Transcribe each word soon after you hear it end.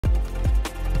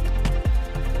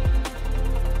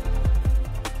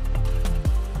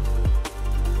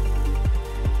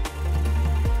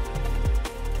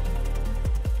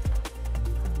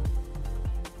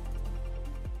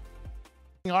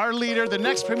our leader, the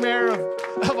next Premier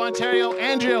of Ontario,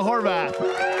 Andrea Horwath.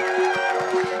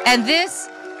 And this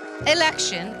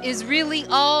election is really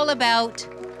all about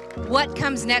what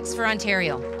comes next for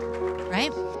Ontario,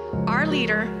 right? Our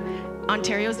leader,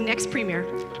 Ontario's next Premier,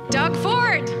 Doug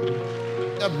Ford.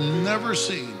 I've never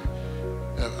seen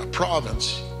a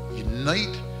province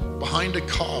unite behind a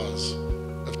cause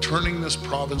of turning this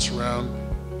province around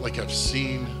like I've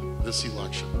seen this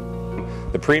election.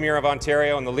 The Premier of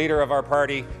Ontario and the leader of our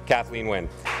party, Kathleen Wynne.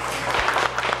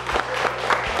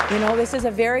 You know, this is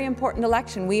a very important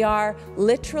election. We are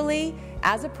literally,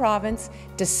 as a province,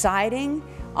 deciding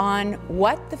on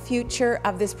what the future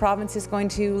of this province is going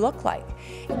to look like.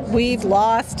 We've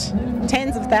lost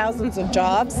tens of thousands of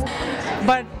jobs,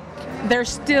 but there's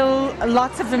still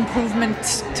lots of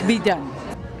improvement to be done.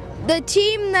 The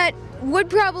team that would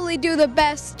probably do the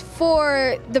best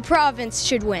for the province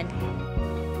should win.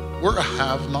 We're a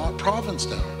have-not province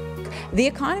now. The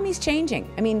economy's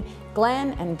changing. I mean,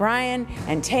 Glenn and Brian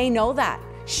and Tay know that.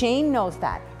 Shane knows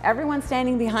that. Everyone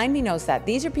standing behind me knows that.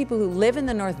 These are people who live in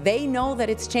the North. They know that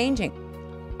it's changing.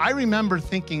 I remember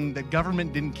thinking that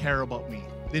government didn't care about me.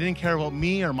 They didn't care about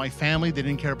me or my family. They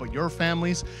didn't care about your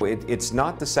families. It's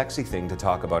not the sexy thing to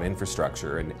talk about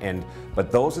infrastructure,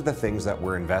 but those are the things that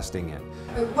we're investing in.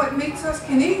 What makes us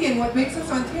Canadian, what makes us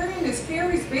Ontarian is care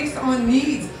is based on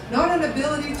needs, not an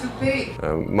ability to pay.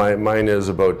 Mine is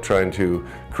about trying to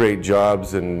create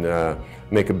jobs and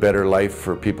make a better life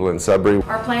for people in Sudbury.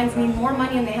 Our plans need more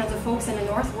money in the hands of folks in the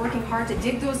North working hard to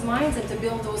dig those mines and to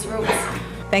build those roads.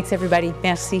 Thanks, everybody.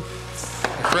 Merci.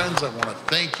 My friends, I want to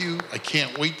thank you. I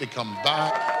can't wait to come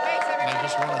back. And I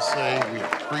just want to say we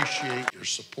appreciate your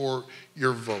support,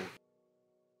 your vote.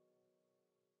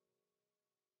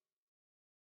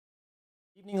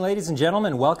 Good evening, ladies and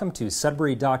gentlemen. Welcome to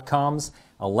Sudbury.com's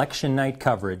election night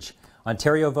coverage.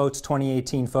 Ontario Votes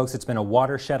 2018, folks. It's been a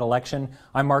watershed election.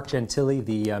 I'm Mark Gentili,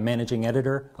 the managing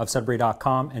editor of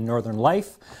Sudbury.com and Northern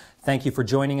Life. Thank you for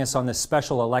joining us on this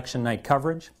special election night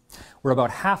coverage. We're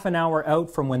about half an hour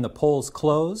out from when the polls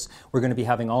close. We're going to be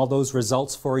having all those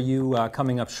results for you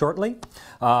coming up shortly.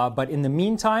 But in the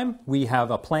meantime, we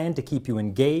have a plan to keep you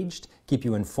engaged, keep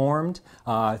you informed.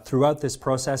 Throughout this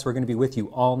process, we're going to be with you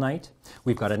all night.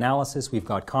 We've got analysis, we've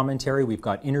got commentary, we've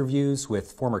got interviews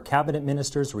with former cabinet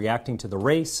ministers reacting to the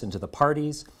race and to the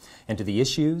parties and to the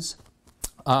issues.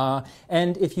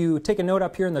 And if you take a note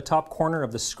up here in the top corner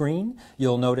of the screen,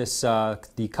 you'll notice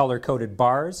the color-coded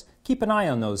bars. Keep an eye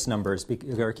on those numbers,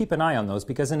 or keep an eye on those,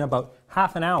 because in about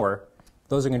half an hour,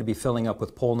 those are going to be filling up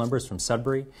with poll numbers from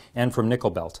Sudbury and from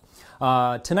Nickel Belt.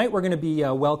 Tonight we're going to be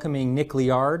welcoming Nick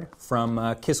Liard from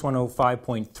KISS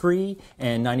 105.3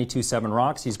 and 92.7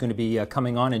 Rocks. He's going to be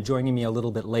coming on and joining me a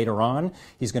little bit later on.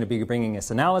 He's going to be bringing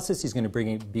us analysis. He's going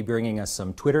to be bringing us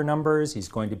some Twitter numbers. He's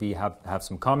going to have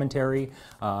some commentary,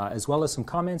 as well as some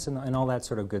comments and all that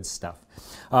sort of good stuff.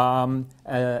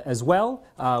 As well,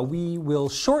 we will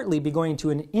shortly be going to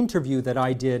an interview that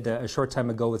I did a short time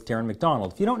ago with Darren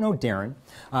McDonald. If you don't know Darren,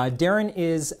 Darren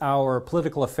is our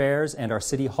political affairs and our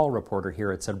City Hall reporter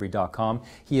here at Sudbury.com.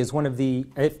 He is one of the,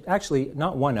 actually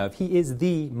not one of, he is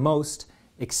the most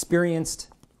experienced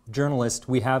journalist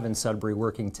we have in Sudbury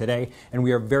working today, and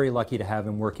we are very lucky to have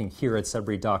him working here at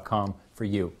Sudbury.com for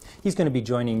you. He's going to be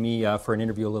joining me for an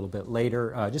interview a little bit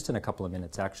later, just in a couple of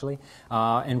minutes actually,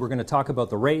 and we're going to talk about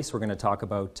the race, we're going to talk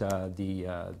about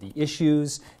the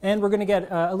issues, and we're going to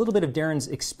get a little bit of Darren's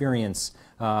experience,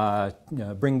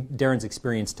 bring Darren's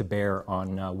experience to bear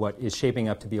on what is shaping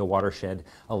up to be a watershed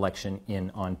election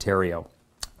in Ontario.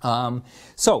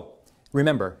 So,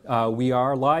 remember, we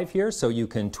are live here, so you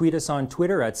can tweet us on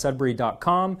Twitter at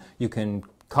Sudbury.com. You can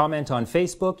comment on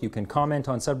Facebook. You can comment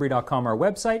on Sudbury.com, our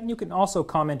website. And you can also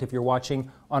comment if you're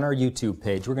watching on our YouTube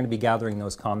page. We're going to be gathering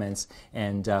those comments,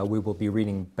 and we will be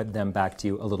reading them back to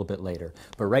you a little bit later.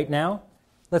 But right now,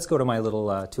 let's go to my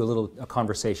little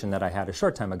conversation that I had a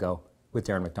short time ago with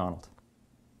Darren McDonald.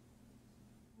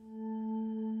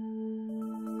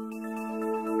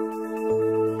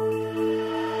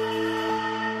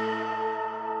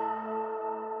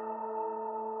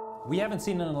 We haven't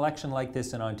seen an election like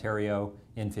this in Ontario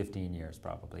in 15 years,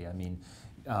 probably. I mean,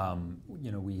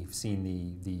 you know, we've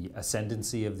seen the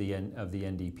ascendancy of the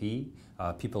NDP.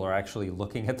 People are actually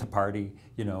looking at the party,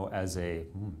 you know, as a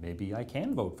maybe I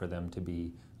can vote for them to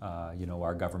be, you know,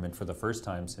 our government for the first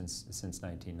time since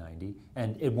 1990,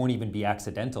 and it won't even be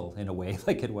accidental in a way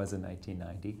like it was in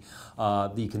 1990.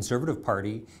 The Conservative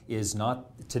Party is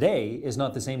not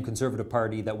the same Conservative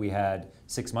Party that we had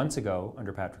 6 months ago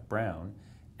under Patrick Brown.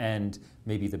 And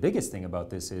maybe the biggest thing about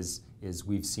this is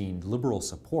we've seen Liberal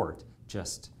support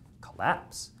just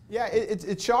collapse Yeah,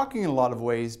 it's shocking in a lot of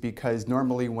ways, because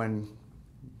normally when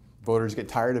voters get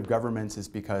tired of governments, it's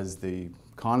because the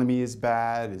economy is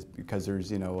bad, it's because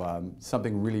there's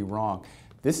something really wrong.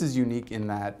 This is unique in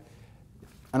that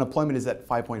unemployment is at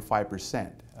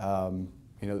 5.5%.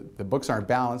 The books aren't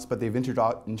balanced, but they've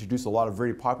introduced a lot of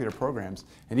very popular programs,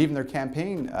 and even their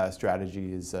campaign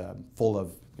strategy is full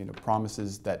of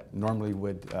promises that normally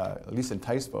would at least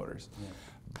entice voters. Yeah.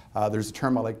 There's a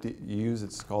term I like to use.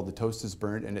 It's called the toast is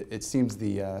burnt, and it seems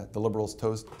the Liberals'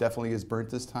 toast definitely is burnt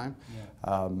this time.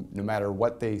 Yeah. No matter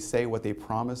what they say, what they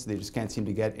promise, they just can't seem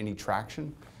to get any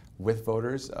traction with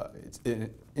voters.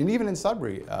 And even in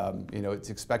Sudbury, it's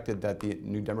expected that the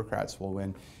New Democrats will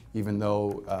win, even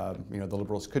though the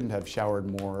Liberals couldn't have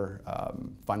showered more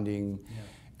funding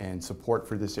and support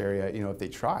for this area, if they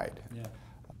tried. Yeah.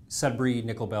 Sudbury,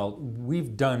 Nickel Belt,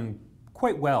 we've done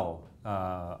quite well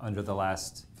under the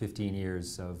last 15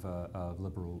 years of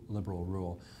liberal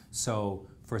rule. So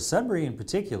for Sudbury in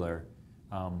particular,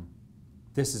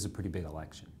 this is a pretty big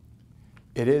election.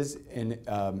 It is, and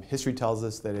history tells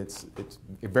us that it's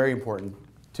very important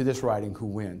to this riding who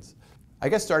wins. I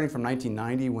guess starting from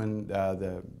 1990, when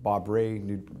the Bob Rae,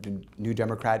 New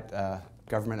Democrat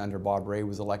government under Bob Rae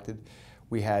was elected,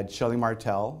 we had Shelley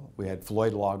Martel, we had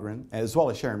Floyd Logren, as well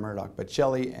as Sharon Murdoch, but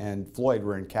Shelley and Floyd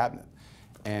were in cabinet.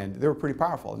 And they were pretty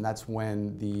powerful, and that's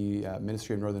when the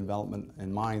Ministry of Northern Development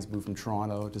and Mines moved from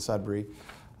Toronto to Sudbury.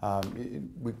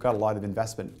 We've got a lot of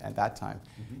investment at that time.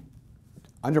 Mm-hmm.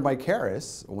 Under Mike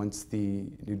Harris, once the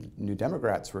New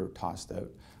Democrats were tossed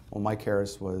out, well, Mike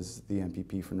Harris was the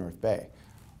MPP for North Bay.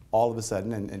 All of a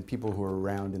sudden, and people who were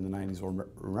around in the 90s will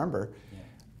remember,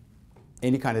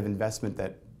 any kind of investment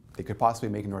that they could possibly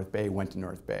make in North Bay went to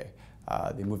North Bay.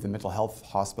 They moved the mental health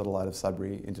hospital out of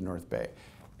Sudbury into North Bay.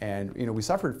 And we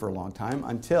suffered for a long time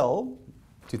until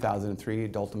 2003,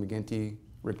 Dalton McGuinty,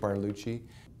 Rick Bartolucci.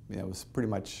 It was pretty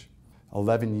much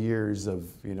 11 years of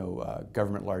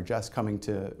government largesse coming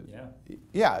to.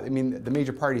 Yeah, I mean, the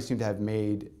major parties seem to have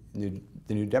made the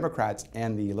New Democrats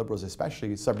and the Liberals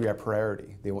especially Sudbury a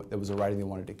priority. That was a riding they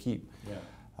wanted to keep.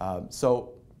 Yeah.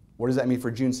 So what does that mean for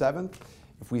June 7th?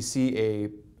 If we see a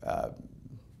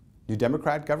New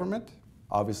Democrat government,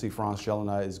 obviously France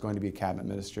Jelena is going to be a cabinet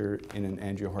minister in an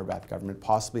Andrea Horwath government,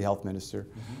 possibly health minister,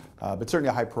 but certainly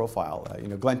a high profile.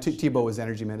 Glenn Thibeault was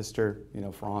energy minister.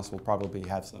 France will probably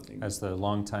have something. As the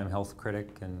longtime health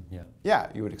critic, and yeah. Yeah,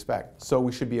 you would expect. So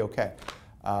we should be okay.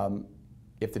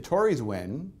 If the Tories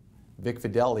win, Vic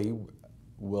Fideli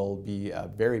will be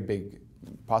a very big,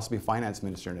 possibly finance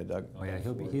minister in a Doug. Oh yeah,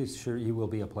 he will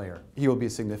be a player. He will be a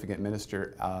significant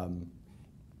minister.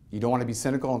 You don't want to be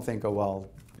cynical and think, oh well,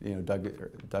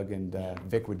 Doug and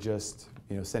Vic would just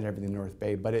send everything to North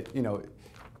Bay. But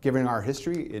given our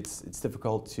history, it's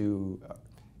difficult to,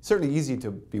 certainly easy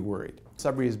to be worried.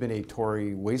 Sudbury has been a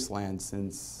Tory wasteland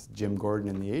since Jim Gordon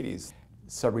in the 80s.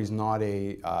 Sudbury's not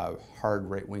a hard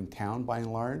right-wing town by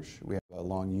and large. We have a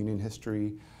long union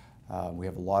history. We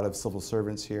have a lot of civil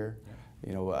servants here.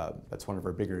 That's one of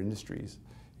our bigger industries,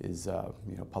 is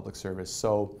public service.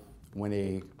 So when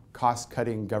a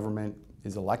cost-cutting government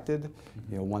is elected,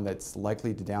 one that's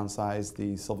likely to downsize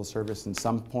the civil service in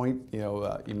some point,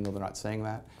 even though they're not saying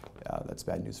that, that's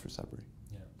bad news for Sudbury.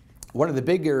 Yeah. One of the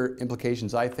bigger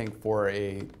implications, I think, for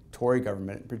a Tory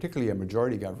government, particularly a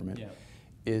majority government,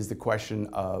 is the question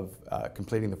of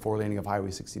completing the four-laning of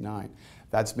Highway 69.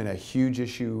 That's been a huge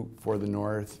issue for the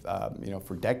North,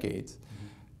 for decades.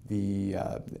 The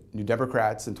New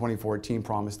Democrats in 2014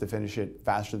 promised to finish it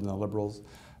faster than the Liberals.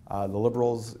 The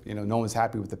Liberals, no one's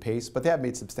happy with the pace, but they have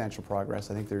made substantial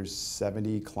progress. I think there's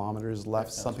 70 kilometers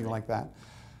left, something like that.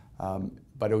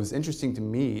 But it was interesting to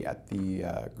me at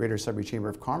the Greater Sudbury Chamber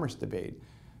of Commerce debate,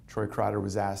 Troy Crowder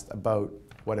was asked about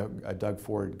what a Doug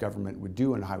Ford government would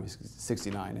do on Highway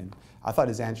 69, and I thought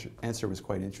his answer was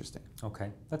quite interesting.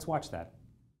 Okay, let's watch that.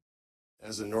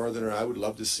 As a northerner, I would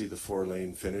love to see the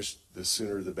four-lane finished. The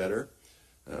sooner the better.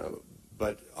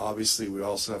 But obviously we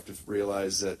also have to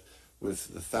realize that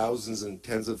with the thousands and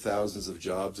tens of thousands of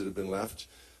jobs that have been left,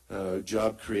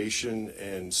 job creation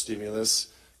and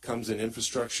stimulus comes in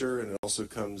infrastructure, and it also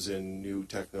comes in new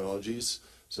technologies.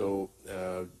 So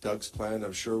Doug's plan,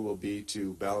 I'm sure, will be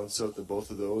to balance out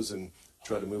both of those and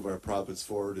try to move our province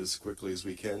forward as quickly as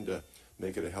we can to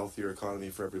make it a healthier economy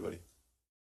for everybody.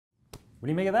 What do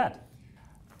you make of that?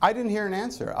 I didn't hear an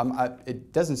answer.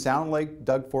 It doesn't sound like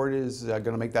Doug Ford is going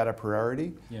to make that a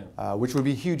priority, which would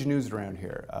be huge news around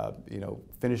here.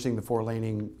 Finishing the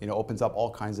four-laning, opens up all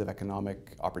kinds of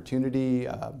economic opportunity.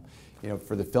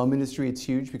 For the film industry, it's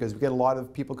huge because we get a lot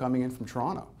of people coming in from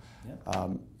Toronto.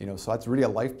 So that's really a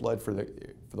lifeblood for the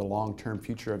long-term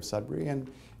future of Sudbury. And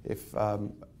if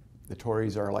the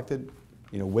Tories are elected,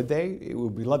 would they? We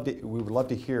would love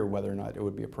to hear whether or not it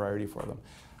would be a priority for them.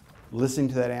 Listening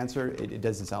to that answer, it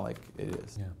doesn't sound like it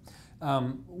is. Yeah.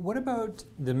 What about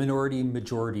the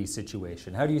minority-majority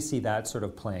situation? How do you see that sort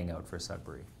of playing out for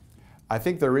Sudbury? I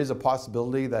think there is a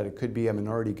possibility that it could be a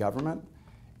minority government.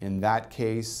 In that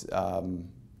case,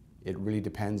 it really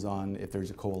depends on if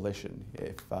there's a coalition.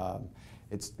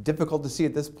 It's difficult to see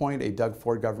at this point a Doug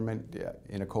Ford government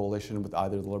in a coalition with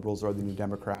either the Liberals or the New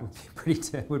Democrats.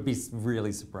 It would be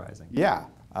really surprising. Yeah,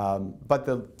 but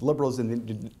the Liberals and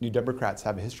the New Democrats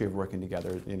have a history of working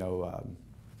together.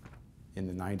 In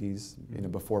the 90s,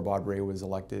 before Bob Rae was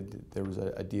elected, there was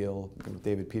a deal with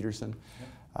David Peterson.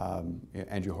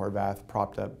 Andrew Horvath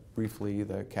propped up briefly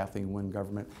the Kathleen Wynne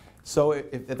government. So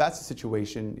if that's the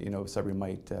situation, Sudbury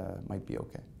might be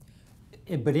okay.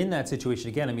 But in that situation,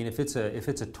 again, I mean, if it's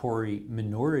a Tory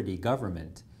minority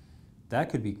government, that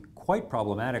could be quite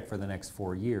problematic for the next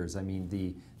 4 years. I mean,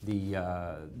 the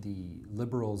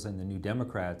Liberals and the New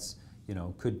Democrats,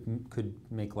 could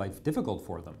make life difficult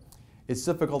for them. It's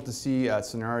difficult to see a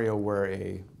scenario where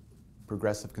a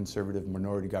progressive conservative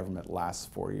minority government lasts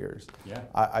 4 years. Yeah.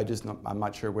 I'm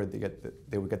not sure where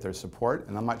they would get their support,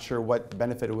 and I'm not sure what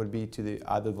benefit it would be to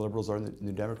either the Liberals or the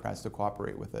New Democrats to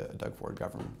cooperate with a Doug Ford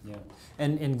government. Yeah,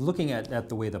 and looking at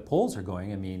the way the polls are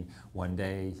going, I mean, one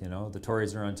day, the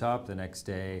Tories are on top, the next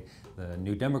day the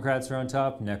New Democrats are on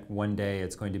top, one day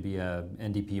it's going to be a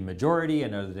NDP majority,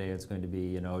 another day it's going to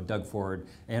be, Doug Ford,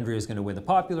 Andrea is going to win the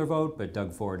popular vote, but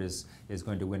Doug Ford is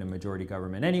going to win a majority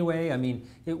government anyway. I mean,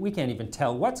 we can't even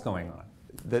tell what's going on.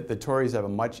 The Tories have a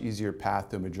much easier path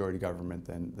to a majority government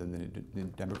than the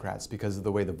Democrats because of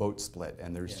the way the vote split,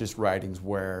 and there's just ridings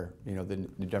where the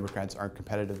New Democrats aren't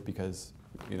competitive because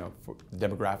for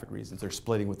demographic reasons they're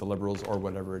splitting with the Liberals or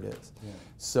whatever it is. Yeah.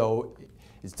 So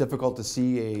it's difficult to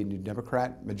see a New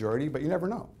Democrat majority, but you never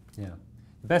know. Yeah.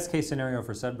 Best case scenario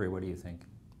for Sudbury, what do you think?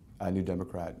 A New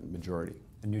Democrat majority.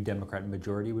 A New Democrat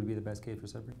majority would be the best case for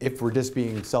Sudbury? If we're just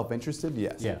being self-interested,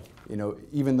 yes. Yeah.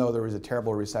 Even though there was a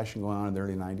terrible recession going on in the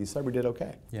early 90s, Sudbury did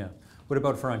okay. Yeah. What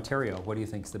about for Ontario? What do you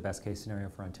think is the best case scenario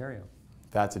for Ontario?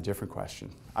 That's a different question.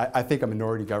 I think a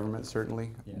minority government,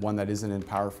 certainly, one that isn't in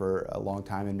power for a long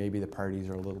time, and maybe the parties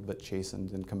are a little bit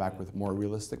chastened and come back with more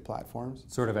realistic platforms.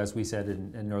 Sort of as we said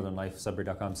in Northern Life,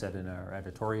 Sudbury.com said in our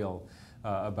editorial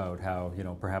about how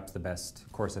perhaps the best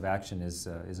course of action is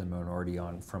a minority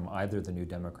from either the New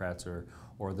Democrats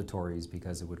or the Tories,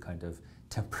 because it would kind of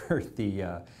temper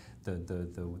the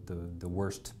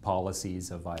worst policies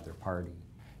of either party.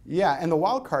 Yeah, and the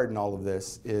wild card in all of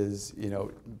this is,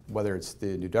 whether it's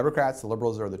the New Democrats, the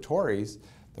Liberals, or the Tories,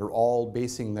 they're all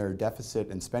basing their deficit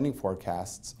and spending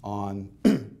forecasts on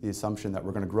the assumption that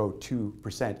we're going to grow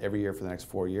 2% every year for the next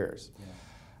 4 years. Yeah.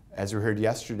 As we heard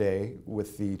yesterday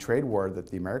with the trade war that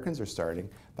the Americans are starting,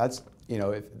 that's,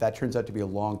 if that turns out to be a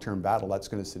long-term battle, that's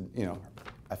going to,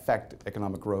 affect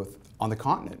economic growth on the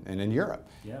continent and in Europe,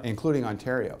 including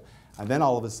Ontario. And then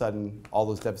all of a sudden, all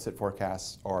those deficit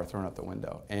forecasts are thrown out the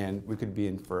window, and we could be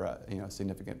in for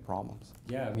significant problems.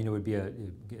 Yeah, I mean, it would be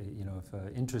if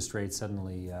interest rates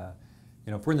suddenly,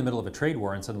 if we're in the middle of a trade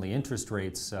war and suddenly interest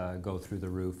rates go through the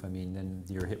roof, I mean, then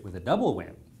you're hit with a double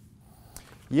whammy.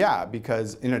 Yeah,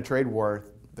 because in a trade war,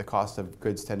 the cost of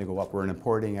goods tend to go up. We're an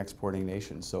importing, exporting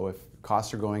nation, so if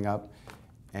costs are going up,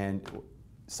 and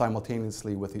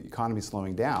simultaneously with the economy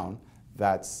slowing down,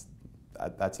 that's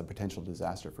a potential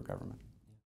disaster for government.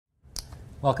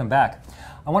 Welcome back.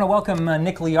 I want to welcome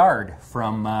Nick Liard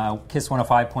from KISS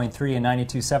 105.3 and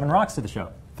 92.7 Rocks to the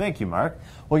show. Thank you, Mark.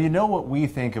 Well, you know what we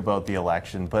think about the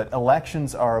election, but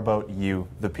elections are about you,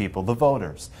 the people, the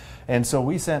voters. And so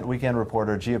we sent weekend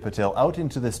reporter Gia Patil out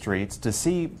into the streets to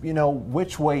see,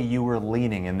 which way you were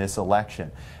leaning in this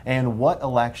election and what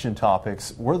election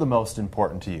topics were the most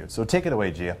important to you. So take it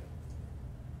away, Gia.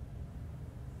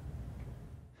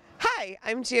 Hi,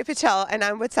 I'm Gia Patel and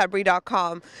I'm with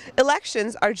Sudbury.com.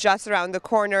 Elections are just around the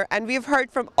corner, and we've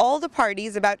heard from all the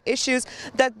parties about issues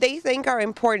that they think are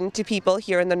important to people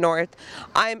here in the North.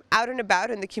 I'm out and about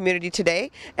in the community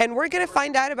today, and we're going to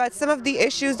find out about some of the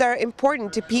issues that are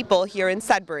important to people here in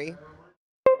Sudbury.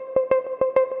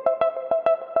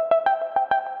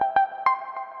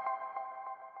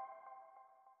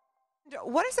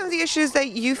 What are some of the issues that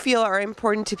you feel are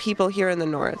important to people here in the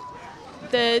North?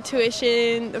 The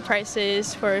tuition, the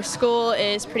prices for school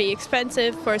is pretty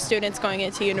expensive for students going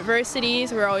into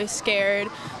universities. We're always scared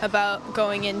about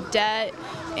going in debt.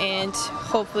 and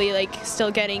hopefully like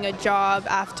still getting a job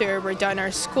after we're done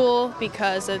our school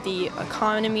because of the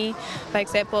economy. For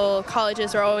example,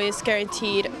 colleges are always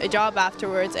guaranteed a job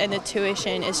afterwards and the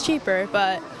tuition is cheaper,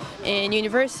 but in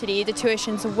university the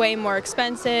tuition's way more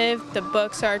expensive, the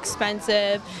books are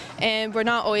expensive, and we're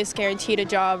not always guaranteed a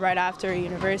job right after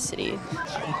university.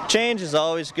 Change is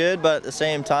always good, but at the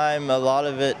same time a lot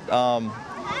of it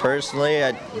personally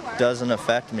it doesn't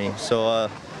affect me, so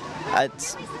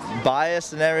it's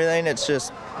biased and everything. It's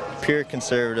just pure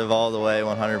conservative all the way,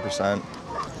 100%.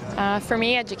 For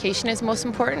me, education is most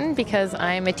important because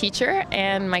I'm a teacher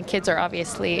and my kids are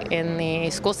obviously in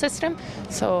the school system,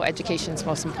 so education is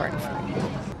most important for me.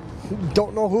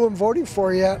 Don't know who I'm voting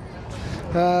for yet.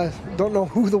 Don't know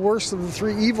who the worst of the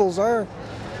three evils are.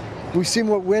 We've seen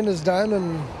what Wynne has done,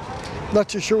 and not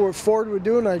too sure what Ford would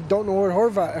do, and I don't know what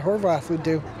Horvath would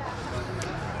do.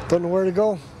 Don't know where to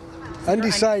go.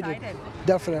 Undecided.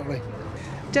 Definitely.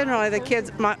 Generally, the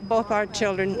kids, both our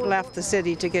children left the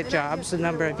city to get jobs a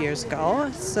number of years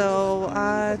ago, so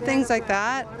things like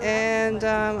that, and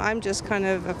I'm just kind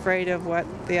of afraid of what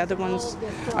the other ones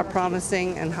are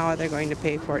promising and how they're going to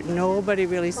pay for it. Nobody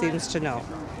really seems to know.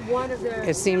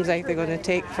 It seems like they're going to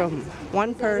take from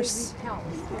one purse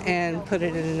and put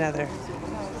it in another,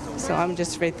 so I'm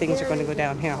just afraid things are going to go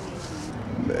downhill.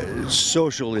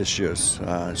 Social issues,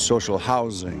 social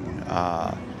housing,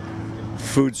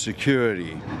 food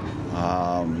security,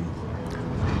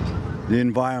 the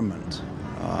environment,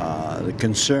 the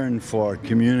concern for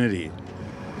community,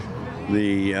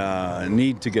 the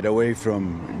need to get away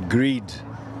from greed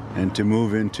and to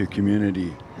move into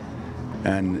community,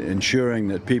 and ensuring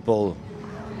that people,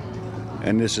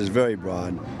 and this is very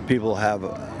broad, people have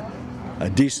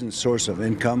a decent source of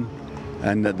income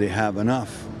and that they have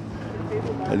enough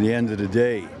at the end of the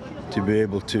day to be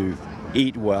able to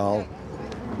eat well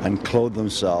and clothe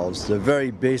themselves. The very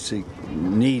basic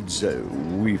needs that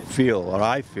we feel, or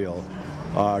I feel,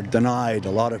 are denied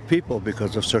a lot of people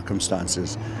because of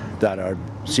circumstances that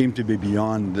seem to be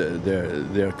beyond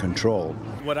their control.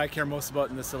 What I care most about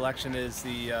in this election is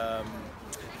the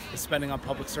spending on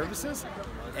public services,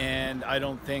 and I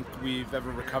don't think we've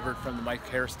ever recovered from the Mike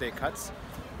Harris Day cuts.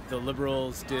 The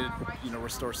Liberals did,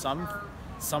 restore some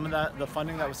of the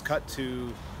funding that was cut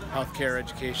to healthcare,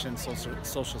 education,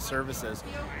 social services,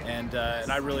 and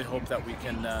I really hope that we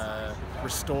can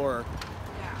restore,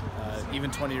 even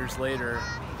 20 years later,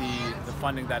 the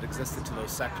funding that existed to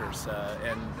those sectors,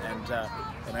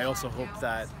 and I also hope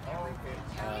that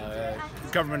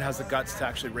government has the guts to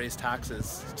actually raise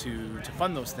taxes to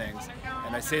fund those things.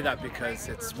 And I say that because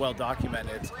it's well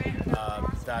documented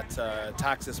that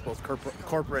taxes, both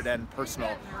corporate and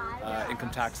personal income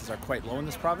taxes, are quite low in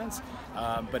this province,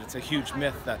 but it's a huge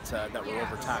myth that we're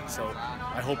overtaxed. So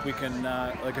I hope we can,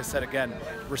 like I said again,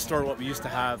 restore what we used to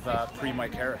have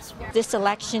pre-Mike Harris. This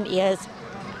election is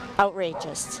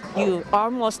outrageous. You are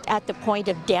almost at the point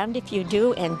of damned if you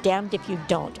do and damned if you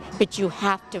don't, but you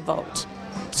have to vote.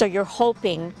 So you're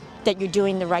hoping that you're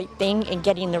doing the right thing and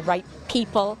getting the right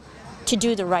people to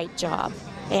do the right job,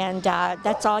 and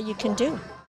that's all you can do.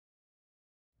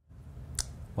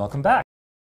 Welcome back.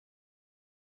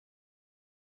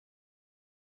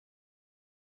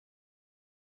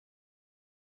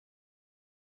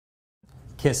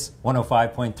 KISS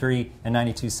 105.3 and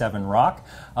 92.7 Rock.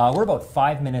 We're about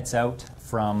 5 minutes out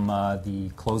from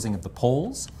the closing of the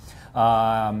polls.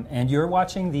 And you're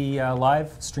watching the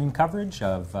live stream coverage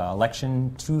of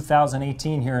election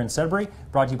 2018 here in Sudbury,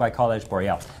 brought to you by College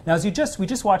Boreal. Now, we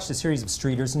just watched a series of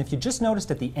streeters, and if you just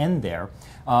noticed at the end there,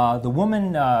 the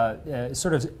woman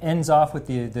sort of ends off with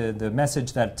the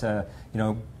message that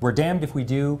we're damned if we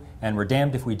do and we're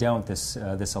damned if we don't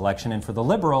this election. And for the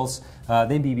Liberals,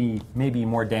 they may be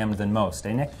more damned than most,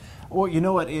 eh, Nick? Well, you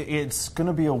know what? It's going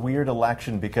to be a weird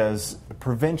election because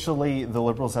provincially the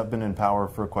Liberals have been in power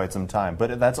for quite some time.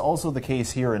 But that's also the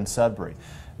case here in Sudbury.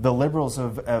 The Liberals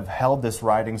have held this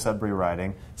riding, Sudbury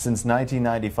riding, since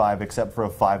 1995, except for a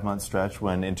 5-month stretch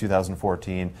when in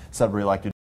 2014 Sudbury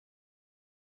elected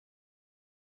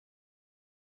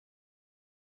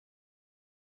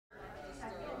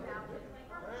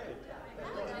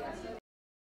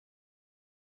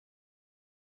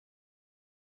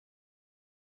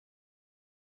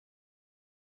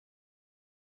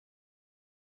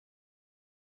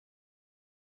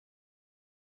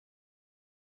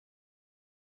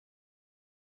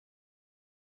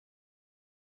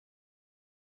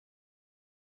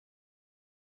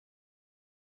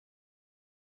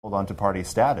hold on to party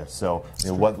status. So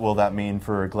what will that mean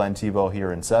for Glenn Thibeault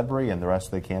here in Sudbury and the rest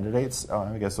of the candidates?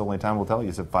 I guess the only time will tell.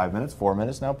 You said 5 minutes, 4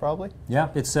 minutes now probably? Yeah,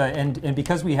 it's and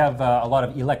because we have a lot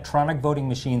of electronic voting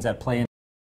machines at play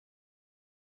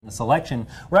This election,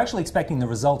 we're actually expecting the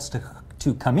results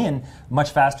to come in much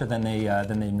faster than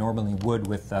they normally would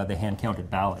with the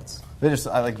hand-counted ballots. They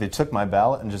took my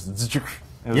ballot and just it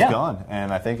was gone,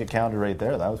 and I think it counted right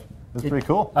there. That was pretty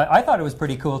cool. I thought it was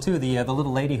pretty cool too. The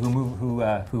little lady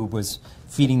who was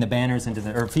feeding the banners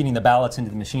feeding the ballots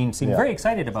into the machine seemed very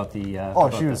excited about the.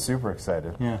 She was super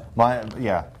excited. Yeah.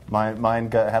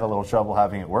 Mine had a little trouble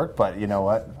having it work, but you know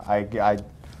what?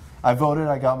 I voted,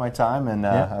 I got my time, and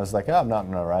I was like, I'm not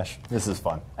in a rush. This is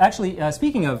fun. Actually,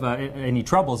 speaking of any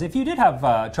troubles, if you did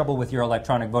have trouble with your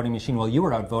electronic voting machine while you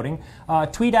were out voting,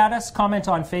 tweet at us, comment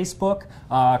on Facebook,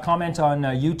 comment on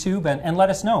YouTube, and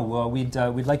let us know.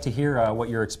 We'd like to hear what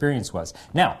your experience was.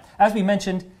 Now, as we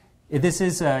mentioned, this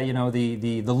is,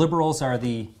 the Liberals are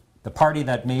the party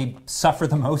that may suffer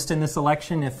the most in this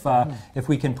election, if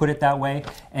we can put it that way.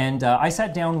 And I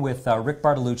sat down with Rick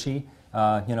Bartolucci,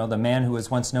 the man who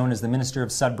was once known as the Minister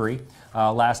of Sudbury,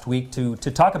 last week to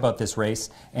talk about this race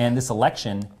and this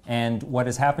election and what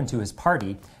has happened to his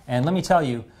party. And let me tell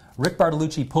you, Rick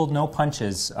Bartolucci pulled no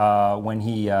punches when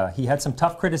he had some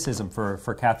tough criticism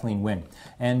for Kathleen Wynne.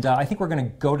 And I think we're going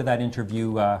to go to that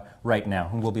interview right now,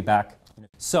 and we'll be back.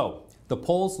 So, the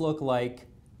polls look like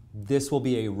this will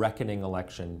be a reckoning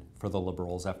election for the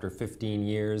Liberals after 15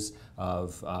 years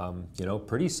of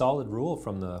pretty solid rule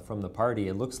from the party.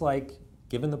 It looks like,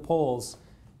 given the polls,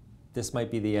 this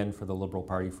might be the end for the Liberal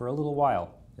Party for a little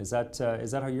while. Is that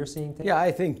how you're seeing things? Yeah,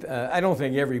 I don't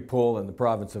think every poll in the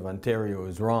province of Ontario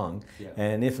is wrong. Yeah.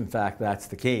 And if in fact that's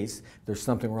the case, there's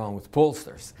something wrong with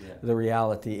pollsters. Yeah. The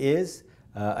reality is,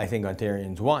 I think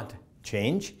Ontarians want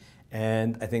change.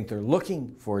 And I think they're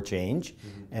looking for change,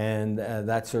 and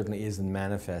that certainly isn't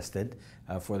manifested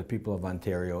for the people of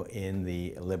Ontario in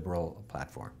the Liberal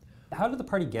platform. How did the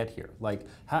party get here?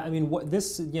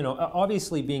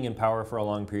 Obviously being in power for a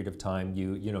long period of time,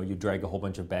 you drag a whole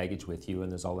bunch of baggage with you,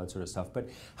 and there's all that sort of stuff. But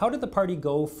how did the party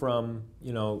go from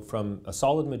a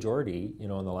solid majority, in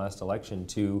the last election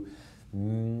to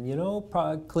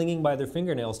clinging by their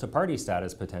fingernails to party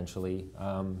status potentially,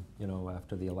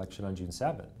 after the election on June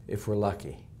 7th. If we're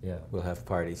lucky, we'll have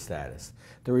party status.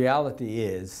 The reality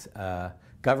is,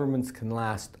 governments can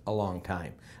last a long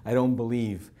time. I don't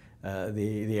believe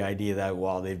the idea that,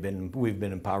 we've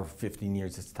been in power for 15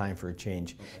 years, it's time for a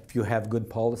change. Okay. If you have good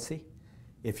policy,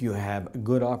 if you have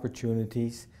good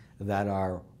opportunities that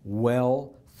are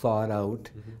well thought out,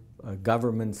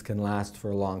 governments can last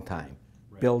for a long time.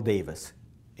 Bill Davis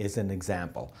is an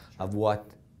example of what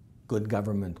good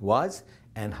government was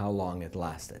and how long it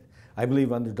lasted. I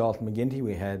believe under Dalton McGuinty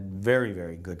we had very,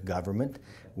 very good government.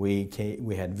 We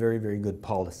had very, very good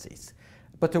policies.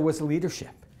 But there was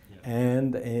leadership.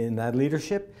 And in that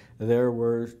leadership there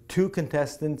were two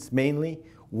contestants mainly.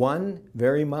 One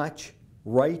very much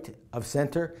right of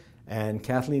center, and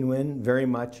Kathleen Wynne very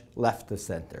much left of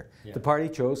center. The party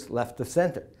chose left of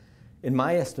center. In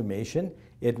my estimation,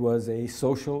 it was a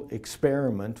social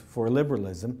experiment for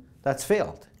liberalism that's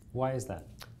failed. Why is that?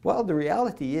 Well, the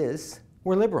reality is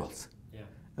we're liberals. Yeah.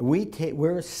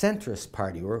 We're a centrist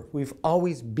party. We've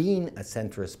always been a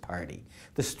centrist party.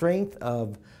 The strength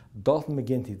of Dalton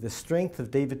McGuinty, the strength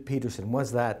of David Peterson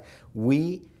was that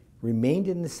we remained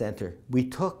in the center. We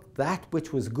took that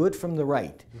which was good from the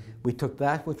right. We took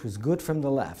that which was good from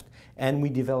the left, and we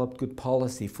developed good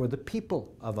policy for the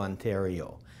people of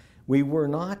Ontario. We were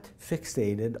not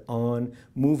fixated on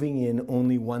moving in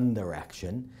only one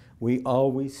direction. We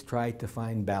always tried to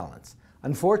find balance.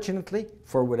 Unfortunately,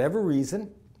 for whatever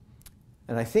reason,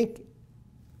 and I think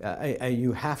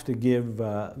you have to give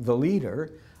the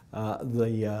leader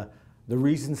the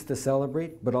reasons to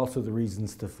celebrate, but also the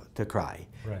reasons to cry.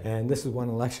 Right. And this is one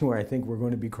election where I think we're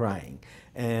going to be crying.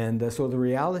 And so the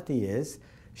reality is,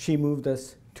 she moved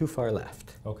us too far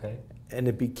left. Okay. And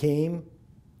it became,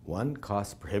 one,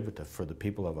 cost prohibitive for the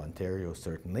people of Ontario,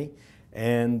 certainly,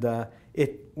 and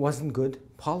it wasn't good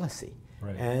policy.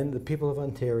 Right. And the people of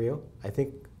Ontario, I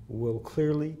think, will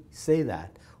clearly say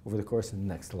that over the course of the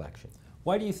next election.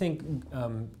 Why do you think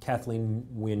Kathleen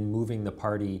Wynne moving the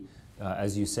party,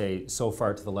 as you say, so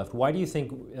far to the left, why do you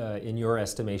think, in your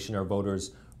estimation, are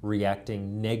voters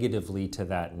reacting negatively to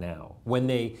that now? When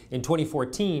they, in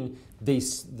 2014,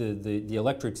 the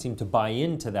electorate seemed to buy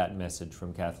into that message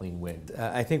from Kathleen Wynne.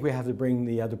 I think we have to bring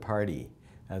the other party,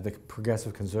 the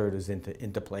Progressive Conservatives,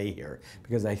 into play here,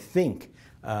 because I think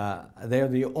they're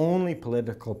the only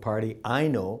political party I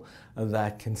know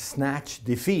that can snatch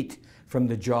defeat from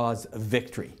the jaws of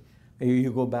victory.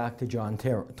 You go back to John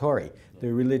Tory,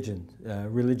 the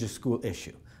religious school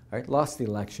issue, right? Lost the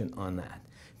election on that.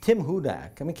 Tim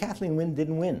Hudak, Kathleen Wynne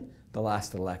didn't win the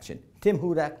last election. Tim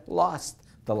Hudak lost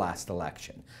the last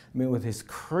election. I mean, with his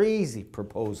crazy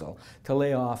proposal to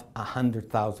lay off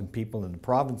 100,000 people in the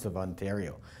province of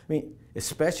Ontario. I mean,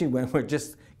 especially when we're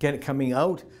just coming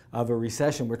out of a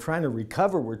recession. We're trying to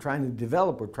recover, we're trying to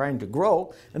develop, we're trying to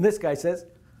grow, and this guy says,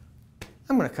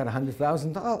 I'm going to cut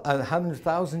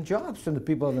 100,000 jobs from the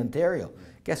people of Ontario.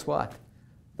 Guess what?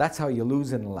 That's how you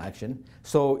lose an election.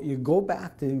 So you go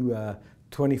back to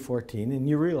 2014 and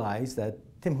you realize that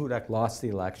Tim Hudak lost the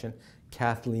election.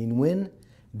 Kathleen Wynne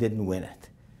didn't win it.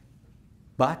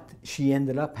 But she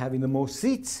ended up having the most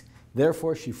seats.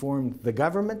 Therefore, she formed the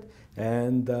government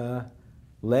and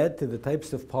led to the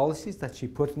types of policies that she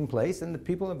put in place. And the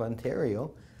people of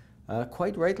Ontario,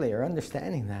 quite rightly, are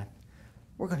understanding that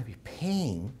we're going to be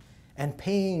paying and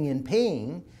paying and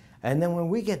paying. And then when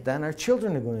we get done, our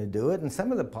children are going to do it. And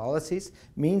some of the policies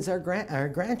means our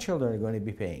grandchildren are going to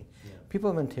be paying. Yeah. People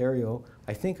of Ontario,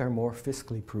 I think, are more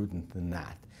fiscally prudent than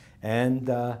that. And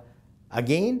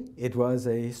again, it was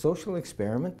a social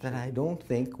experiment that I don't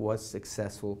think was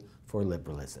successful for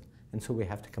liberalism. And so we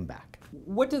have to come back.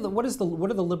 What do the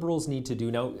Liberals need to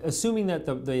do now, assuming that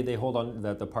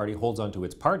the party holds on to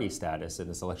its party status in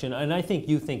this election, and I think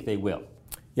you think they will?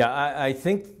 Yeah, I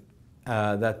think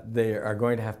that they are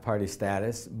going to have party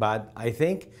status, but I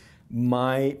think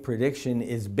my prediction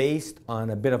is based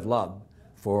on a bit of love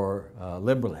for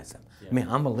liberalism. Yeah. I mean,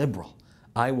 I'm a liberal.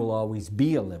 I will always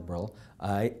be a liberal.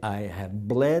 I have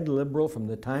bled liberal from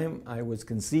the time I was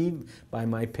conceived by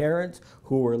my parents,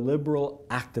 who were liberal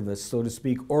activists, so to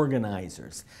speak,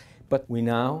 organizers. But we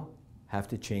now have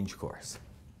to change course.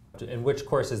 And which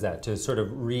course is that? To sort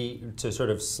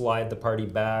of slide the party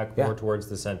back more towards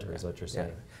the center, is what you're saying.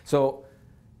 Yeah. So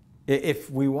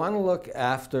if we want to look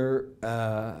after,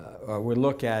 or we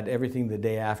look at everything the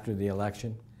day after the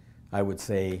election, I would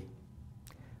say,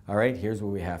 all right, here's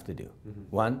what we have to do. Mm-hmm.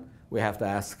 One, we have to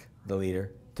ask the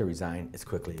leader to resign as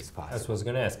quickly as possible. That's what I was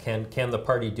going to ask. Can the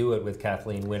party do it with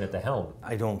Kathleen Wynne at the helm?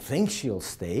 I don't think she'll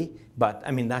stay, but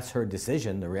I mean, that's her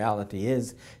decision. The reality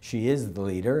is she is the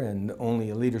leader, and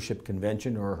only a leadership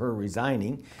convention or her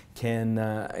resigning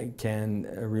can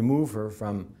remove her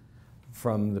from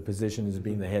the position as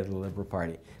being the head of the Liberal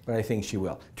Party. But I think she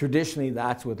will. Traditionally,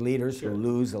 that's what leaders who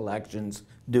lose elections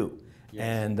do. Yes.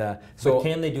 And but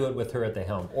can they do it with her at the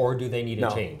helm, or do they need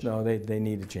a change? No, they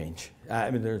need a change.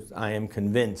 I mean, I am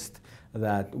convinced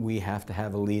that we have to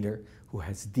have a leader who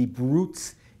has deep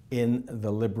roots in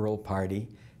the Liberal Party.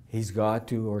 He's got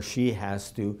to, or she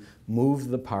has to, move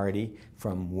the party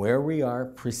from where we are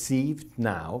perceived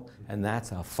now, and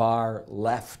that's a far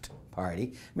left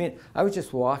party. I mean, I was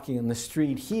just walking on the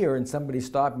street here, and somebody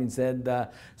stopped me and said,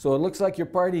 so it looks like your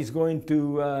party's going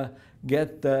to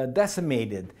get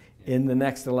decimated in the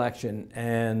next election.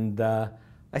 And I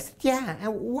said, yeah,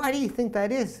 and why do you think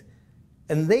that is?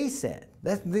 And they said,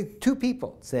 the two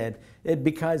people said,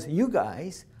 because you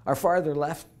guys are farther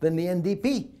left than the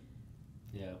NDP.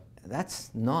 Yeah.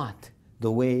 That's not the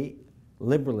way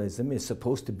liberalism is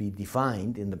supposed to be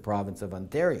defined in the province of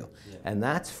Ontario. Yeah. And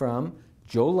that's from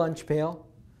Joe Lunchpail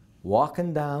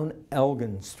walking down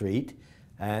Elgin Street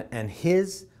and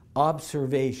his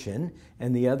observation,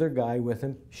 and the other guy with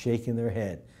him shaking their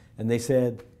head. And they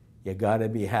said, you gotta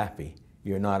be happy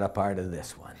you're not a part of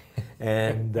this one.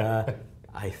 And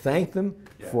I thanked them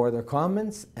for their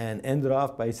comments and ended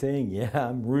off by saying, yeah,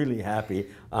 I'm really happy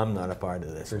I'm not a part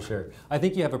of this For one. sure. I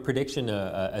think you have a prediction,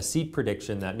 a seat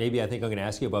prediction that maybe I think I'm going to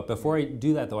ask you about. Before I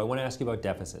do that, though, I want to ask you about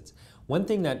deficits. One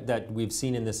thing that we've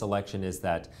seen in this election is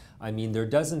that, I mean, there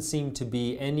doesn't seem to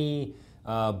be any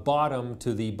bottom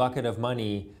to the bucket of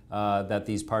money that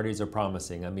these parties are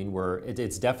promising. I mean,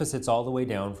 it's deficits all the way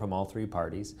down from all three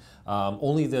parties.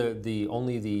 Only the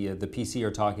PC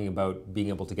are talking about being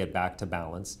able to get back to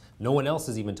balance. No one else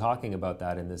is even talking about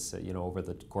that in this, over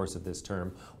the course of this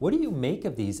term. What do you make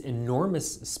of these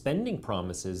enormous spending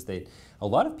promises that a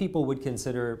lot of people would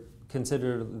consider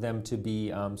them to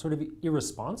be sort of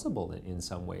irresponsible in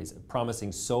some ways,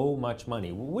 promising so much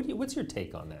money? What's your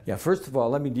take on that? Yeah, first of all,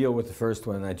 let me deal with the first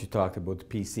one that you talked about, the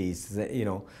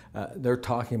PCs. They're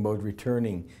talking about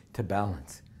returning to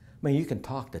balance. I mean, you can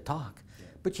talk the talk,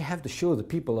 but you have to show the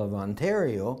people of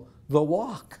Ontario the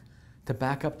walk to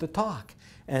back up the talk.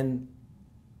 And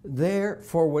they're,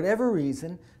 for whatever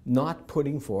reason, not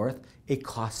putting forth a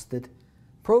costed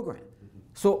program. Mm-hmm.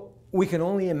 So we can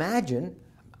only imagine,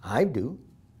 I can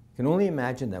only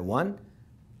imagine that one,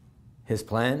 his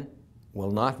plan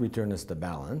will not return us to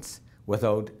balance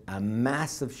without a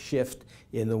massive shift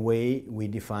in the way we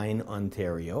define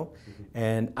Ontario. Mm-hmm.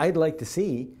 And I'd like to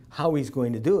see how he's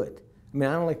going to do it. I mean,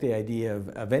 I don't like the idea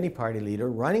of any party leader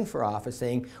running for office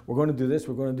saying, we're going to do this,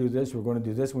 we're going to do this, we're going to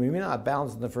do this. We may not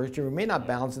balance in the first year, we may not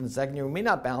balance in the second year, we may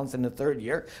not balance in the third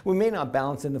year, we may not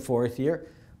balance in the fourth year.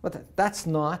 But that's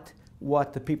not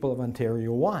what the people of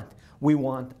Ontario want. We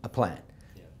want a plan.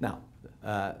 Yeah. Now,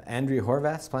 Andrea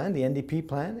Horwath's plan, the NDP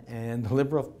plan, and the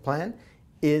Liberal plan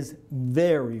is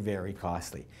very, very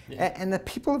costly. Yeah. And the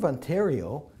people of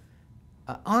Ontario,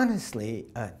 honestly,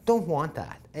 don't want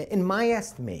that. In my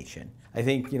estimation, I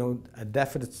think, you know, a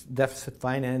deficit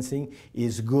financing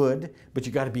is good, but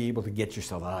you got to be able to get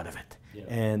yourself out of it. Yeah.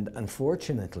 And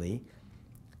unfortunately,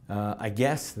 I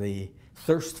guess the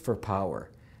thirst for power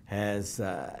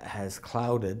has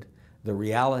clouded the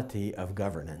reality of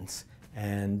governance.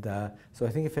 And so I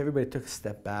think if everybody took a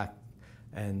step back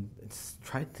and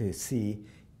tried to see,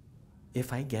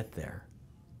 if I get there,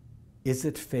 is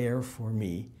it fair for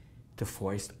me to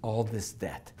foist all this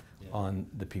debt on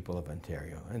the people of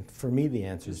Ontario? And for me, the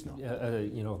answer is no.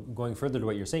 You know, going further to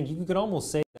what you're saying, you could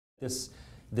almost say that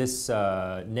this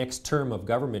next term of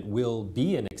government will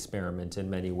be an experiment in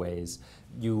many ways.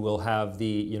 You will have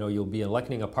you'll be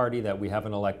electing a party that we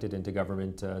haven't elected into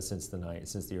government since the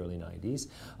early 90s,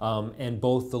 and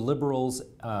both the Liberals,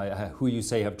 who you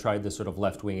say have tried this sort of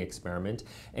left-wing experiment,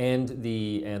 and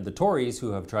the Tories,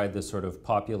 who have tried this sort of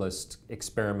populist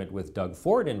experiment with Doug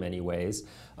Ford in many ways.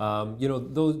 You know,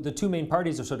 the two main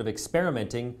parties are sort of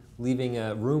experimenting, leaving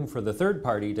room for the third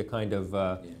party to kind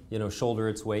of you know, shoulder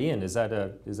its way in. Is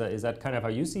that kind of how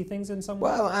you see things in some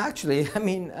way? Well, actually, I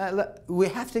mean, we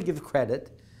have to give credit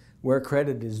where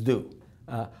credit is due.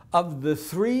 Of the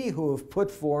three who have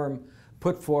put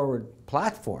forward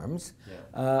platforms,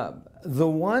 the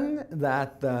one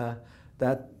that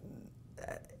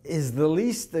is the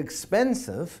least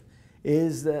expensive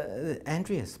is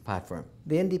Andrea's platform,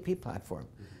 the NDP platform.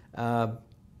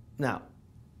 Now,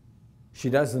 she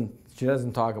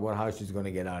doesn't talk about how she's going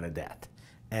to get out of debt,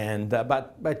 and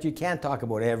but you can't talk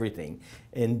about everything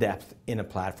in depth in a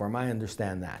platform. I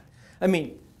understand that. I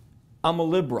mean, I'm a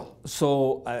Liberal,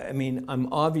 so I mean,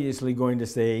 I'm obviously going to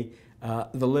say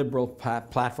the Liberal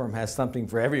platform has something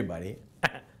for everybody.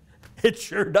 It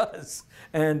sure does.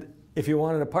 And if you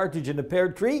wanted a partridge in a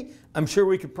pear tree, I'm sure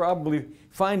we could probably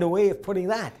find a way of putting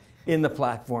that in the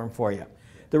platform for you.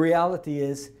 The reality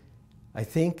is, I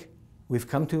think we've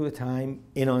come to a time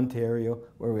in Ontario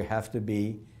where we have to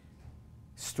be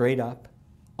straight up,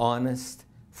 honest,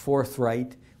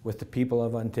 forthright with the people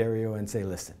of Ontario and say,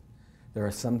 listen, there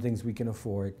are some things we can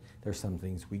afford, there are some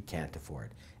things we can't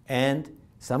afford. And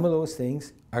some of those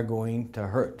things are going to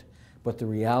hurt. But the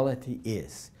reality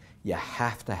is, you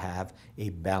have to have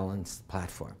a balanced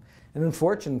platform. And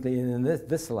unfortunately, in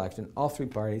this election, all three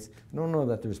parties don't know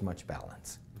that there's much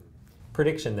balance.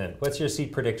 Prediction then. What's your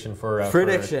seat prediction for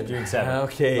prediction? For June 7th?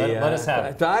 Okay. Let us have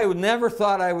it. I never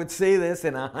thought I would say this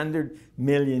in 100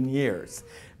 million years.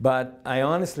 But I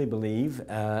honestly believe,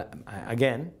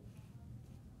 again,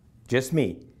 just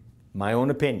me, my own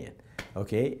opinion,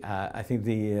 okay? I think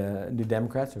the New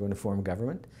Democrats are going to form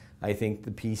government. I think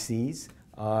the PCs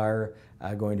are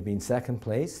going to be in second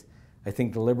place. I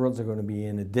think the Liberals are going to be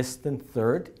in a distant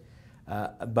third.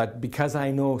 But because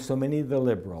I know so many of the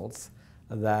Liberals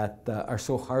that are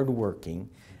so hardworking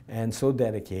and so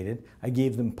dedicated, I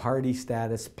gave them party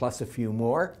status plus a few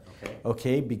more,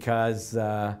 okay? Because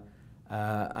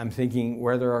I'm thinking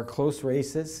where there are close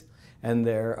races and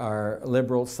there are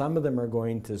Liberals, some of them are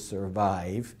going to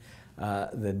survive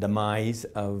the demise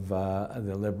of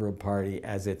the Liberal Party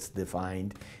as it's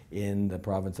defined in the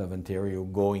province of Ontario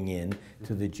going in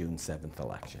to the June 7th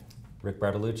election. Rick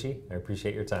Bartolucci, I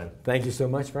appreciate your time. Thank you so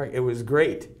much, Mark. It was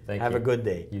great. Have a good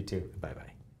day. You too.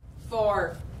 Bye-bye.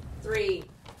 4, 3.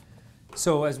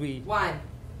 So as we... 1.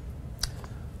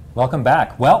 Welcome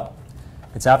back. Well,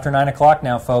 it's after 9 o'clock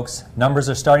now, folks. Numbers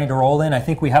are starting to roll in. I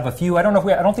think we have a few. I don't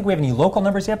think we have any local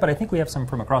numbers yet, but I think we have some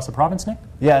from across the province, Nick.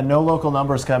 Yeah, no local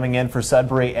numbers coming in for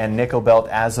Sudbury and Nickel Belt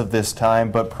as of this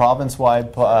time, but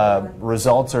province-wide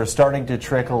results are starting to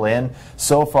trickle in.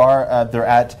 So far, they're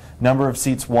at number of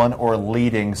seats won or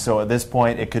leading. So at this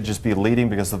point, it could just be leading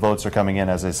because the votes are coming in,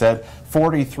 as I said.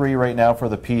 43 right now for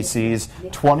the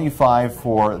PCs, 25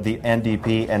 for the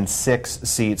NDP, and 6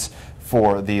 seats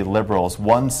for the Liberals.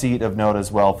 1 seat of note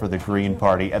as well for the Green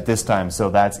Party at this time. So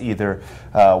that's either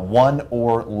won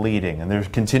or leading. And they're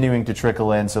continuing to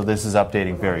trickle in, so this is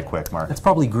updating very quick, Mark. That's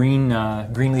probably Green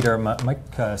leader Mike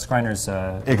Schreiner's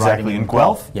exactly, in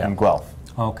Guelph. Yeah. In Guelph.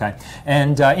 Okay.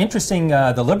 And interesting,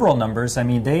 the Liberal numbers, I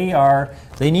mean,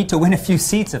 they need to win a few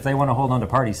seats if they want to hold on to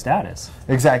party status.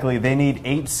 Exactly. They need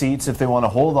 8 seats if they want to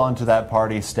hold on to that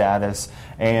party status.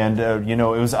 And, you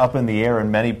know, it was up in the air,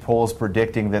 and many polls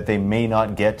predicting that they may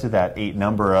not get to that 8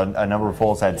 number. A number of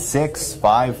polls had 6,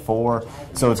 5, 4.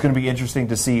 So it's going to be interesting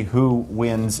to see who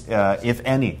wins, if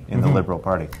any, in the Liberal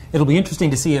Party. It'll be interesting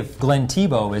to see if Glenn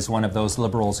Thibeault is one of those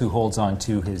Liberals who holds on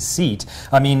to his seat.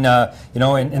 I mean, you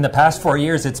know, in the past 4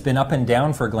 years, it's been up and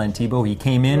down for Glenn Thibeault. He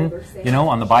came in, you know,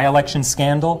 on the by-election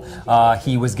scandal.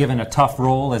 He was given a tough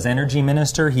role as energy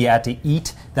minister. He had to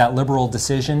eat that Liberal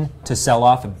decision to sell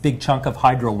off a big chunk of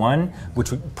Hydro One,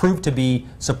 which would prove to be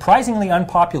surprisingly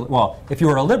unpopular. Well, if you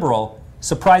were a Liberal,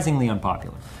 surprisingly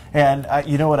unpopular. And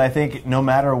you know what, I think no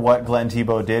matter what Glenn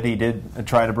Thibeault did, he did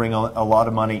try to bring a lot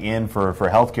of money in for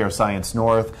healthcare, Science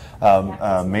North,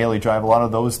 Maley Drive, a lot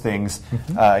of those things.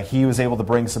 He was able to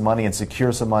bring some money and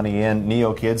secure some money in,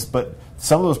 Neo Kids, but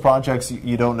some of those projects,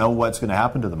 you don't know what's going to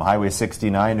happen to them. Highway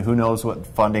 69, who knows what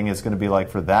funding is going to be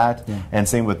like for that. Yeah. And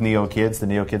same with Neo Kids, the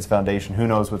Neo Kids Foundation, who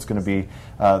knows what's going to be,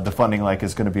 the funding like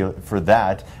is going to be for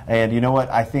that. And you know what,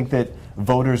 I think that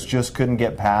voters just couldn't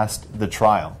get past the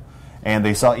trial. And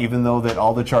they saw, even though that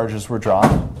all the charges were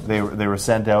dropped, they were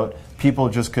sent out, people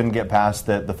just couldn't get past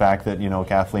the fact that, you know,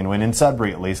 Kathleen Wynne, in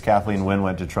Sudbury at least, Kathleen Wynne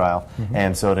went to trial,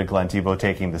 and so did Glenn Thibeault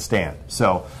taking the stand.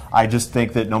 So I just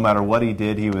think that no matter what he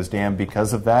did, he was damned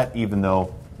because of that, even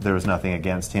though there was nothing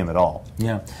against him at all.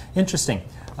 Yeah, interesting.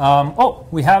 Oh,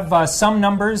 we have some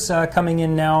numbers coming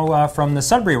in now from the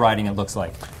Sudbury riding, it looks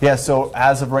like. Yeah, so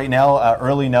as of right now,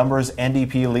 early numbers,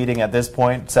 NDP leading at this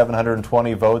point,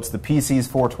 720 votes. The PC's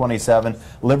 427.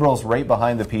 Liberals right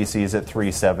behind the PC's at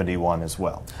 371 as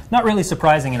well. Not really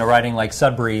surprising in a riding like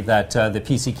Sudbury that the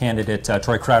PC candidate,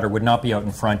 Troy Crowder, would not be out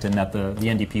in front and that the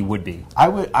NDP would be.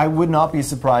 I would not be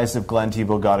surprised if Glenn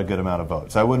Thibeault got a good amount of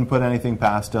votes. I wouldn't put anything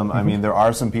past him. I mean, there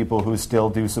are some people who still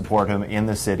do support him in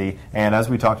the city, and as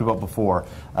we talked about before,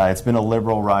 it's been a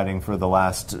Liberal riding for the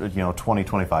last 20,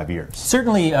 25 years.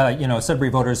 Certainly, you know, Sudbury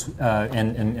voters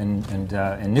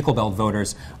and Nickel Belt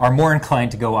voters are more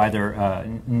inclined to go either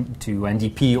to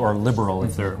NDP or Liberal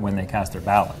if they're when they cast their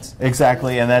ballots.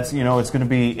 Exactly, and that's, you know, it's going to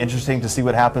be interesting to see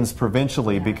what happens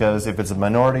provincially, because if it's a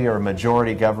minority or a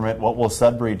majority government, what will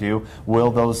Sudbury do?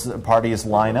 Will those parties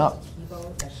line up?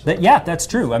 Yeah, that's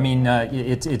true. I mean,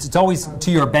 it's always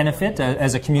to your benefit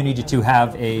as a community to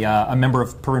have a member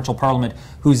of provincial parliament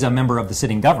who's a member of the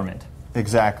sitting government.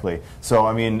 Exactly. So,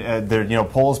 I mean,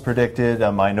 polls predicted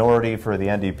a minority for the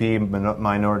NDP,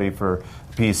 minority for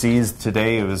PCs.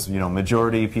 Today it was,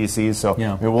 majority PCs. So,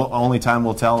 yeah. Only time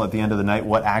will tell at the end of the night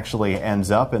what actually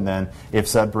ends up, and then if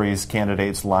Sudbury's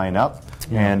candidates line up.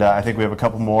 Yeah. And I think we have a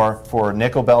couple more for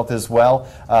Nickel Belt as well.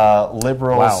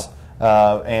 Liberals. Wow.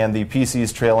 And the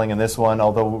PC's trailing in this one,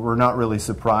 although we're not really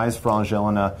surprised.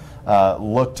 Frangelina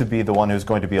looked to be the one who's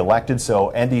going to be elected.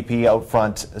 So NDP out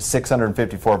front,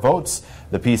 654 votes.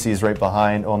 The PC's right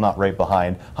behind, well, not right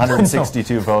behind,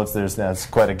 162 no. votes. That's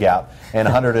quite a gap. And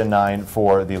 109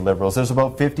 for the Liberals. There's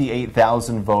about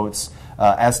 58,000 votes,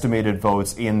 estimated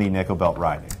votes in the Nickel Belt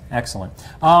riding. Excellent.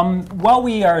 While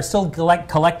we are still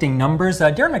collecting numbers,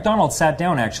 Darren MacDonald sat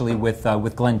down actually with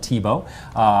Glenn Thibeault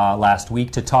last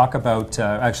week to talk about,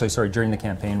 during the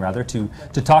campaign rather, to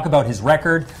talk about his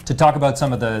record, to talk about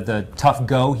some of the tough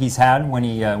go he's had when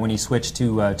he switched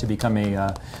to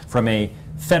become from a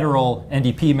federal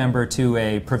NDP member to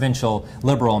a provincial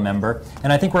Liberal member.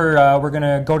 And I think we're going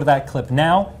to go to that clip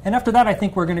now. And after that, I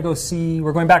think we're going to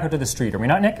we're going back out to the street. Are we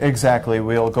not, Nick? Exactly.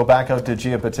 We'll go back out to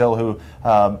Gia Patil, who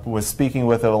was speaking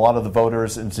with a lot of the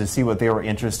voters and to see what they were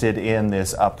interested in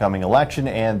this upcoming election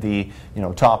and the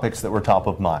topics that were top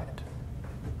of mind.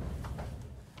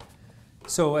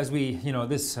 So as we,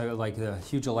 this like a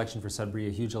huge election for Sudbury,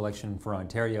 a huge election for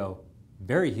Ontario,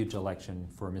 very huge election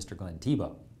for Mr. Glenn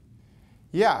Thibeault.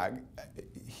 Yeah,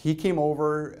 he came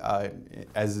over,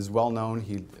 as is well known,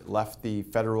 he left the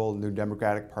federal New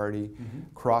Democratic Party,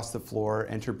 crossed the floor,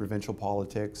 entered provincial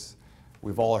politics.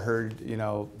 We've all heard,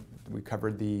 we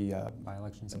covered the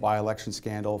by-election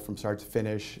scandal from start to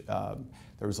finish.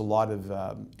 There was a lot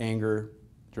of anger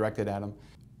directed at him.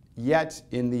 Yet,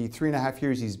 in the 3.5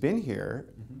 years he's been here,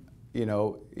 you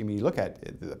look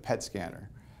at the PET scanner,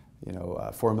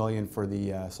 $4 million for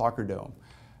the soccer dome.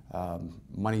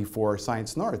 Money for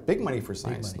Science North, big money for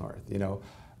Science North.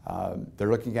 They're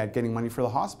looking at getting money for the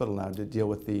hospital now to deal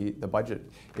with the budget.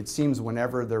 It seems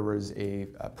whenever there was a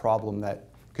problem that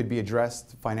could be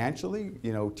addressed financially,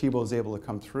 Thibeault was able to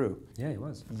come through. Yeah, he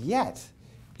was. Yet,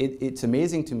 it's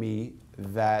amazing to me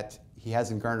that he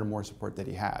hasn't garnered more support than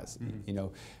he has.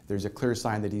 There's a clear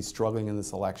sign that he's struggling in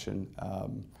this election.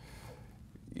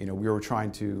 you know, we were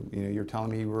trying to, you know, you're telling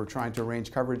me we were trying to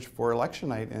arrange coverage for election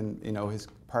night, and you know, his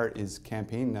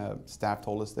campaign staff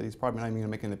told us that he's probably not even going to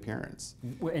make an appearance.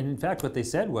 And in fact, what they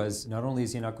said was, not only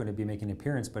is he not going to be making an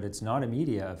appearance, but it's not a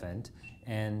media event,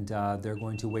 and they're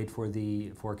going to wait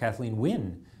for Kathleen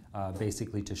Wynne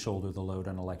basically to shoulder the load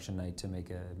on election night to make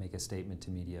a statement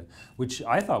to media, which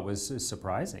I thought was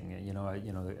surprising.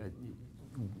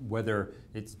 Whether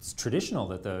it's traditional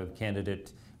that the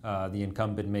candidate, the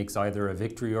incumbent, makes either a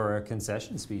victory or a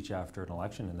concession speech after an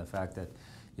election, and the fact that,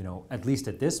 you know, at least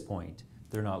at this point,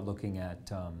 they're not looking at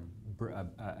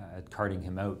carting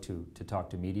him out to talk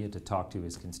to media, to talk to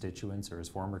his constituents or his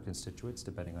former constituents,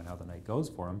 depending on how the night goes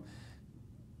for him.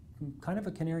 Kind of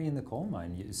a canary in the coal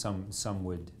mine, some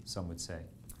would say.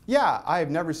 Yeah, I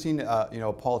have never seen you know,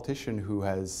 a politician who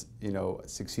has, you know,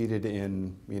 succeeded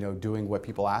in, you know, doing what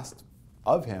people asked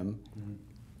of him,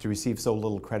 to receive so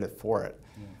little credit for it.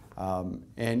 Yeah.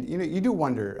 And you know, you do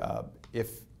wonder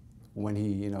if when he,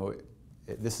 you know,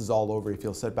 this is all over, if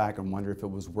he'll sit back and wonder if it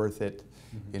was worth it.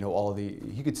 You know,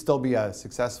 he could still be a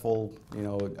successful, you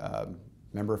know,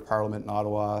 member of Parliament in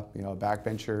Ottawa, you know, a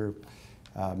backbencher,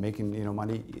 making, you know,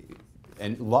 money,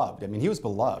 and loved. I mean, he was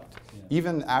beloved. Yeah.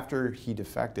 Even after he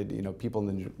defected, you know, people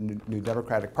in the New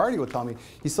Democratic Party would tell me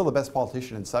he's still the best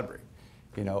politician in Sudbury.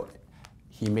 You know,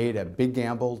 he made a big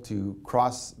gamble to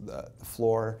cross the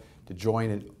floor, to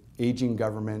join an aging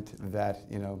government that,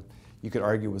 you know, you could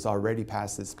argue was already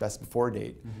past its best before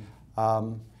date.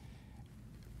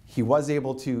 He was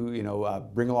able to, you know,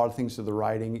 bring a lot of things to the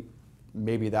riding.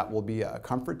 Maybe that will be a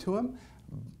comfort to him.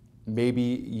 Maybe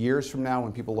years from now,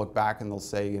 when people look back and they'll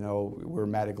say, you know, we're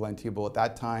mad at Glenn Thibault at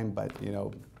that time, but, you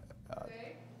know.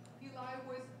 Eli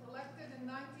was elected in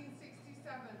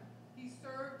 1967. He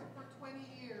served for 20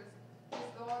 years. His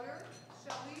daughter,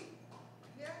 Shelley,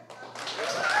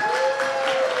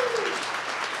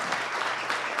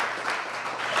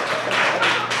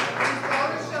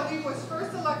 was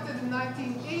first elected in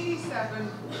 1987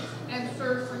 and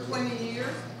served for 20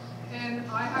 years. And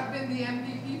I have been the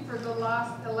MVP for the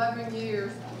last 11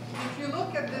 years. If you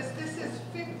look at this, this is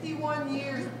 51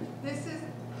 years. This is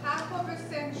half of a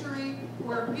century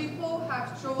where people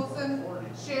have chosen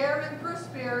share in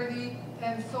prosperity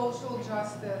and social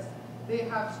justice. They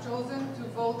have chosen to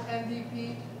vote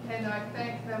NDP, and I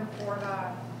thank them for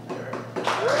that.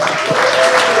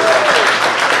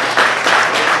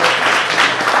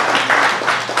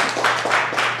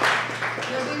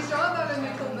 Il y a des gens dans le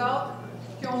Nickel Belt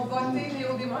qui ont voté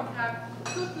néo-démocrate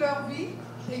toute leur vie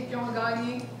et qui ont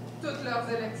gagné toutes leurs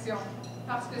élections.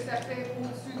 Parce que ça fait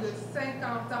au-dessus de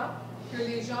 50 ans que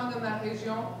les gens de ma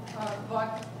région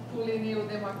votent pour les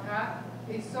néo-démocrates.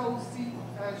 Et ça aussi,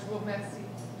 je vous remercie.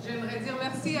 J'aimerais dire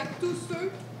merci à tous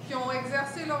ceux qui ont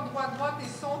exercé leur droit de vote et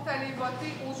sont allés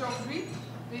voter aujourd'hui.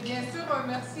 Et bien sûr, un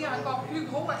merci encore plus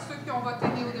gros à ceux qui ont voté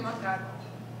néo-démocrate.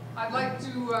 I'd like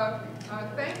to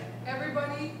thank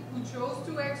everybody who chose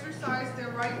to exercise their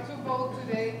right to vote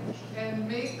today and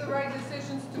make the right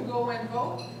decisions to go and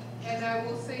vote. And I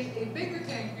will say a bigger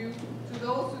thank you to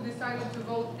those who decided to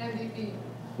vote NDP.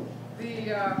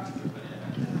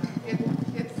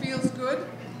 It feels good.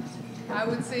 I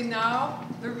would say now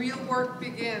the real work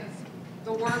begins.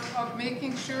 The work of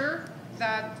making sure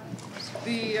that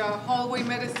the hallway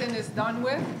medicine is done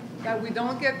with, that we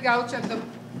don't get gouged at the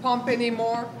pump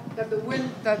anymore, that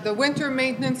the winter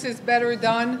maintenance is better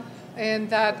done, and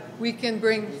that we can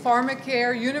bring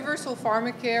pharmacare, universal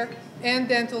pharmacare, and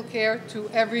dental care to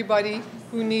everybody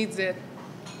who needs it.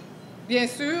 Bien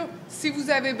sûr, si vous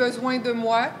avez besoin de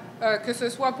moi, que ce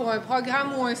soit pour un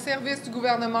programme ou un service du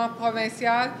gouvernement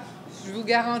provincial, je vous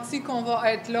garantis qu'on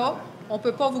va être là. On ne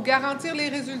peut pas vous garantir les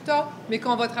résultats, mais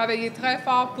qu'on va travailler très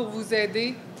fort pour vous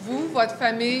aider, vous, votre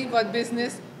famille, votre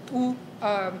business ou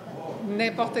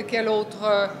n'importe quel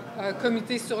autre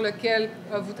comité sur lequel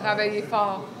vous travaillez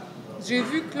fort. J'ai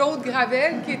vu Claude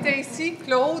Gravel qui était ici.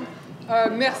 Claude,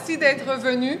 merci d'être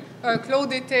venu.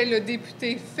 Claude était le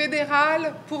député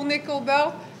fédéral pour Nickel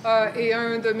Belt et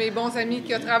un de mes bons amis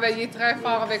qui a travaillé très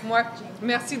fort avec moi.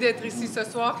 Merci d'être ici ce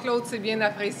soir. Claude, c'est bien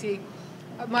apprécié.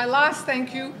 My last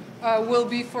thank you will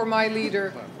be for my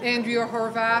leader, Andrea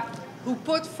Horvath, who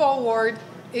put forward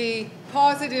a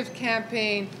positive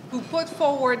campaign, who put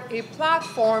forward a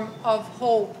platform of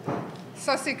hope.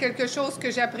 Ça, c'est quelque chose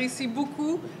que j'apprécie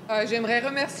beaucoup. J'aimerais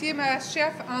remercier ma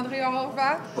chef, Andrea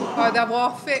Horvath,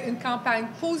 d'avoir fait une campagne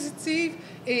positive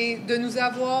et de nous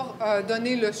avoir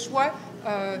donné le choix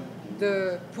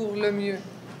pour le mieux.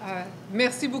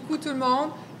 Merci beaucoup tout le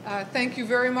monde. Thank you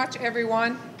very much,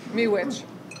 everyone. Miigwech.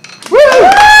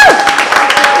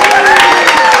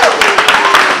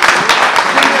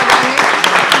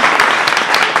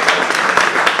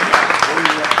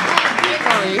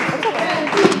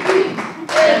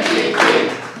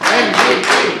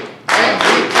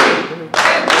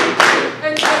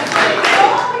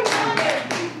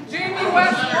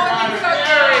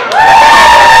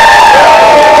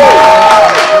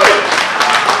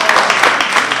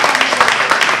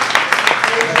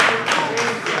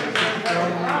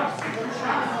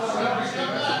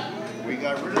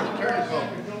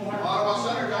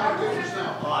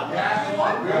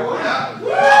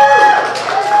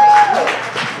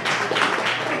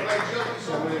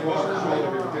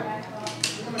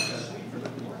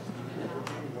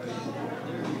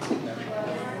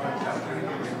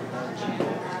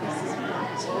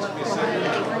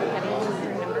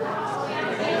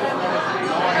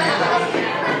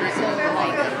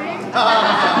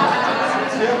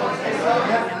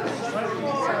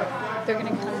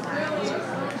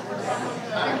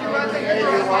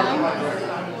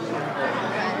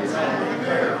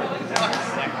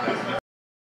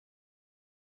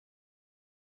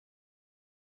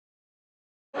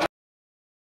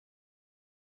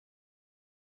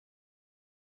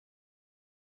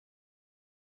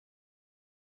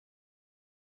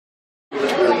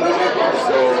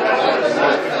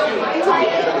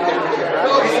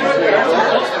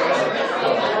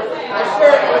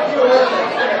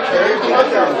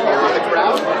 on the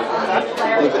crowd.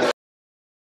 Leave the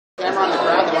camera on the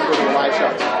crowd, then we'll go to the live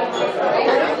shot.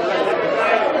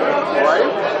 How are you?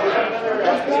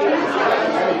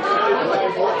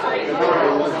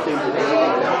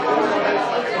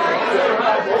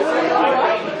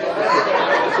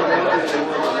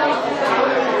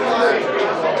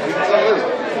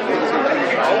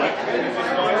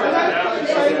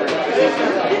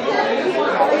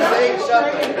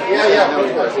 Yeah, no, of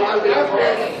course.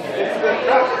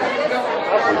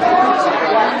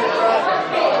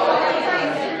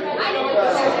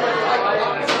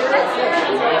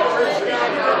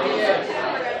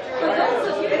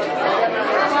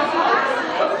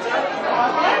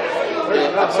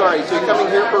 I'm sorry, so you're coming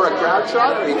here for a crowd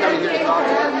shot, or are you coming here to talk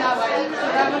to them?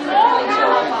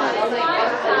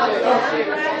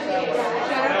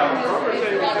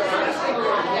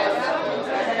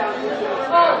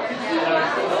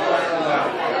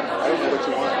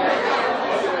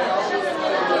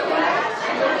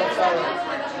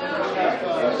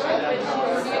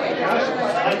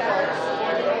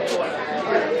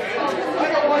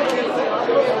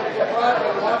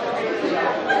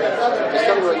 Just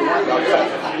tell me what you want. I'll get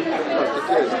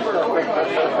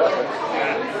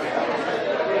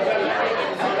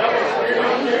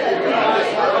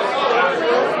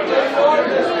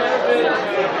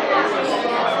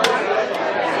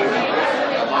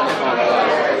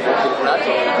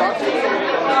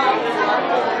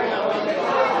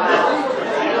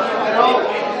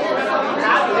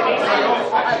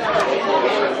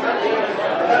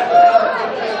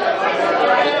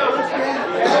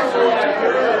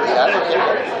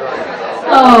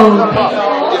You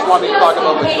just want me to talk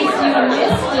about what's going on.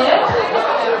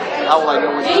 How will I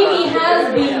know what's going on? Jamie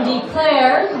has been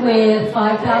declared with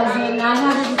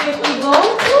 5,950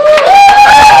 votes.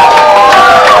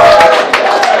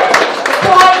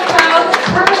 Quiet Crowd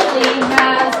currently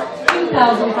has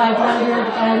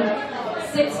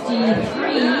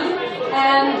 2,563,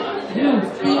 and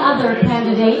the other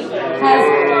candidate has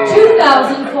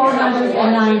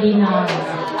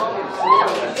 2,499.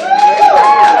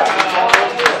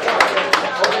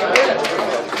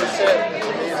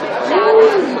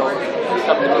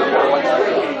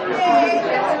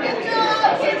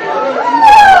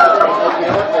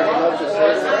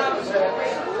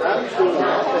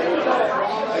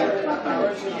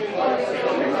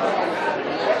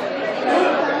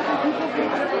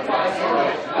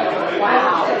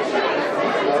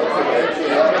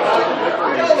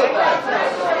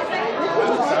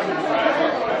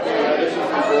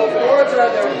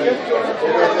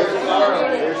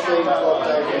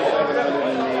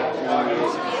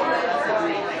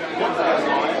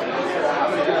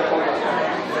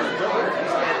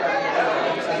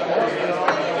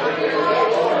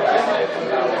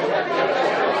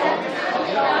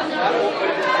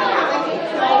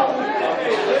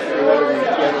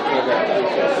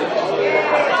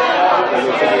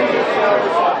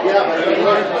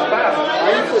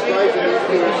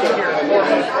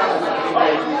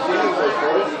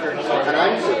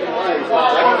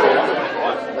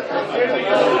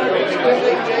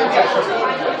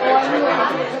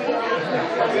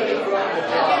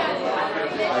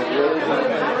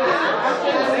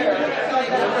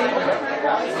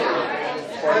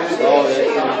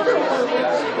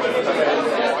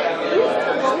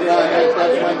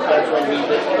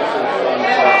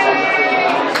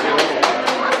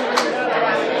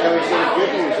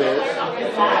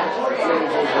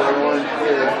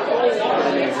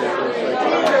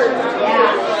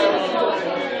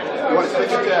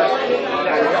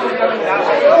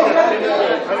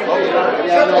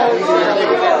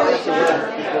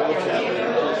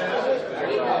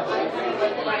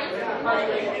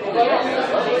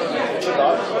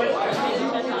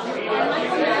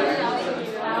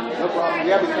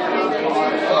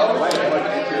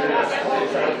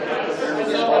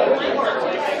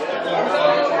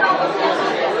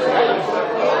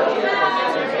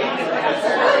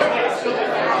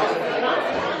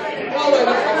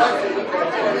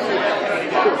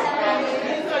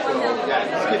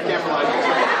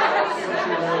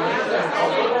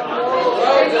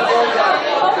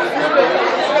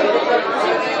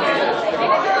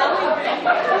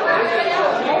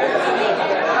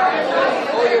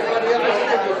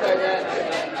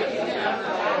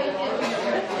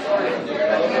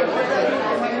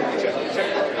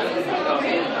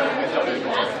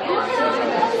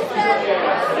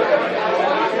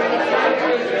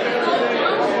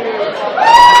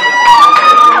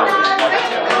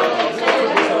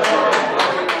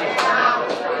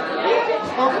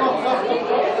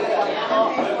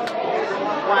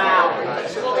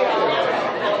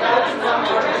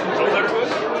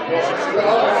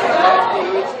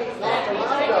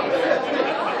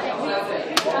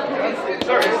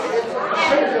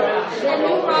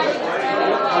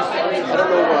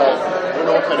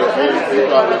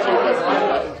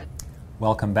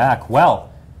 Welcome back.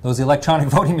 Well, those electronic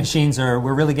voting machines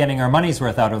we're really getting our money's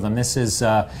worth out of them. This is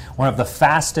one of the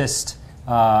fastest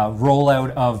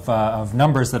rollout of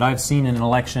numbers that I've seen in an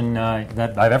election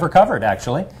that I've ever covered,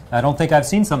 actually. I don't think I've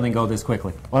seen something go this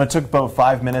quickly. Well, it took about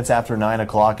 5 minutes after 9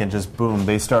 o'clock and just boom,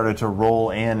 they started to roll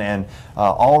in, and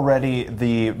already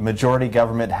the majority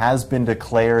government has been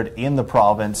declared in the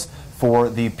province for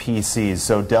the PCs.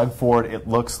 So Doug Ford, it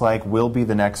looks like, will be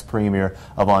the next Premier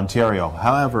of Ontario.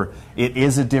 However, it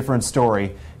is a different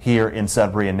story here in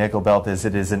Sudbury and Nickel Belt, as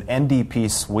it is an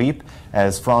NDP sweep,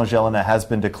 as Franz Jelena has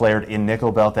been declared in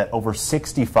Nickel Belt at over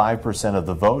 65% of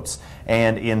the votes,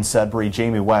 and in Sudbury,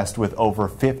 Jamie West with over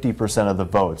 50% of the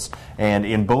votes. And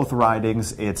in both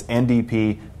ridings, it's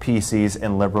NDP, PCs,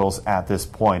 and Liberals at this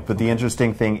point. But the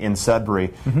interesting thing in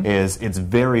Sudbury is it's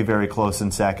very, very close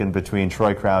in second between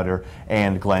Troy Crowder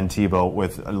and Glenn Thibeault,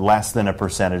 with less than a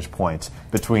percentage point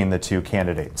between the two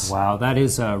candidates. Wow, that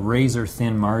is a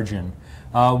razor-thin margin.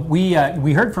 We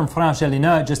heard from Franz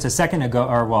Jelena just a second ago,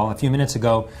 or well, a few minutes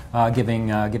ago, giving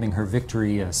her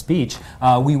victory speech.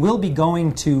 We will be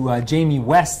going to Jamie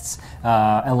West's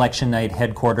election night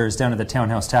headquarters down at the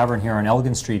Townhouse Tavern here on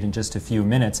Elgin Street in just a few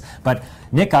minutes. But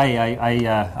Nick,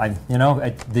 the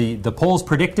polls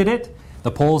predicted it.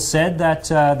 The polls said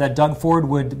that Doug Ford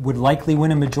would likely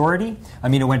win a majority. I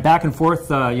mean, it went back and forth,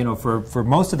 for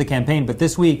most of the campaign, but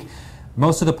this week,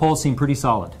 most of the polls seem pretty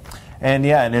solid. And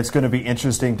yeah, and it's going to be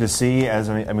interesting to see as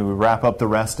we wrap up the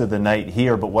rest of the night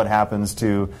here. But what happens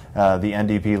to the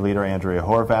NDP leader Andrea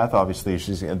Horwath? Obviously,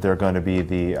 they're going to be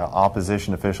the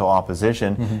official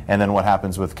opposition, and then what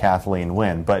happens with Kathleen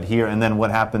Wynne? But here, and then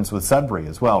what happens with Sudbury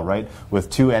as well, right?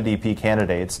 With two NDP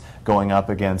candidates going up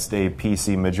against a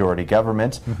PC majority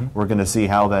government, we're going to see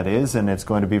how that is, and it's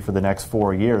going to be for the next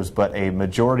 4 years. But a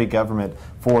majority government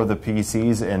for the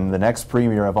PCs, and the next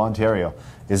Premier of Ontario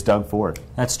is Doug Ford.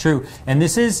 That's true. And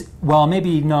this is, well,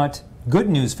 maybe not good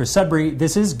news for Sudbury,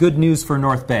 this is good news for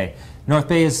North Bay. North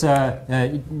Bay is,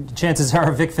 chances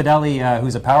are, Vic Fedeli,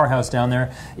 who's a powerhouse down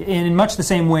there, in much the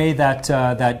same way that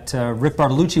Rick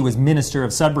Bartolucci was Minister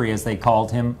of Sudbury, as they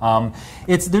called him.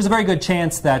 There's a very good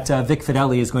chance that Vic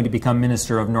Fedeli is going to become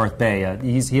Minister of North Bay.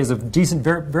 He has a decent,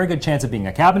 very good chance of being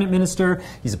a cabinet minister.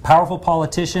 He's a powerful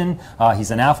politician.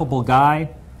 He's an affable guy.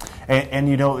 And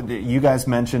you guys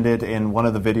mentioned it in one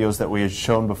of the videos that we had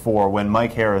shown before when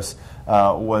Mike Harris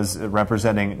was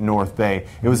representing North Bay.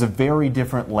 It was a very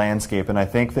different landscape, and I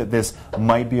think that this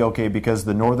might be okay because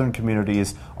the northern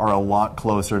communities are a lot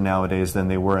closer nowadays than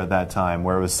they were at that time,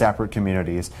 where it was separate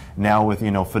communities. Now with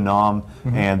Phenom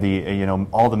and the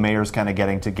all the mayors kind of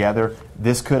getting together,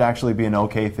 this could actually be an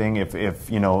okay thing if Vic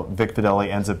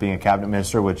Fedeli ends up being a cabinet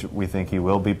minister, which we think he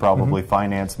will be, probably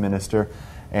finance minister.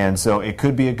 And so it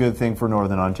could be a good thing for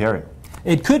Northern Ontario.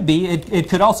 It could be. It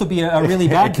could also be a really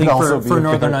bad thing for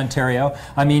Northern Ontario.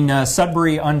 I mean,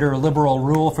 Sudbury, under Liberal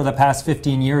rule for the past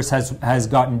 15 years, has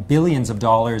gotten billions of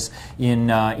dollars in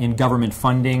government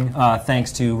funding,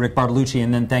 thanks to Rick Bartolucci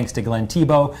and then thanks to Glenn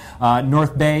Thibeault.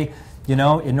 North Bay,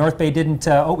 in North Bay didn't.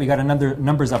 We got another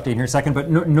numbers update here in a second. But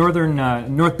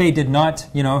North Bay did not,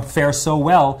 fare so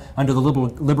well under the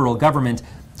Liberal government.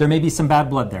 There may be some bad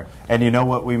blood there. And you know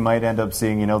what we might end up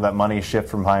seeing, that money shift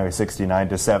from Highway 69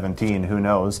 to 17, who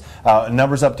knows.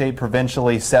 Numbers update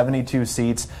provincially, 72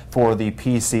 seats for the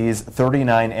PCs,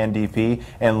 39 NDP,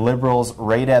 and Liberals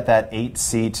right at that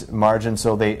 8-seat margin.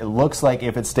 So it looks like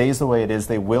if it stays the way it is,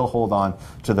 they will hold on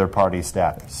to their party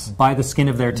status. By the skin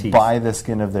of their teeth. By the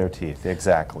skin of their teeth,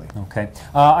 exactly. Okay.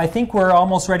 I think we're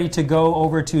almost ready to go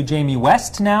over to Jamie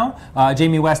West now.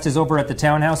 Jamie West is over at the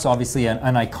Townhouse, obviously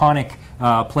an iconic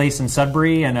place in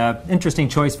Sudbury, and an interesting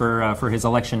choice for his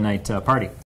election night party.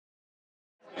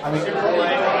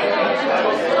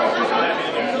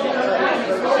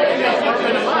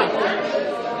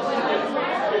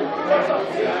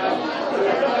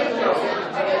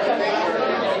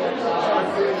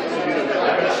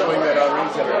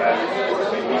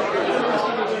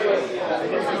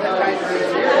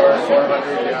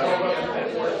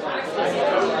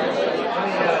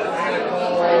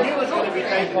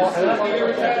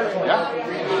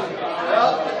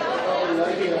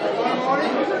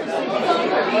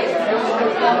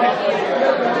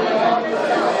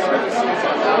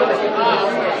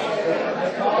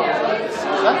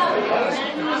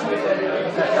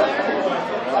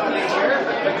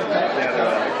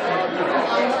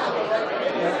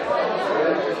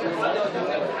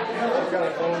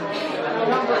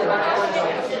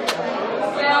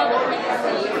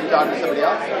 Talking to somebody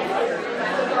else?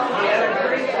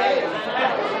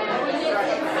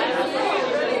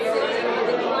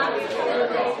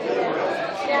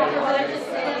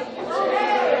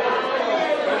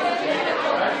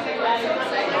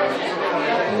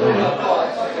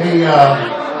 Hey,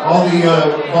 all the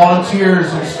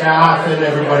volunteers and staff and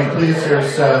everybody, please,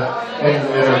 there's,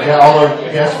 and all our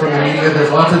guests from the media, there's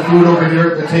lots of food over here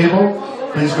at the table.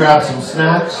 Please grab some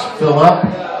snacks, fill up,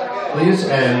 please,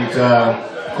 and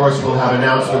of course we'll have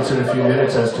announcements in a few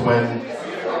minutes as to when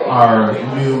our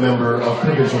new member of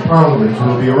Provincial Parliament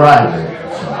will be arriving.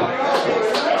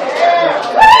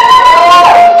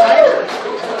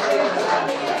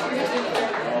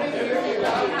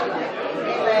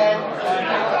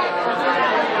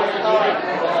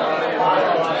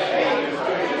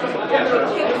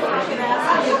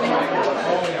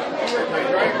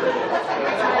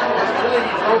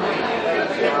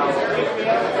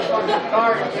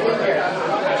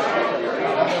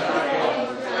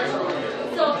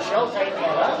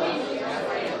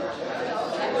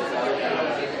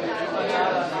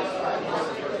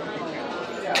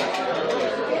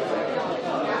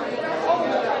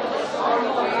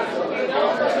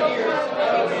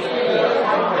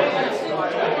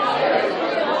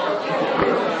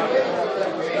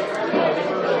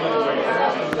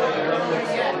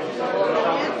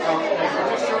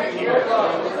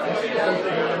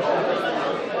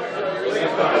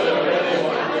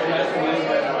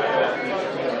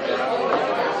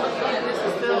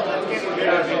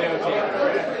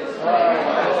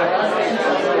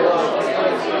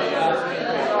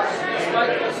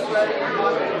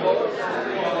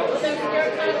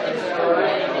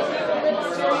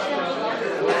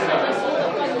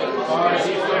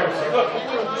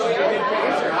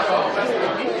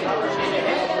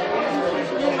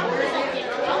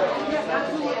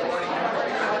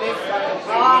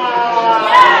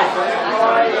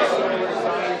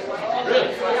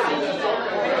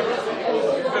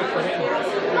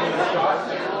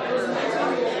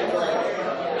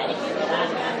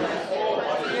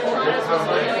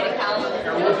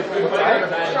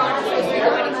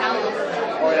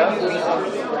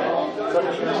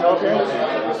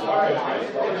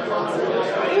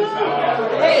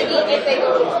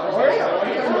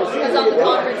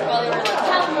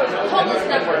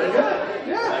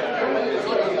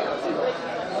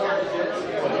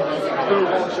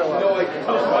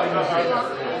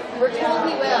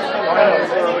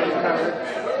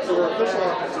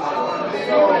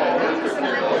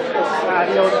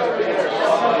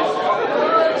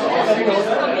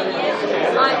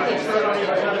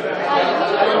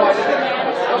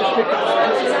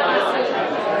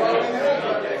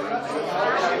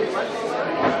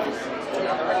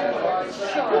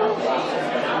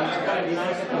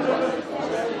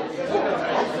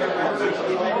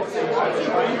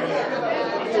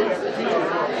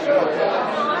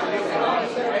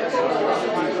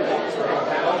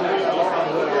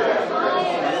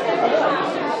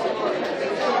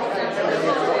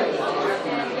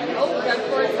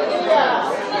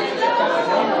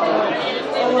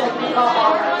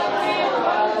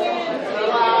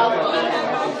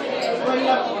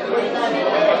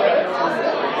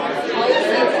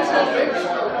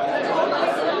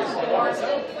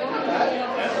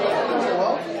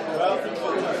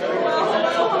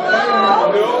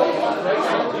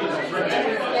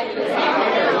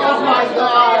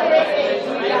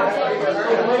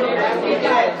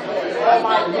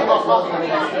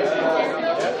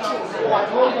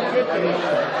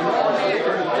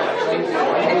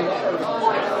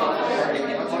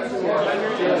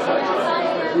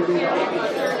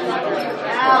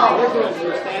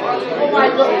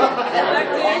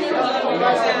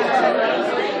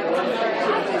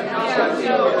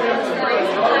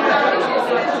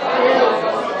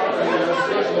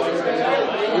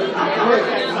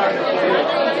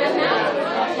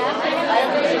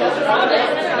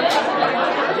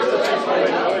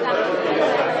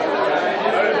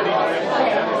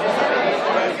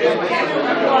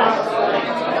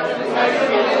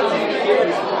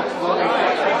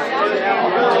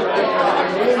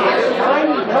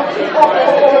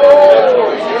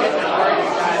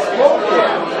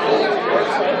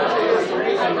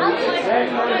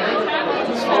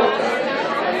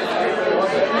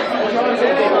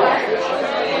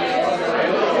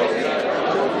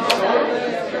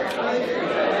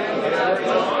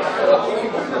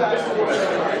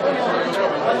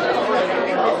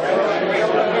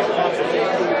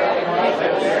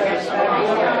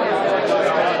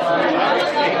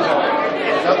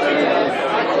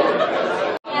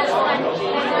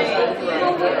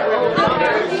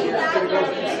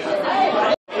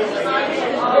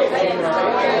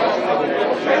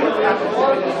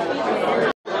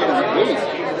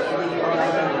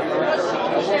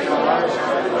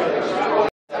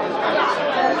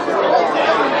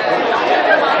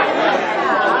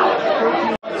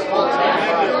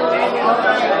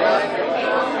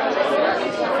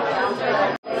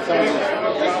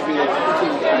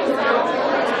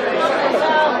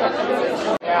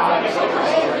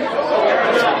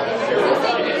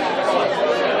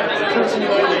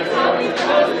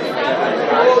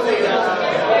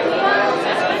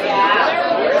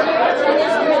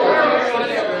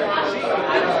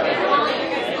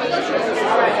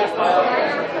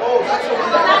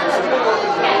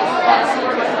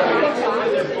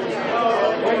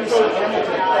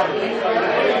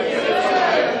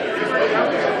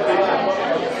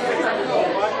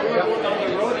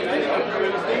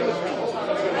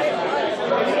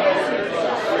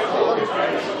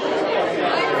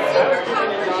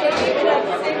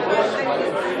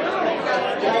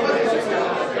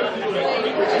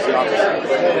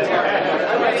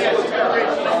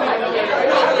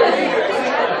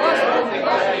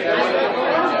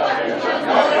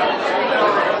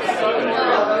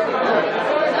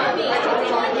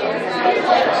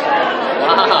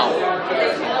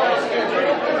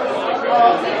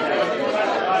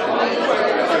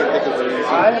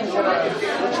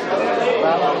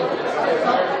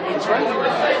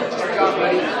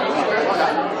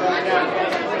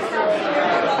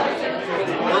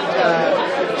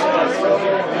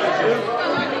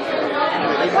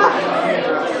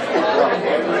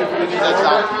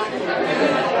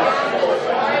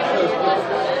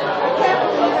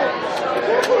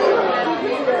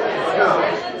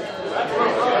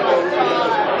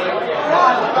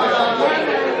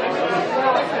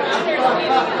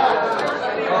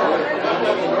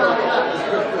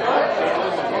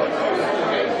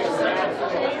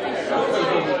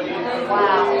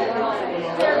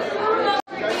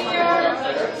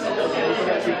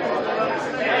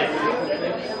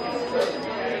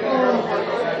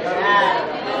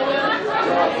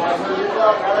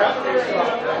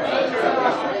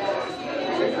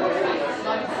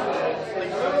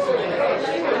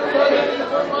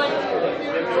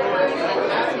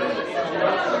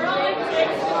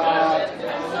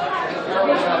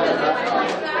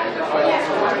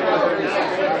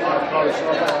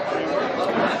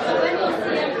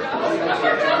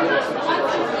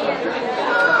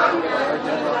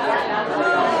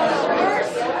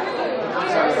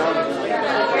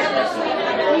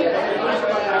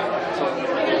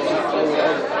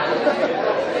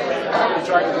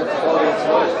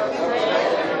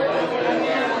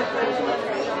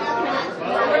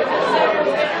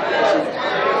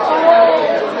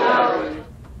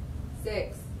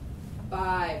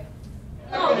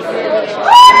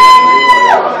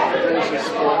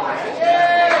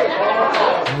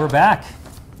 We're back.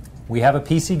 We have a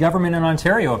PC government in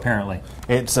Ontario, apparently.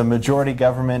 It's a majority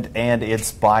government, and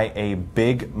it's by a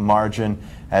big margin.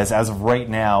 As of right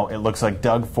now, it looks like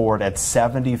Doug Ford at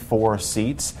 74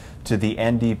 seats to the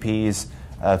NDP's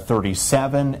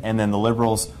 37, and then the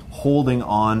Liberals holding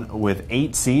on with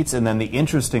 8 seats. And then the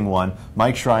interesting one,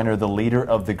 Mike Schreiner, the leader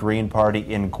of the Green Party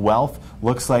in Guelph,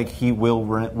 looks like he will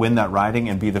win that riding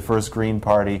and be the first Green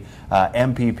Party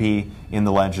MPP in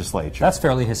the legislature. That's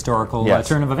fairly historical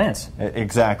turn of events.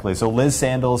 Exactly. So Liz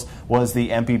Sandals was the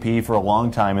MPP for a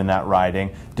long time in that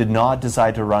riding, did not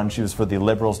decide to run. She was for the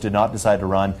Liberals, did not decide to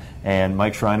run, and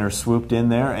Mike Schreiner swooped in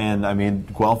there, and I mean,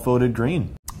 Guelph voted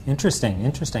Green. Interesting,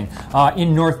 interesting.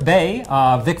 In North Bay,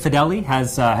 Vic Fideli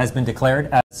has been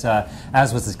declared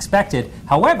as was expected.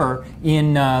 However,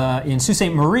 in Sault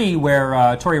Ste. Marie,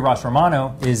 where Tory Ross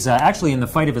Romano is actually in the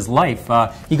fight of his life,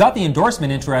 he got the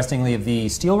endorsement, interestingly, of the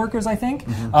steelworkers, I think,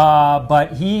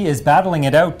 but he is battling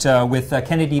it out with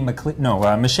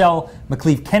Michelle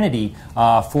McLeave Kennedy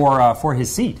for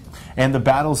his seat. And the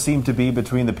battles seem to be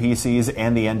between the PCs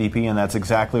and the NDP, and that's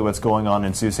exactly what's going on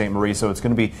in Sault Ste. Marie. So it's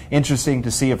going to be interesting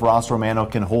to see if Ross Romano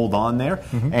can hold on there.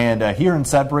 And here in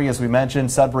Sudbury, as we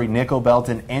mentioned, Sudbury Nickel Belt,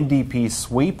 an NDP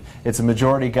sweep. It's a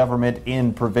majority government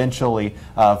in provincially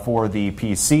for the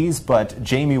PCs, but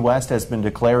Jamie West has been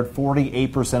declared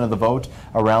 48% of the vote,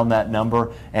 around that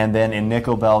number. And then in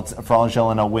Nickel Belt, Franz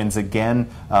Jelena wins again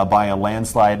by a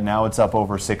landslide. Now it's up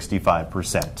over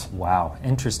 65%. Wow,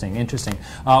 interesting, interesting.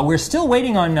 We're still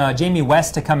waiting on Jamie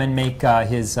West to come and make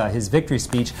his victory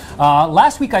speech.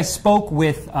 Last week I spoke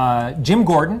with Jim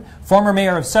Gordon, former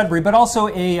mayor of Sudbury, but also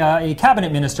a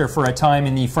cabinet minister for a time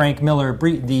in the Frank Miller,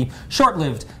 the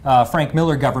short-lived Frank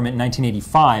Miller government in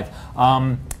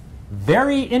 1985.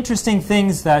 Very interesting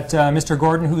things that Mr.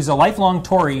 Gordon, who's a lifelong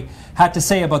Tory, had to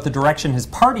say about the direction his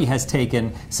party has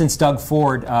taken since Doug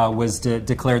Ford was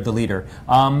declared the leader.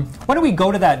 Why don't we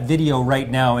go to that video right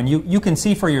now, and you can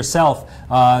see for yourself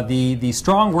the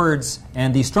strong words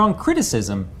and the strong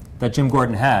criticism that Jim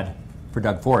Gordon had for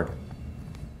Doug Ford.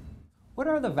 What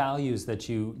are the values that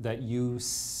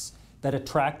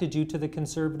attracted you to the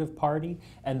Conservative Party,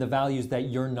 and the values that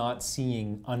you're not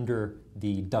seeing under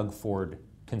the Doug Ford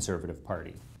Conservative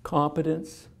Party?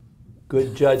 Competence,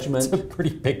 good judgment. It's a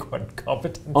pretty big one,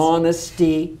 competence.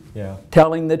 Honesty,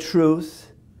 telling the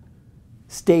truth,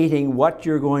 stating what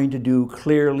you're going to do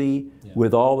clearly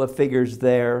with all the figures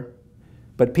there.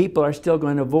 But people are still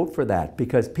going to vote for that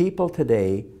because people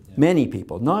today, many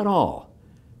people, not all,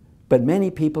 but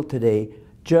many people today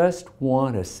just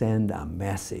want to send a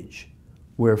message.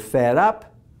 We're fed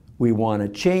up, we want to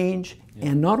change,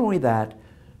 and not only that,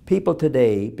 people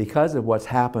today, because of what's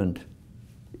happened,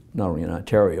 not only in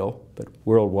Ontario, but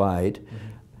worldwide,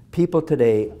 people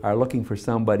today are looking for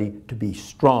somebody to be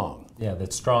strong. Yeah,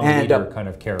 that strong and leader kind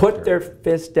of character. Put their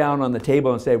fist down on the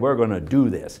table and say, we're going to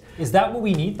do this. Is that what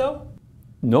we need, though?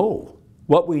 No.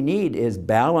 What we need is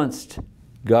balanced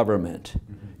government.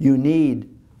 You need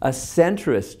a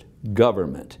centrist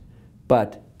government.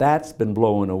 But that's been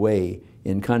blown away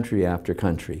in country after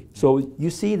country. So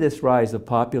you see this rise of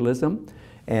populism,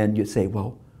 and you say,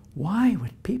 well, why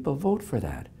would people vote for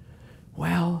that?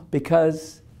 Well,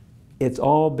 because it's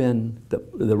all been,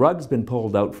 the rug's been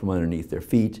pulled out from underneath their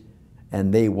feet,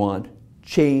 and they want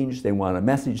change, they want a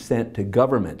message sent to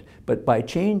government. But by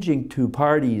changing to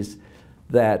parties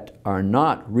that are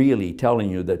not really telling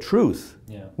you the truth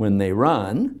when they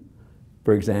run,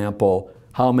 for example,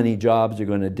 how many jobs are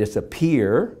going to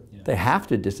disappear, they have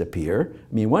to disappear.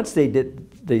 I mean, once they did,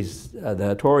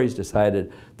 the Tories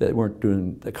decided that they weren't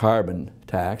doing the carbon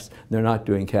tax, they're not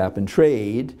doing cap and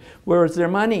trade. Where's their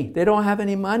money? They don't have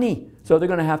any money, so they're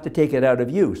going to have to take it out of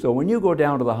you. So when you go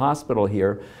down to the hospital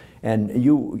here and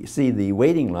you see the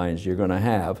waiting lines you're going to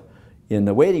have in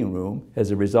the waiting room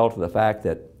as a result of the fact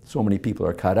that so many people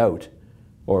are cut out,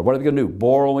 or what are they going to do,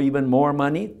 borrow even more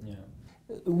money?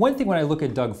 One thing when I look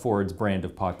at Doug Ford's brand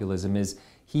of populism is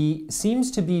he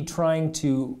seems to be trying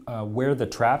to wear the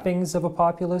trappings of a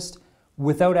populist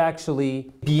without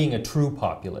actually being a true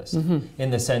populist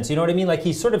in the sense, you know what I mean? Like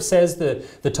he sort of says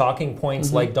the talking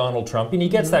points like Donald Trump, and he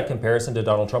gets that comparison to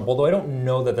Donald Trump, although I don't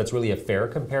know that that's really a fair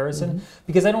comparison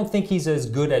because I don't think he's as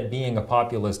good at being a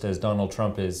populist as Donald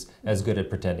Trump is as good at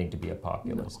pretending to be a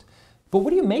populist. No. But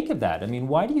what do you make of that? I mean,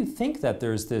 why do you think that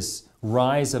there's this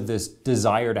rise of this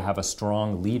desire to have a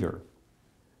strong leader?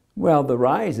 Well, the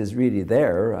rise is really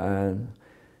there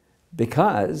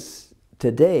because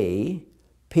today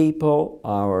people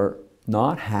are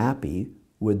not happy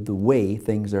with the way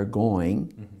things are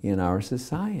going in our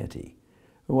society.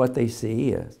 What they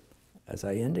see, as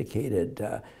I indicated,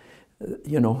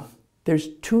 you know, there's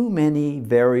too many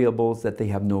variables that they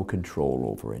have no control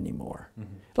over anymore.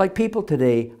 Like people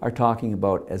today are talking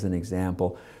about, as an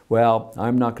example, well,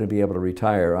 I'm not going to be able to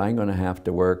retire. I'm going to have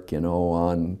to work, you know,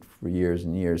 on for years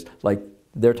and years. Like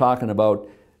they're talking about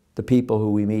the people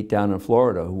who we meet down in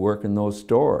Florida who work in those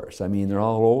stores. I mean, they're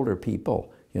all older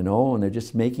people, you know, and they're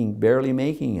just barely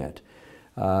making it.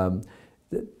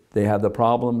 They have the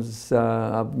problems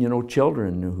of, you know,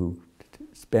 children who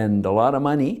spend a lot of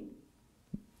money,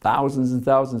 thousands and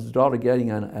thousands of dollars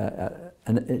getting an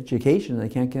education, and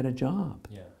they can't get a job.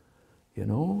 You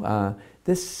know,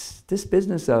 this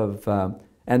business of,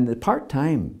 and the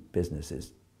part-time business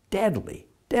is deadly,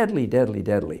 deadly, deadly,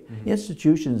 deadly.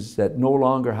 Institutions that no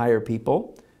longer hire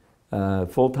people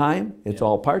full-time, it's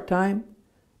all part-time.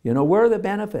 You know, where are the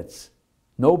benefits?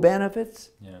 No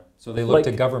benefits. Yeah. So they look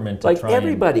to government to try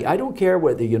everybody. I don't care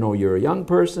whether, you know, you're a young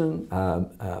person,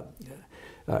 a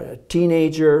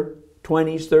teenager,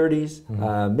 20s,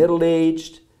 30s,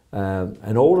 middle-aged,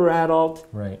 an older adult.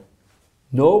 Right.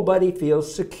 Nobody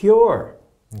feels secure.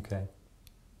 Okay.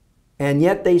 And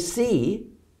yet they see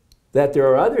that there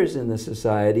are others in the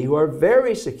society who are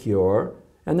very secure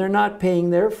and they're not paying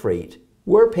their freight.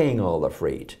 We're paying all the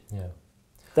freight. Yeah.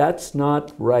 That's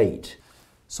not right.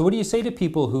 So what do you say to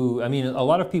people who, I mean, a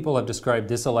lot of people have described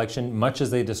this election, much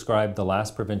as they described the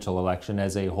last provincial election,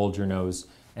 as a hold your nose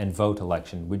and vote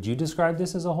election. Would you describe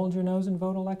this as a hold your nose and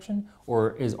vote election?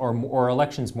 Or are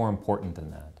elections more important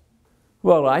than that?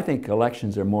 Well, I think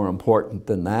elections are more important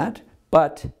than that,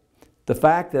 but the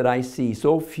fact that I see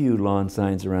so few lawn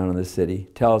signs around in the city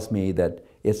tells me that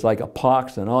it's like a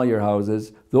pox on all your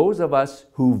houses. Those of us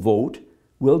who vote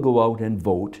will go out and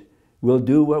vote. We'll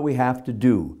do what we have to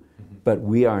do, but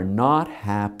we are not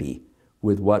happy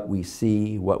with what we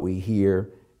see, what we hear,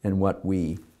 and what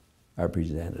we are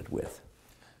presented with.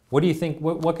 What do you think,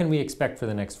 what can we expect for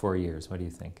the next 4 years? What do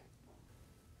you think?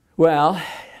 Well,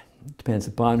 it depends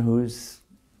upon who's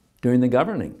doing the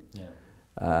governing.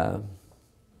 Yeah.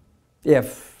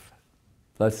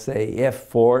 Let's say, if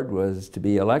Ford was to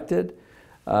be elected,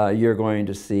 you're going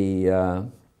to see a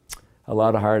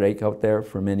lot of heartache out there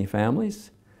for many families.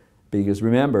 Because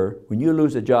remember, when you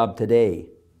lose a job today,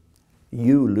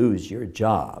 you lose your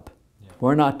job. Yeah.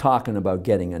 We're not talking about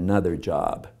getting another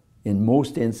job. In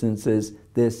most instances,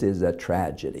 this is a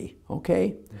tragedy,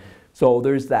 okay? So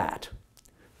there's that.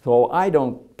 So I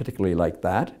don't particularly like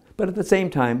that, but at the same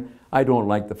time, I don't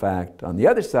like the fact on the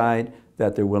other side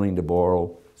that they're willing to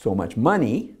borrow so much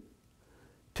money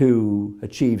to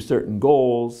achieve certain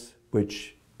goals,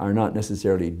 which are not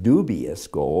necessarily dubious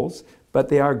goals, but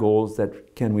they are goals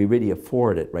that can we really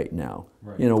afford it right now?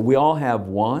 Right. You know, we all have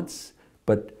wants,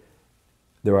 but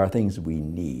there are things we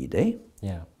need, eh?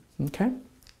 Yeah. Okay.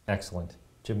 Excellent.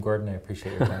 Jim Gordon, I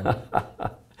appreciate your time.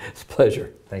 It's a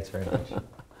pleasure. Thanks very much.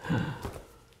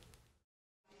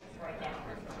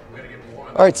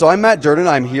 All right, so I'm Matt Durden.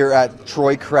 I'm here at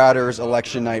Troy Crater's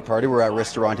election night party. We're at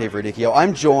Ristorante Verdicchio.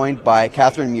 I'm joined by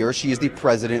Catherine Muir. She is the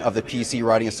president of the PC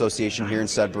Riding Association here in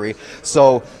Sudbury.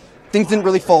 So things didn't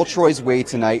really fall Troy's way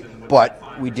tonight, but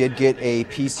we did get a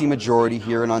PC majority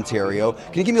here in Ontario.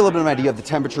 Can you give me a little bit of an idea of the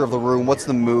temperature of the room? What's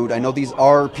the mood? I know these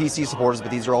are PC supporters,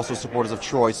 but these are also supporters of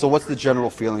Troy. So what's the general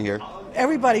feeling here?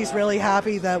 Everybody's really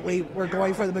happy that we're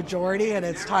going for the majority and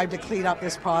it's time to clean up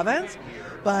this province.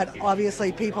 But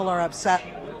obviously people are upset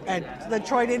and that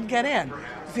Troy didn't get in.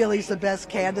 Feel he's the best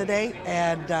candidate,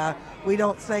 and we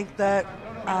don't think that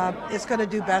it's going to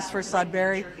do best for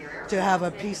Sudbury to have a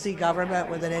PC government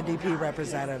with an NDP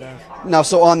representative. Now,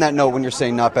 so on that note, when you're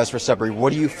saying not best for Sudbury,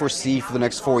 what do you foresee for the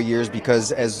next 4 years?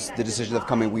 Because as the decisions have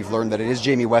come in, we've learned that it is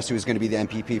Jamie West who is going to be the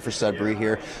MPP for Sudbury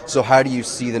here. So how do you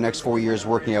see the next 4 years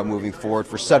working out moving forward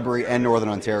for Sudbury and Northern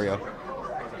Ontario?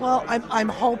 Well, I'm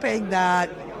hoping that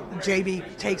Jamie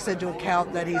takes into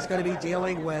account that he's going to be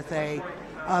dealing with a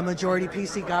majority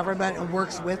PC government and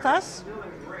works with us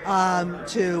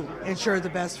to ensure the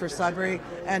best for Sudbury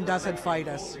and doesn't fight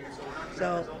us.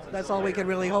 So that's all we can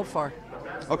really hope for.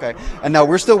 Okay, and now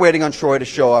we're still waiting on Troy to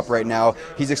show up right now.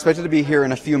 He's expected to be here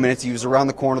in a few minutes. He was around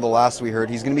the corner the last we heard.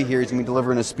 He's going to be here. He's going to be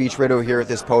delivering a speech right over here at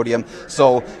this podium.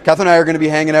 So Catherine and I are going to be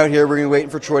hanging out here. We're going to be waiting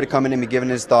for Troy to come in and be giving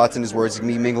his thoughts and his words. He's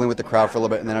going to be mingling with the crowd for a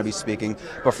little bit, and then I'll be speaking.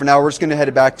 But for now, we're just going to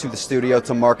head back to the studio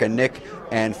to Mark and Nick.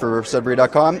 And for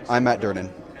Sudbury.com, I'm Matt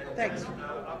Durden. Thanks.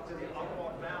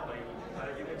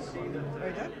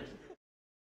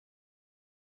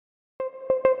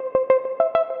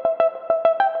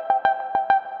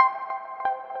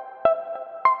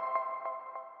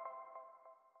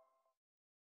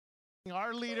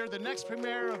 Our leader, the next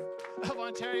Premier of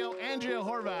Ontario, Andrea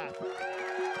Horwath.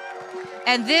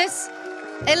 And this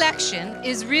election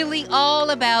is really all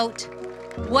about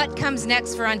what comes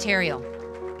next for Ontario,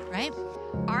 right?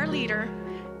 Our leader,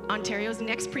 Ontario's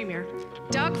next Premier,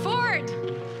 Doug Ford.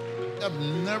 I've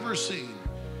never seen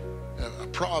a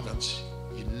province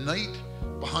unite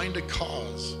behind a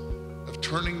cause of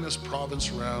turning this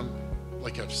province around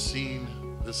like I've seen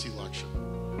this election.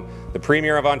 The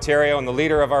Premier of Ontario and the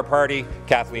leader of our party,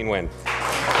 Kathleen Wynne.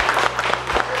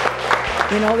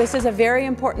 You know, this is a very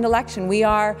important election. We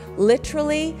are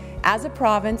literally, as a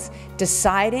province,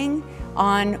 deciding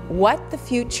on what the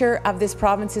future of this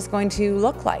province is going to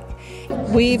look like.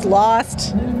 We've lost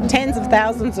tens of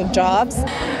thousands of jobs,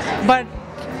 but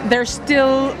there's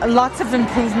still lots of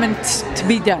improvements to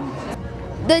be done.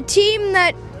 The team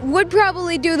that would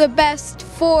probably do the best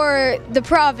for the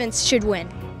province should win.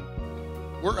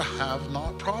 We're a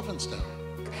have-not province now.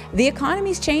 The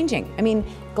economy's changing. I mean,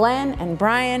 Glenn and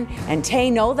Brian and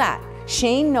Tay know that.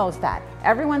 Shane knows that.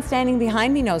 Everyone standing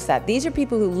behind me knows that. These are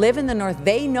people who live in the North.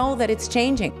 They know that it's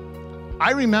changing.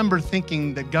 I remember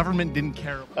thinking the government didn't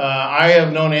care. I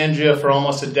have known Andrea for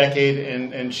almost a decade,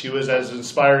 and she was as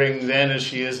inspiring then as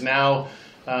she is now.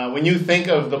 When you think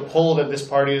of the pull that this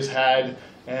party has had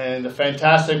and the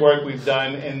fantastic work we've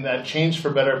done in that Change for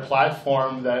Better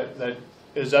platform that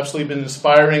has absolutely been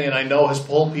inspiring, and I know has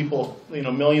pulled people,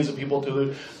 millions of people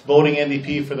to voting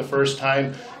NDP for the first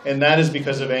time, and that is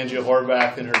because of Andrea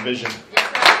Horwath and her vision.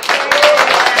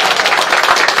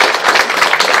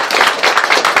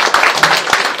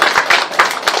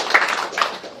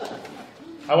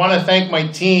 I want to thank my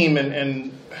team,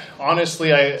 and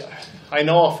honestly, I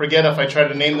know I'll forget if I try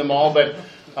to name them all, but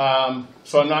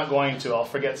so I'm not going to. I'll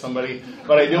forget somebody.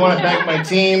 But I do want to thank my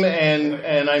team,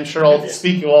 and I'm sure I'll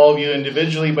speak to all of you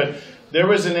individually, but there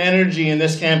was an energy in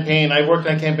this campaign. I've worked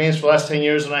on campaigns for the last 10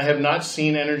 years, and I have not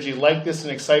seen energy like this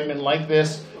and excitement like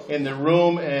this in the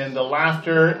room, and the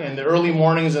laughter, and the early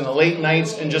mornings, and the late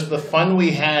nights, and just the fun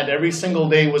we had. Every single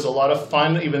day was a lot of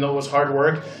fun, even though it was hard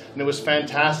work, and it was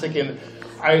fantastic. And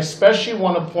I especially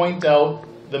want to point out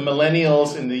the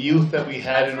millennials and the youth that we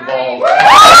had involved.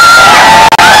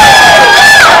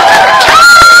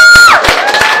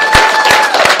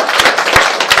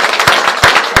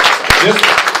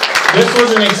 This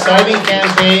was an exciting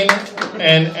campaign,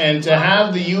 and to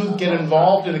have the youth get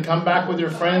involved and to come back with your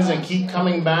friends and keep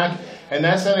coming back, and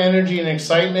that's an energy and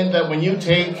excitement that when you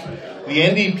take the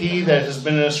NDP that has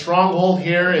been a stronghold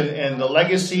here, and the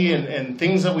legacy and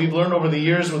things that we've learned over the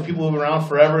years with people who've been around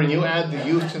forever, and you add the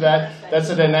youth to that, that's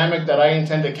a dynamic that I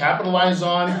intend to capitalize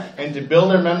on and to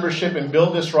build their membership and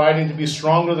build this riding to be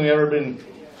stronger than we've ever been.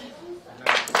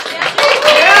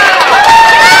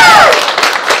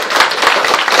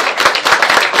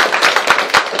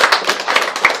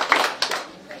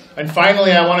 And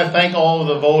finally, I want to thank all of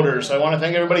the voters. I want to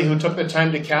thank everybody who took the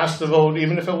time to cast the vote,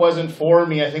 even if it wasn't for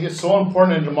me. I think it's so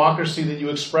important in democracy that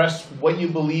you express what you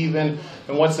believe in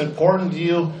and what's important to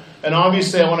you. And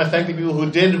obviously I want to thank the people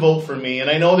who did vote for me. And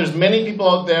I know there's many people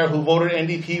out there who voted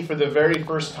NDP for the very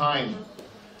first time.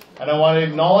 And I want to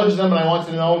acknowledge them, and I want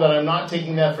to know that I'm not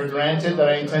taking that for granted, that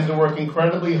I intend to work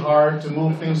incredibly hard to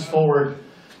move things forward.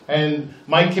 And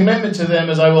my commitment to them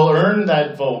is I will earn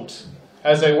that vote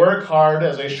as I work hard,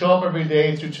 as I show up every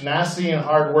day through tenacity and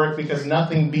hard work, because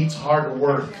nothing beats hard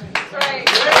work. Right.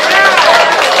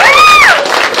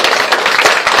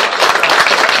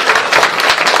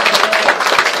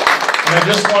 And I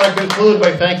just want to conclude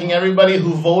by thanking everybody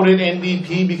who voted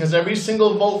NDP, because every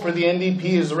single vote for the NDP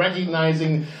is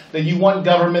recognizing that you want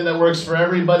government that works for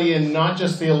everybody and not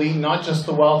just the elite, not just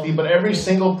the wealthy, but every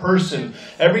single person.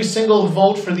 Every single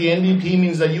vote for the NDP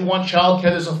means that you want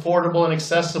childcare that's affordable and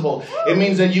accessible. It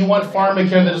means that you want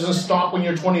pharmacare that doesn't stop when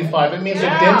you're 25. It means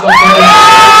that dental care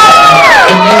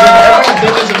it means that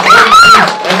everything is important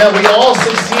and that we all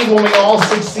succeed when we all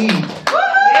succeed.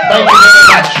 Thank you very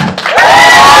much.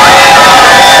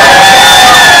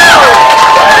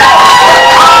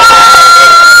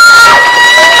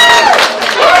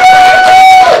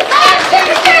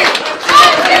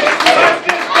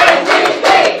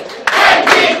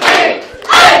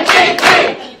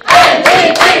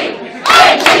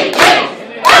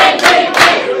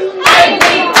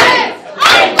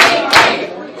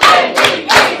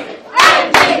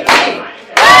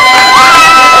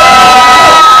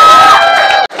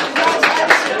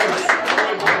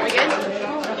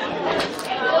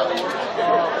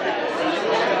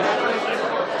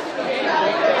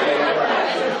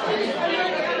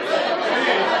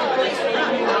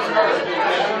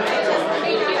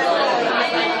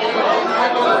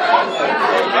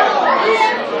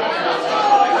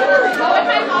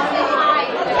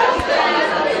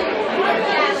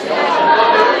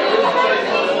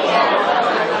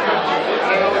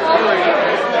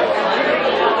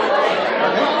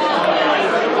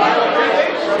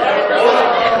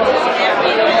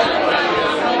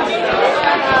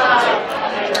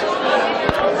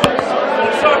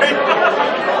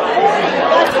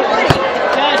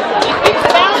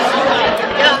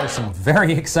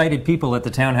 Very excited people at the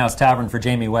Townhouse Tavern for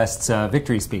Jamie West's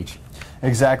victory speech.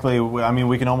 Exactly. I mean,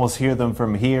 we can almost hear them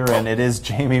from here, and it is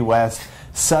Jamie West,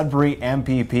 Sudbury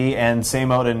MPP, and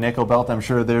same out in Nickel Belt. I'm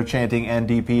sure they're chanting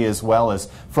NDP as well, as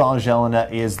Franz Jelena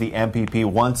is the MPP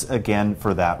once again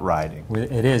for that riding.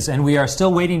 It is, and we are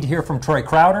still waiting to hear from Troy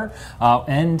Crowder,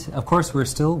 and of course we're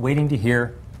still waiting to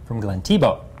hear from Glenn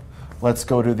Thibeault. Let's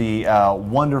go to the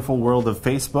wonderful world of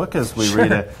Facebook as we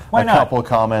read a couple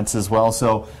comments as well.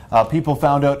 So people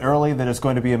found out early that it's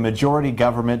going to be a majority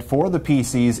government for the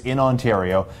PCs in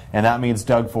Ontario, and that means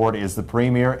Doug Ford is the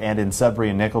Premier, and in Sudbury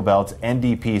and Nickel Belt,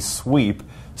 NDP sweep.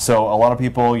 So a lot of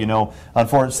people, you know,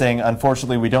 saying,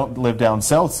 unfortunately, we don't live down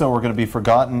south, so we're going to be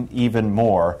forgotten even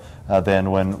more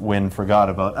than when Wynne forgot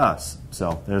about us.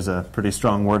 So there's a pretty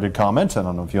strong worded comment. I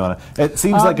don't know if you want to... It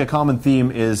seems like a common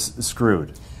theme is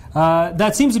screwed.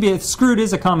 That seems to be, screwed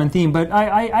is a common theme, but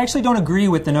I actually don't agree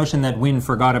with the notion that Wynne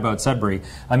forgot about Sudbury.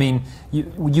 I mean,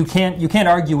 you can't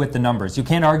argue with the numbers. You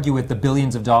can't argue with the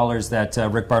billions of dollars that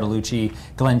Rick Bartolucci,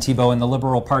 Glenn Thibeault, and the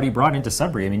Liberal Party brought into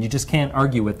Sudbury. I mean, you just can't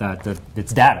argue with that.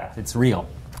 It's data. It's real.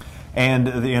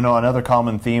 And, you know, another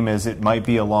common theme is it might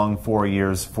be a long 4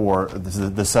 years for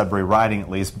the Sudbury riding, at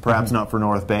least, perhaps not for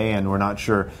North Bay, and we're not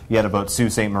sure yet about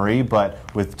Sault Ste. Marie, but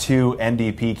with two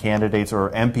NDP candidates or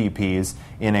MPPs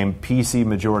in a PC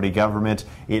majority government,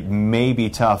 it may be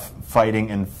tough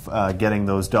fighting and getting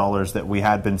those dollars that we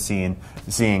had been seeing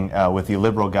with the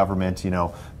Liberal government, you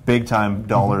know, big-time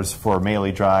dollars for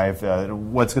Maley Drive.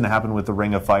 What's going to happen with the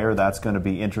Ring of Fire? That's going to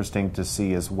be interesting to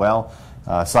see as well.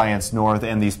 Science North,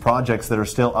 and these projects that are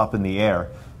still up in the air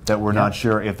that we're not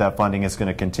sure if that funding is going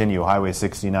to continue. Highway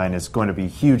 69 is going to be a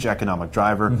huge economic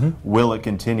driver. Will it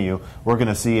continue? We're going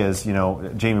to see as, you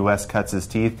know, Jamie West cuts his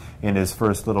teeth in his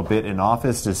first little bit in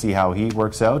office to see how he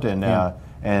works out,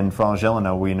 and Franz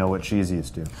Jelena, we know what she's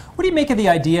used to. What do you make of the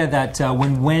idea that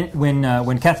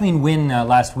when Kathleen Wynne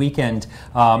last weekend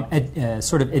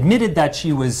sort of admitted that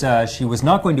she was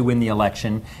not going to win the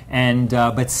election, and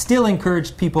but still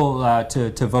encouraged people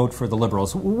to vote for the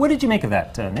Liberals? What did you make of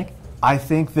that, Nick? I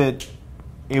think that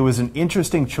it was an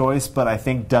interesting choice, but I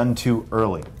think done too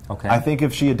early. Okay. I think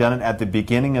if she had done it at the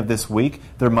beginning of this week,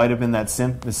 there might have been that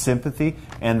sympathy,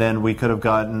 and then we could have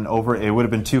gotten over it. It would have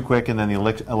been too quick, and then the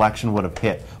election would have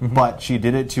hit. But she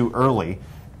did it too early,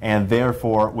 And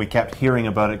therefore, we kept hearing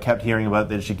about it,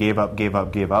 that she gave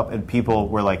up, and people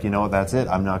were like, you know, that's it,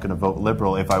 I'm not going to vote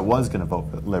Liberal if I was going to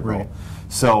vote Liberal. Right.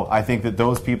 So I think that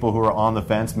those people who are on the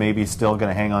fence, maybe still going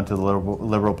to hang on to the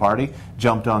Liberal Party,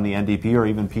 jumped on the NDP or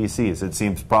even PCs. It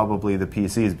seems probably the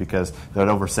PCs because they're at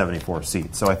over 74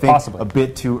 seats. So I think a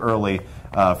bit too early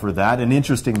for that. An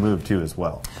interesting move, too, as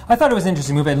well. I thought it was an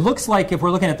interesting move. It looks like, if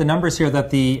we're looking at the numbers here, that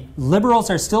the Liberals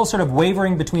are still sort of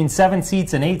wavering between 7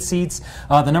 seats and 8 seats.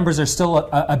 The numbers are still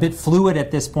a bit fluid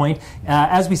at this point.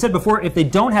 As we said before, if they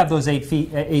don't have those 8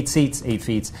 seats, if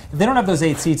they don't have those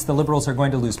 8 seats, the Liberals are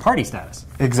going to lose party status.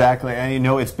 Exactly. And, you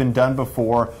know, it's been done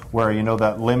before where, you know,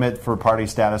 that limit for party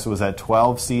status was at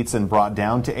 12 seats and brought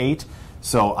down to 8.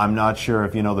 So I'm not sure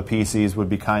if, you know, the PCs would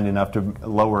be kind enough to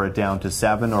lower it down to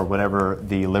 7 or whatever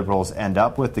the Liberals end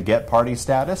up with to get party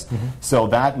status. So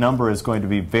that number is going to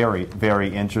be very,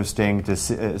 very interesting to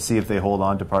see if they hold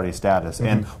on to party status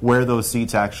and where those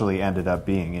seats actually ended up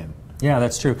being in. Yeah,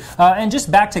 that's true. And just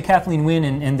back to Kathleen Wynne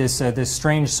and this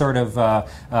strange sort of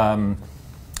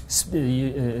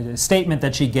statement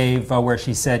that she gave where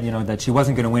she said, you know, that she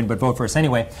wasn't going to win but vote for us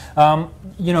anyway.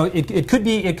 You know, it could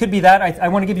be that. I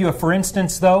want to give you a for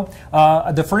instance, though.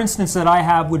 The for instance that I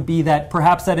have would be that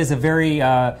perhaps that is a very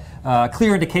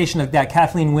clear indication that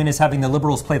Kathleen Wynne is having the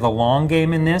Liberals play the long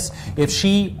game in this. If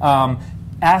she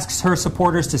asks her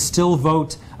supporters to still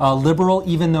vote Liberal,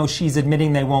 even though she's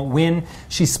admitting they won't win,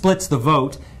 she splits the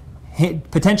vote,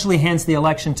 potentially hands the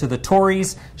election to the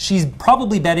Tories. She's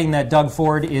probably betting that Doug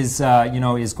Ford is, you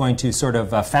know, is going to sort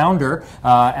of founder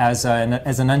as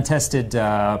an untested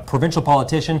provincial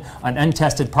politician, an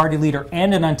untested party leader,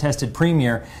 and an untested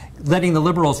premier, letting the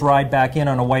Liberals ride back in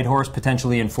on a white horse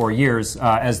potentially in 4 years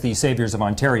as the saviors of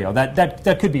Ontario.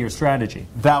 That could be your strategy.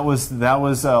 That was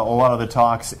a lot of the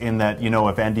talks in that, you know,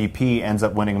 if NDP ends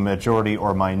up winning a majority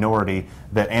or minority,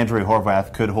 that Andrea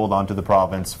Horwath could hold on to the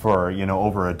province for, you know,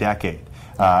 over a decade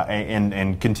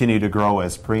and continue to grow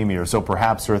as premier. So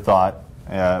perhaps her thought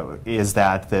is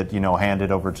that, you know, hand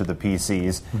it over to the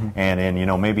PCs and in, you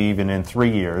know, maybe even in 3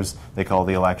 years they call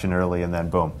the election early and then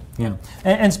boom. Yeah.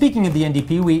 And speaking of the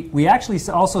NDP, we actually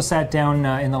also sat down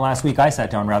in the last week, I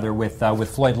sat down rather, with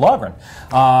Floyd Logren.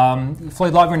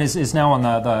 Floyd Logren is now on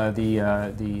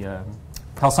the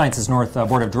Health Sciences North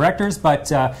Board of Directors,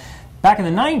 but back in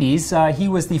the 90s, he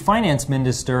was the finance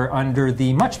minister under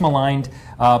the much maligned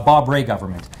Bob Rae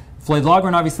government. Floyd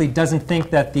Logren obviously doesn't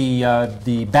think that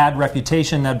the bad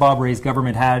reputation that Bob Rae's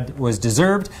government had was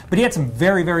deserved, but he had some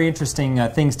very, very interesting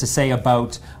things to say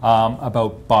about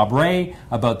Bob Rae,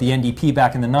 about the NDP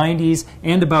back in the 90s,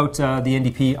 and about the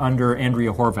NDP under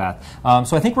Andrea Horwath.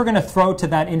 So I think we're going to throw to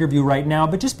that interview right now,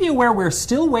 but just be aware we're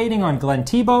still waiting on Glenn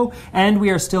Thibeault, and we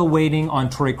are still waiting on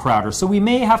Troy Crowder. So we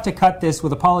may have to cut this,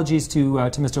 with apologies to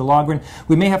Mr. Logren,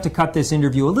 we may have to cut this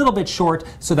interview a little bit short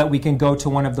so that we can go to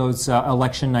one of those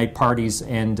election night parties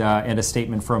and a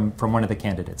statement from one of the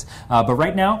candidates. But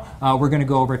right now, we're going to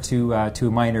go over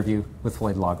to my interview with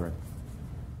Floyd Logren.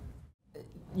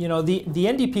 You know, the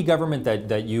NDP government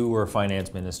that you were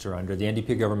finance minister under, the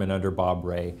NDP government under Bob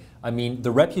Rae, I mean,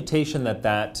 the reputation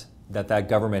that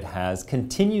government has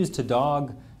continues to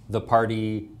dog the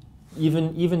party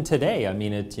even today. I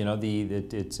mean,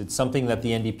 it's something that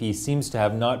the NDP seems to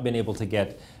have not been able to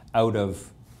get out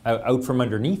from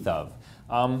underneath of.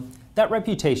 That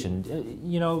reputation,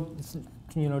 you know,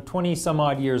 20 some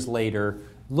odd years later,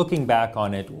 looking back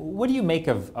on it, what do you make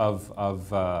of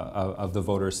the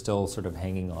voters still sort of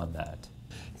hanging on that?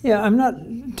 Yeah, I'm not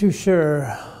too sure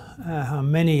how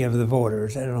many of the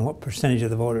voters, I don't know what percentage of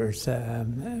the voters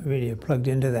really are plugged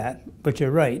into that, but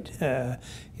you're right,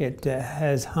 it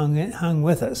has hung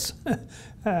with us.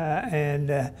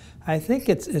 And I think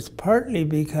it's partly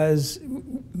because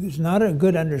there's not a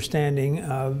good understanding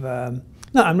of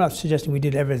no, I'm not suggesting we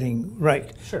did everything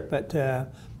right, sure, but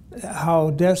how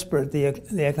desperate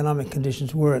the economic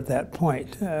conditions were at that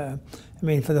point. I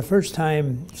mean, for the first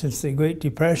time since the Great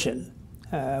Depression,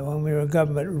 when we were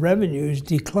government, revenues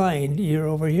declined year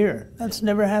over year. That's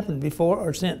never happened before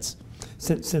or since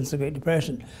the Great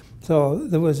Depression. So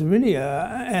there was really,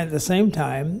 at the same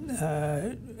time,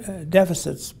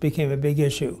 deficits became a big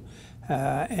issue.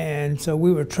 And so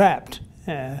we were trapped.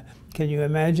 Can you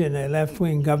imagine a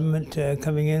left-wing government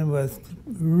coming in with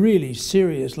really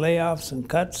serious layoffs and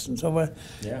cuts and so forth?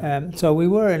 Yeah. So we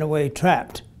were, in a way,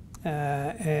 trapped.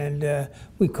 And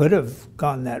we could have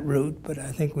gone that route, but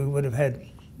I think we would have had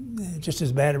just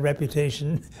as bad a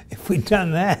reputation if we'd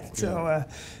done that. So,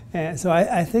 so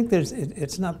I think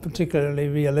it's not particularly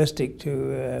realistic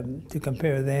to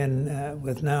compare then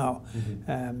with now,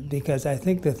 because I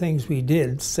think the things we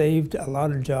did saved a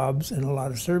lot of jobs and a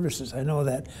lot of services. I know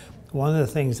that one of the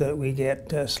things that we get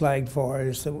slagged for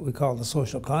is what we call the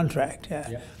social contract.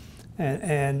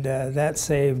 And that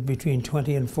saved between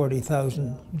 20 and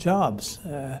 40,000 jobs.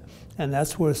 And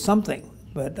that's worth something.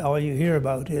 But all you hear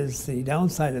about is the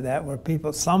downside of that, where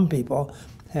some people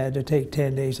had to take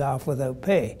 10 days off without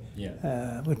pay,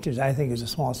 which I think is a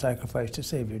small sacrifice to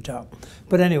save your job.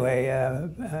 But anyway,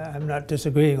 I'm not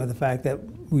disagreeing with the fact that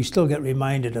we still get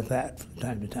reminded of that from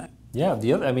time to time. Yeah,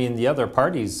 the other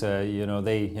parties,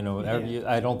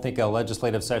 I don't think a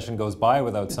legislative session goes by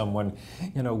without someone,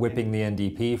 whipping the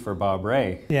NDP for Bob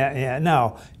Rae. Yeah.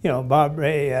 Now, Bob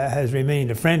Rae has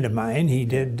remained a friend of mine. He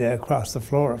did cross the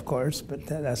floor, of course, but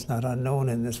that's not unknown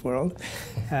in this world.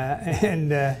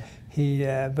 But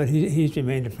he's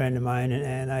remained a friend of mine,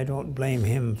 and I don't blame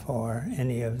him for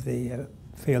any of the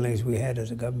failings we had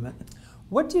as a government.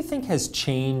 What do you think has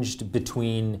changed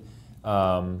between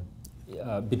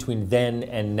then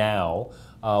and now,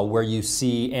 where you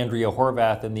see Andrea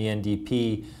Horwath and the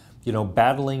NDP,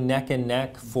 battling neck and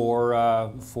neck for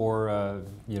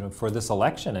this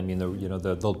election? I mean,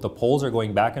 the polls are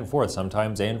going back and forth.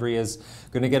 Sometimes Andrea's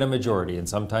going to get a majority, and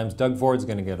sometimes Doug Ford's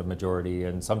going to get a majority,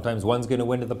 and sometimes one's going to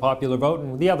win to the popular vote,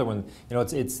 and the other one, they're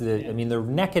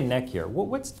neck and neck here.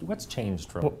 What's changed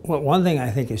from? Well, one thing I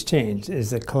think has changed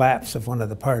is the collapse of one of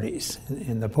the parties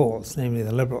in the polls, namely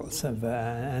the Liberals,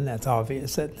 and that's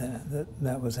obvious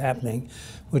that was happening,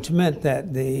 which meant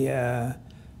that the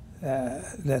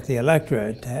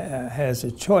electorate has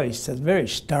a choice that's very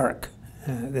stark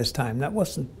this time. That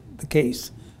wasn't the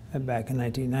case back in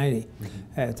 1990.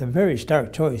 It's a very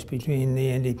stark choice between the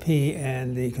NDP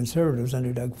and the Conservatives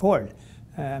under Doug Ford.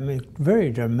 Very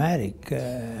dramatic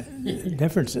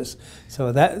differences.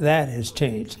 So that has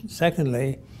changed.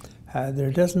 Secondly,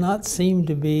 there does not seem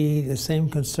to be the same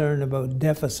concern about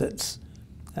deficits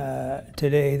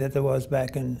today that there was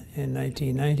back in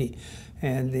 1990.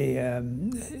 And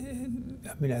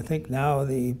I think now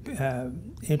the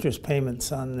interest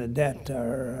payments on the debt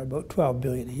are about $12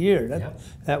 billion a year.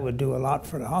 That would do a lot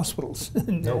for the hospitals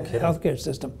and the healthcare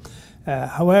system.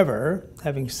 However,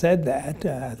 having said that,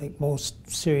 I think most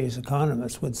serious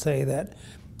economists would say that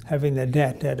having the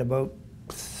debt at about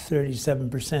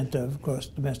 37% of gross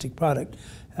domestic product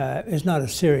is not a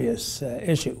serious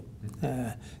issue.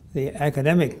 The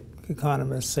academic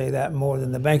economists say that more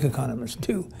than the bank economists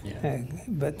do.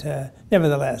 But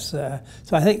nevertheless, so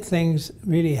I think things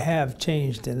really have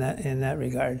changed in that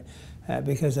regard,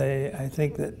 because I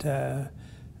think that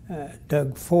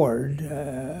Doug Ford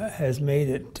has made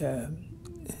it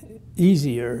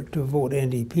easier to vote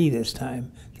NDP this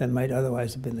time than might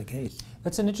otherwise have been the case.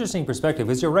 That's an interesting perspective,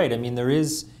 because you're right. I mean, there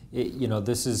is,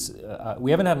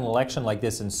 we haven't had an election like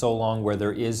this in so long where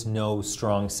there is no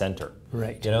strong center.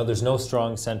 Right. There's no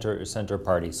strong center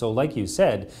party. So like you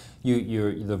said,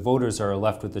 the voters are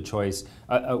left with the choice.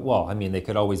 They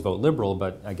could always vote Liberal,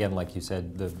 but again, like you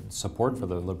said, the support for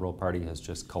the Liberal Party has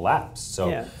just collapsed.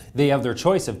 So they have their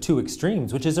choice of two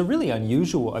extremes, which is a really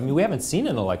unusual. We haven't seen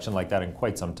an election like that in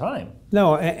quite some time.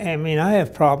 No, I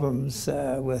have problems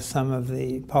with some of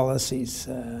the policies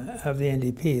of the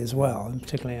NDP as well, and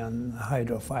particularly on the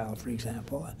hydro file, for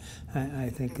example. I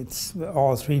think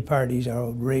all three parties are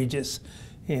outrageous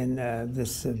in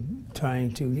this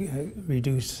trying to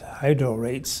reduce hydro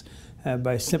rates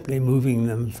by simply moving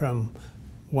them from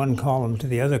one column to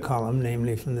the other column,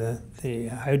 namely from the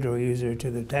hydro user to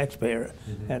the taxpayer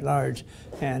at large.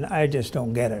 And I just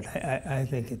don't get it. I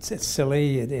think it's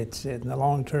silly. It's in the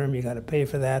long term, you got to pay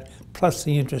for that, plus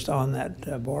the interest on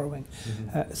that borrowing.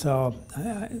 So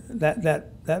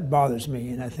that bothers me,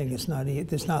 and I think it's not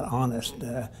honest.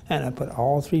 And I put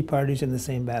all three parties in the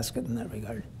same basket in that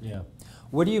regard. Yeah.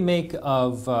 What do you make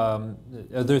of, are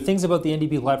there things about the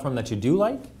NDP platform that you do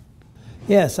like?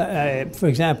 Yes, for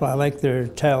example, I like their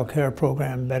child care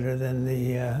program better than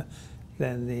the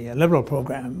Liberal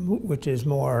program, which is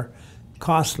more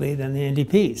costly than the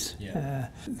NDP's.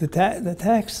 The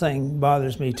tax thing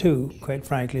bothers me too, quite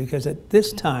frankly, because at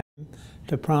this time,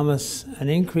 to promise an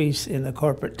increase in the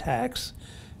corporate tax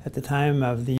at the time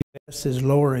of the U.S. is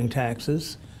lowering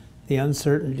taxes, the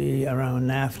uncertainty around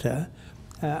NAFTA,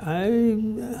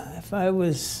 if I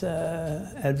was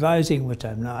advising, which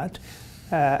I'm not,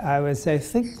 I would say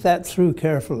think that through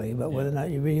carefully about whether or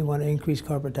not you really want to increase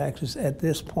corporate taxes at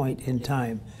this point in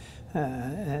time.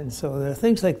 And so there are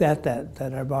things like that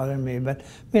are bothering me. But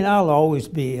I'll always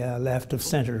be a left of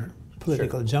center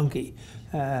political junkie.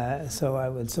 So I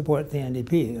would support the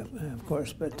NDP, of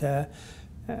course.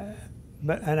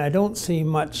 And I don't see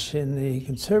much in the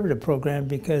Conservative program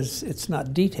because it's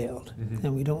not detailed,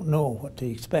 and we don't know what to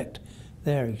expect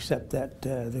there, except that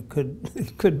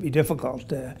it could be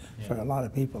difficult for a lot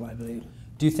of people, I believe.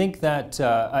 Do you think that,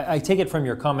 I take it from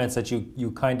your comments that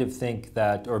you kind of think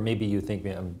that, or maybe you think,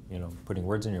 I'm putting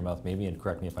words in your mouth maybe, and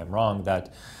correct me if I'm wrong,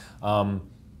 that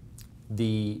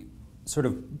the sort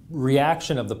of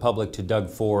reaction of the public to Doug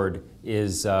Ford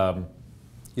is,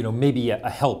 maybe a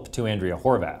help to Andrea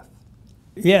Horwath.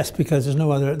 Yes, because there's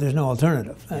no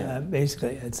alternative.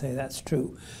 Basically, I'd say that's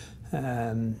true.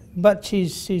 But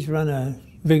she's run a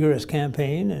vigorous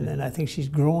campaign, and I think she's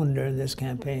grown during this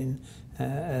campaign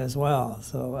as well.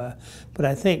 So, but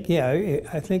I think,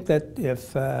 I think that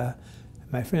if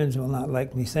my friends will not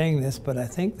like me saying this, but I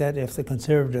think that if the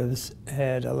Conservatives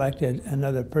had elected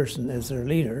another person as their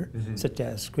leader, such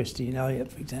as Christine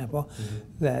Elliott, for example,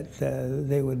 that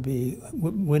they would be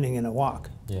winning in a walk.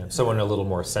 Yeah, someone a little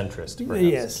more centrist, perhaps.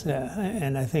 Yes,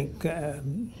 and I think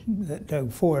that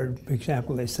Doug Ford, for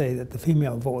example, they say that the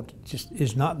female vote just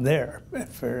is not there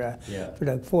for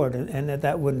Doug Ford, and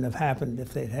that wouldn't have happened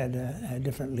if they'd had a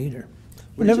different leader.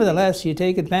 But nevertheless, you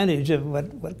take advantage of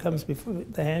what comes before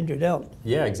the hand you're dealt.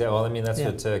 Yeah, exactly. Well, I mean, that's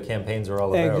what campaigns are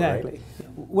all about, exactly. Right?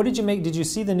 What did you make? Did you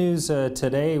see the news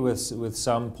today with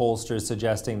some pollsters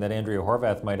suggesting that Andrea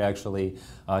Horwath might actually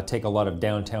take a lot of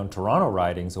downtown Toronto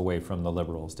ridings away from the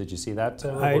Liberals? Did you see that?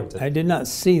 I did not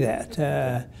see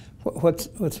that.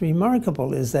 What's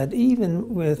remarkable is that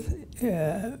even with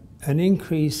an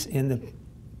increase in the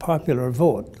popular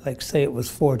vote, like say it was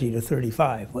 40 to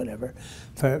 35, whatever,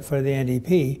 for the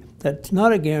NDP, that's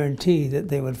not a guarantee that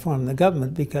they would form the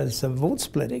government because of vote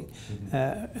splitting.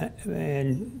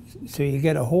 And so you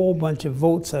get a whole bunch of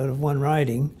votes out of one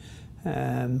riding,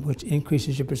 which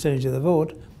increases your percentage of the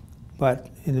vote, but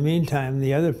in the meantime,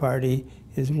 the other party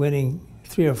is winning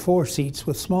 3 or 4 seats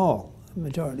with small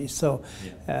majorities. So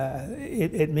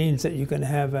it means that you can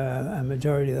have a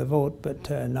majority of the vote, but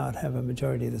not have a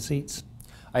majority of the seats.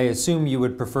 I assume you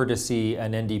would prefer to see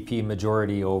an NDP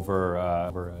majority over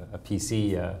a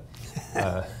PC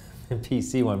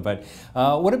PC one, but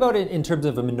what about in terms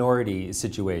of a minority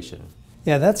situation?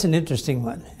 Yeah, that's an interesting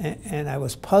one, and I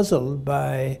was puzzled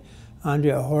by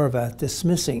Andrea Horwath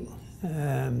dismissing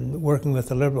working with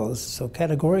the Liberals so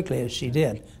categorically as she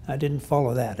did. I didn't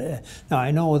follow that. Now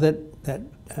I know that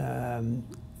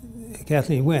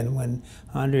Kathleen Wynne, when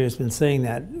Andrea's been saying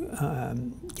that,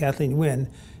 Kathleen Wynne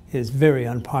is very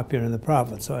unpopular in the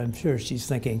province, so I'm sure she's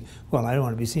thinking, well, I don't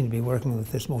want to be seen to be working with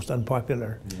this most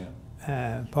unpopular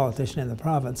politician in the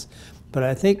province. But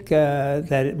I think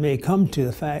that it may come to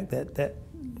the fact that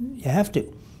you have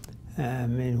to. I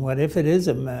mean, what if it is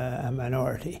a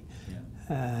minority?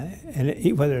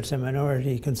 And whether it's a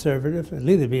minority Conservative, it'll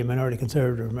either be a minority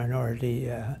Conservative or a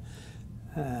minority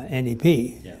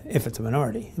NDP, if it's a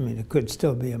minority. I mean, it could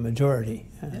still be a majority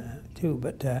too,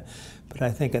 but I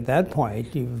think at that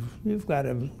point you've got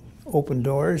to open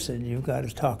doors and you've got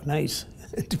to talk nice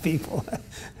to people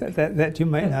that you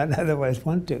might not otherwise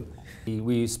want to.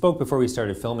 We spoke before we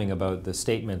started filming about the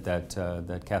statement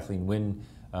that Kathleen Wynne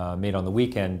made on the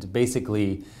weekend,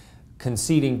 basically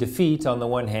conceding defeat on the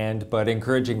one hand, but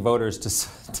encouraging voters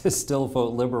to still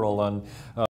vote Liberal on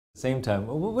the same time.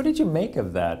 What did you make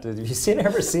of that? Have you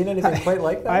ever seen anything quite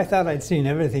like that? I thought I'd seen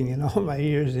everything in all my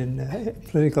years in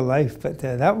political life, but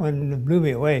that one blew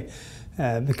me away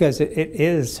because it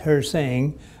is her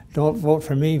saying, don't vote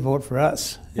for me, vote for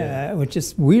us, which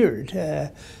is weird.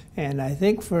 And I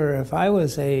think if I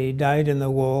was a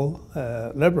dyed-in-the-wool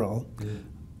Liberal,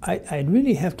 I'd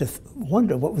really have to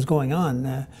wonder what was going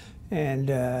on.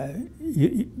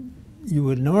 You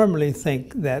would normally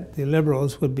think that the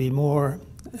Liberals would be more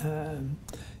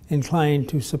inclined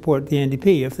to support the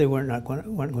NDP if they weren't going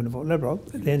to vote Liberal,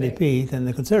 the NDP, than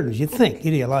the Conservatives. You'd think,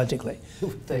 ideologically. You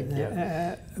would think,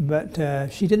 but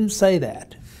she didn't say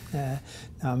that.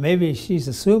 Now, maybe she's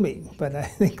assuming, but I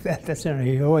think that's a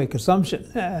heroic assumption,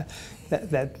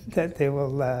 that they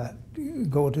will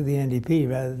go to the NDP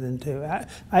rather than to...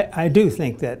 I do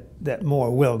think that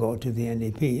more will go to the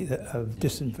NDP, of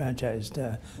disenfranchised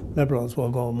Liberals will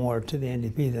go more to the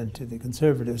NDP than to the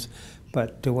Conservatives,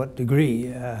 but to what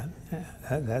degree,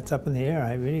 that's up in the air.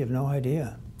 I really have no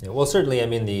idea. Yeah, well, certainly, I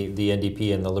mean, the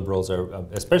NDP and the Liberals are,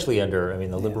 especially under, I mean,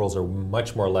 the Liberals are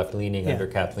much more left-leaning under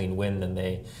Kathleen Wynne than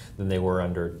they were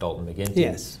under Dalton McGuinty,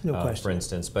 yes, no question. For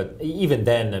instance. But even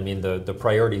then, I mean, the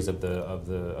priorities of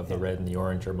the red and the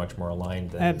orange are much more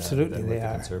aligned than, absolutely than they with the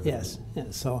are. Conservatives.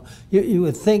 Yes. So you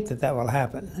would think that will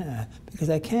happen because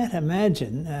I can't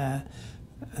imagine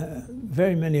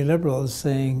very many Liberals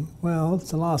saying, well,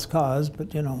 it's a lost cause,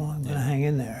 but I'm going to hang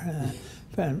in there.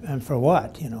 And for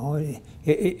what?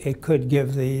 It could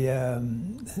give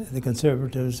the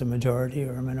Conservatives a majority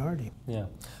or a minority. Yeah.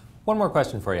 One more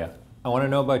question for you. I want to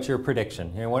know about your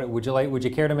prediction. You know, would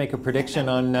you care to make a prediction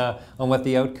on what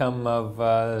the outcome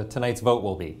of tonight's vote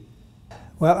will be?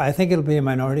 Well, I think it'll be a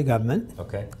minority government.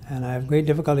 Okay. And I have great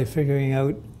difficulty figuring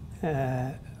out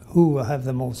who will have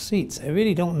the most seats. I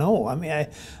really don't know. I mean,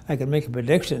 I could make a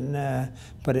prediction,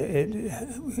 but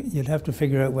you'd have to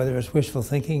figure out whether it's wishful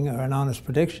thinking or an honest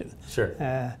prediction. Sure.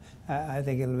 I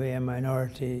think it'll be a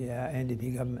minority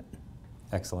NDP government.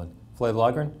 Excellent. Floyd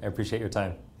Logren, I appreciate your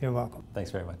time. You're welcome. Thanks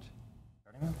very much.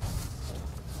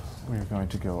 We're going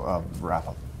to go wrap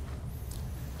up.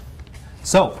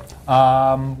 So,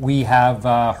 we have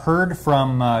heard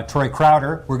from Troy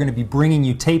Crowder. We're going to be bringing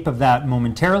you tape of that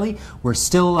momentarily. We're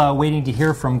still waiting to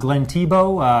hear from Glenn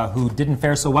Thibeault, who didn't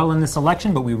fare so well in this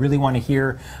election, but we really want to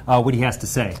hear what he has to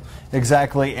say.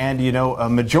 Exactly, and you know, a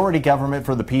majority government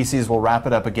for the PCs will wrap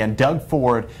it up again. Doug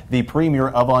Ford, the Premier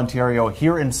of Ontario,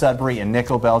 here in Sudbury and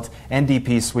Nickel Belt,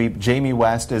 NDP sweep. Jamie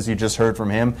West, as you just heard from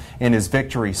him in his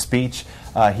victory speech.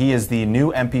 He is the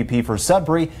new MPP for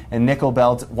Sudbury, and Nickel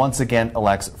Belt once again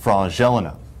elects Franz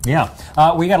Jelena. Yeah,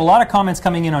 we got a lot of comments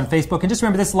coming in on Facebook, and just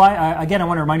remember this again. I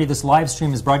want to remind you this live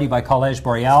stream is brought to you by Collège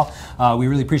Boreal. We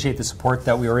really appreciate the support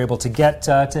that we were able to get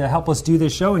to help us do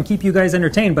this show and keep you guys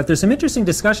entertained. But there's some interesting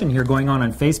discussion here going on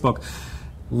Facebook.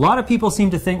 A lot of people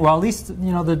seem to think, well, at least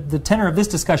you know the tenor of this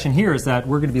discussion here is that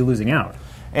we're going to be losing out.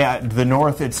 Yeah, the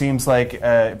North, it seems like,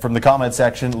 from the comment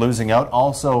section, losing out.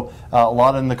 Also, a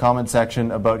lot in the comment section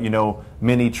about, you know,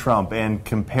 mini Trump and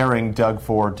comparing Doug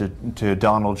Ford to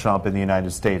Donald Trump in the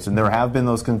United States. And there have been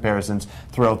those comparisons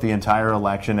throughout the entire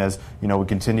election as, you know, we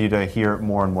continue to hear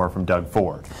more and more from Doug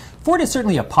Ford. Ford is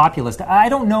certainly a populist. I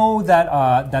don't know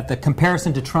that that the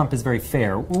comparison to Trump is very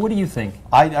fair. What do you think?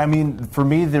 I mean, for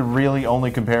me, the really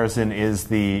only comparison is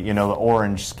the the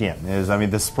orange skin. I mean,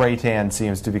 the spray tan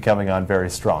seems to be coming on very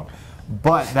strong.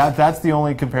 But that's the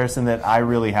only comparison that I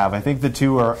really have. I think the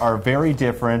two are very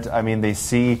different. I mean, they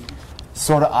see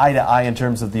sort of eye to eye in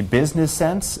terms of the business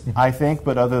sense, I think.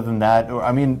 But other than that,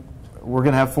 I mean, we're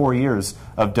going to have 4 years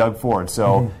of Doug Ford,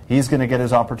 so he's going to get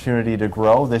his opportunity to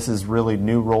grow. This is really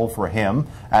new role for him,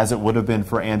 as it would have been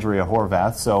for Andrea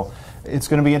Horwath. So it's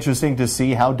going to be interesting to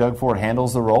see how Doug Ford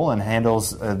handles the role and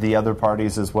handles the other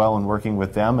parties as well, and working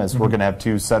with them, as we're going to have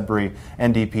two Sudbury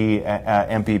NDP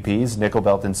MPPs, Nickel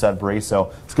Belt and Sudbury.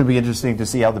 So it's going to be interesting to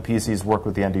see how the PCs work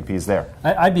with the NDPs there.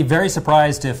 I'd be very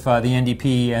surprised if the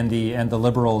NDP and the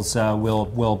Liberals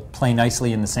will play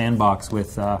nicely in the sandbox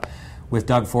with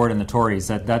Doug Ford and the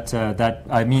Tories.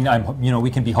 I mean,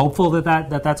 we can be hopeful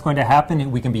that's going to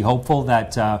happen. We can be hopeful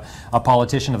that a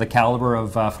politician of the caliber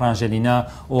of Franz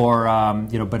Jelena, or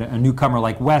but a newcomer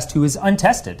like West, who is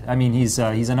untested. I mean, he's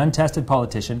an untested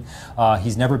politician.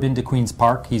 He's never been to Queen's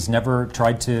Park. He's never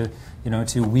tried to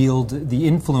wield the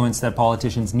influence that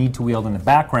politicians need to wield in the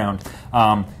background.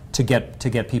 To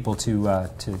get people to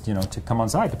come on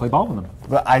side to play ball with them.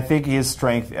 But I think his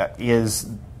strength is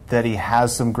that he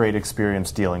has some great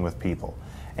experience dealing with people.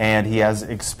 And he has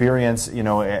experience,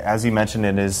 as he mentioned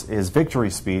in his victory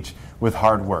speech, with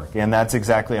hard work. And that's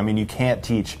exactly, I mean, you can't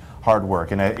teach hard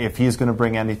work. And if he's going to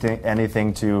bring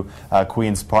anything to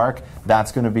Queen's Park,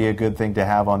 that's going to be a good thing to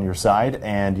have on your side.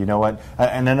 And you know what?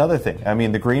 And another thing, I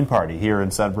mean, the Green Party here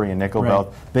in Sudbury and Nickel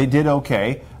Belt, they did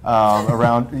okay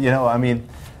around, I mean,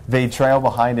 they trail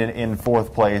behind in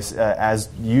fourth place, as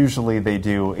usually they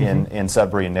do in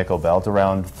Sudbury and Nickel Belt,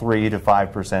 around 3 to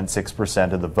 5%,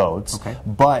 6% of the votes. Okay.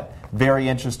 But very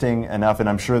interesting enough, and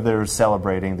I'm sure they're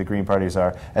celebrating, the Green Parties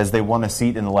are, as they won a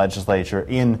seat in the legislature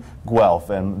in Guelph,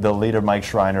 and the leader, Mike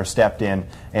Schreiner, stepped in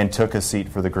and took a seat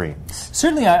for the Greens.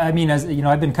 Certainly, I mean, as you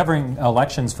know, I've been covering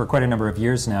elections for quite a number of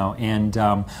years now, and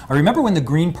I remember when the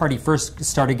Green Party first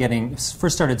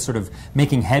started sort of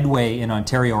making headway in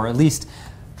Ontario, or at least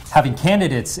having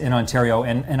candidates in Ontario,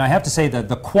 and I have to say that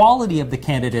the quality of the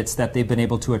candidates that they've been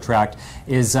able to attract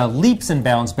is leaps and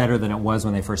bounds better than it was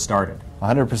when they first started.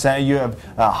 100%. You have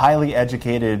highly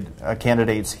educated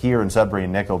candidates here in Sudbury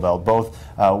and Nickel Belt. Both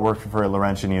work for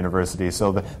Laurentian University,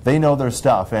 so they know their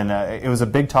stuff. And it was a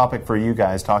big topic for you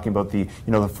guys, talking about the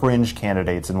the fringe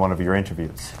candidates in one of your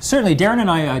interviews. Certainly, Darren and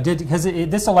I did, because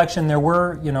this election there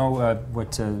were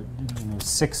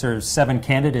 6 or 7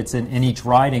 candidates in each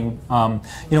riding.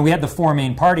 We had the 4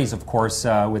 main parties, of course,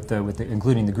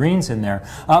 including the Greens in there,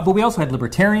 but we also had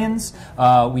Libertarians.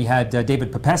 We had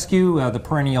David Popescu, the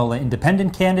perennial independent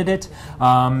candidate.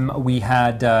 We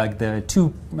had the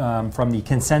 2 from the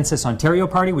Consensus Ontario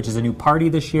Party, which is a new party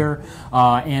this year,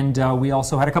 and we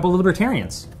also had a couple of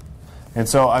Libertarians. And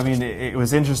so, I mean, it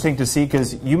was interesting to see,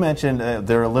 because you mentioned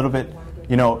they're a little bit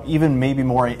you know, even maybe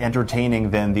more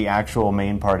entertaining than the actual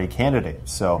main party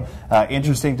candidates. So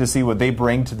interesting to see what they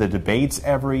bring to the debates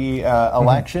every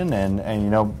election, and you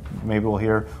know, maybe we'll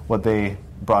hear what they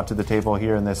brought to the table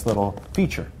here in this little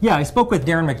feature. Yeah, I spoke with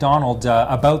Darren McDonald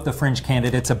about the fringe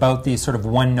candidates, about these sort of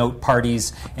one-note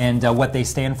parties and what they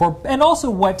stand for, and also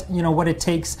what, you know, what it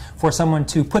takes for someone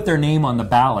to put their name on the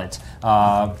ballot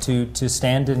to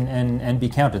stand and be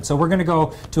counted. So we're going to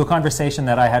go to a conversation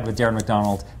that I had with Darren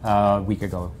McDonald a week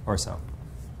ago or so.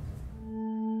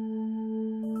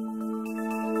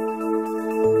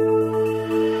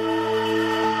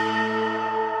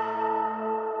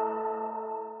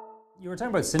 You were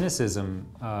talking about cynicism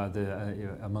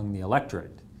among the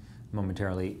electorate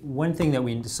momentarily. One thing that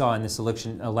we saw in this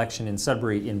election in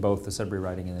Sudbury, in both the Sudbury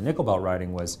riding and the Nickel Belt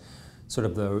riding, was sort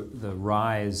of the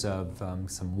rise of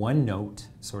some one-note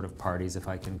sort of parties, if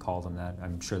I can call them that.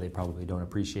 I'm sure they probably don't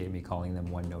appreciate me calling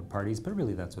them one-note parties, but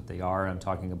really that's what they are. I'm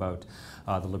talking about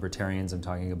the Libertarians. I'm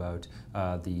talking about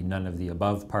the None of the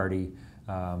Above party,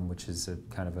 which is a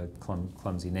kind of a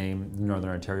clumsy name. The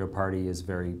Northern Ontario Party is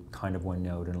very kind of one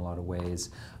note in a lot of ways.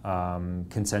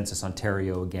 Consensus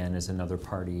Ontario, again, is another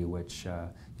party which,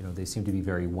 you know, they seem to be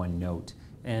very one note.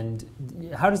 And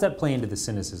how does that play into the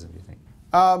cynicism, do you think?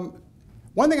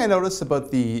 One thing I noticed about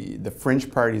the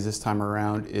fringe parties this time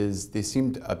around is they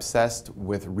seemed obsessed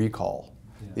with recall.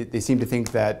 Yeah. They seem to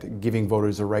think that giving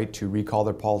voters a right to recall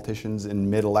their politicians in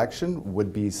mid-election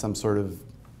would be some sort of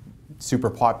super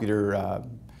popular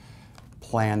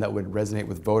plan that would resonate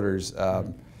with voters.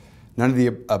 None of the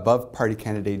above party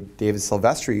candidate, David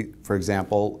Silvestri, for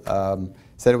example,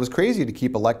 said it was crazy to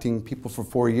keep electing people for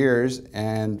 4 years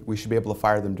and we should be able to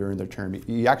fire them during their term.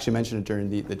 He actually mentioned it during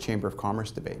the Chamber of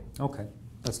Commerce debate. Okay,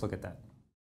 let's look at that.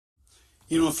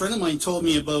 You know, a friend of mine told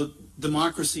me about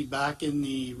democracy back in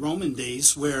the Roman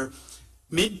days where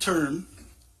midterm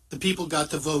the people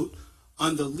got to vote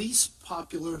on the least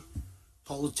popular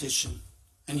politician,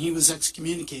 and he was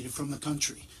excommunicated from the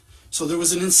country. So there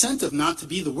was an incentive not to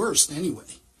be the worst anyway.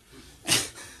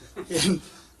 And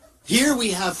here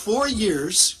we have 4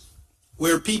 years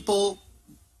where people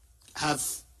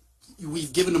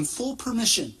we've given them full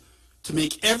permission to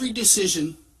make every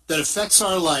decision that affects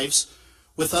our lives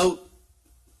without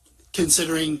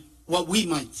considering what we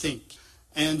might think.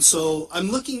 And so I'm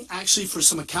looking actually for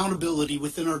some accountability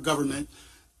within our government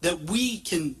that we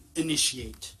can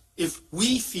initiate. If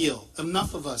we feel,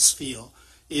 enough of us feel,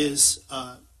 is,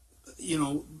 you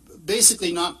know,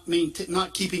 basically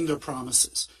not keeping their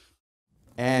promises.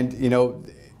 And, you know,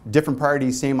 different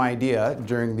parties, same idea.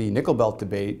 During the Nickel Belt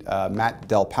debate, Matt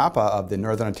Del Papa of the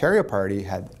Northern Ontario Party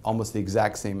had almost the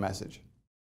exact same message.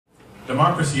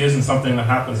 Democracy isn't something that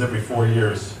happens every 4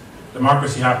 years.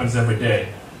 Democracy happens every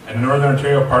day. And the Northern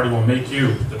Ontario Party will make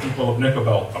you, the people of Nickel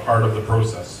Belt, a part of the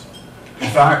process. In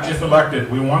fact, if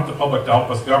elected, we want the public to help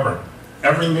us govern.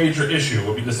 Every major issue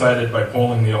will be decided by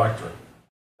polling the electorate.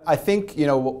 I think, you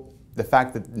know, the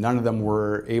fact that none of them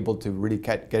were able to really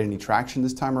get any traction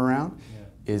this time around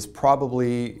is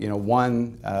probably, you know,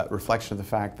 one reflection of the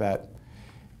fact that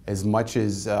as much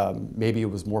as maybe it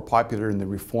was more popular in the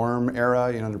Reform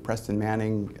era, you know, under Preston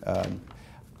Manning,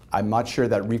 I'm not sure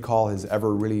that recall has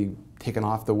ever really taken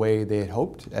off the way they had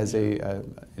hoped as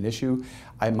an issue.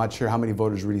 I'm not sure how many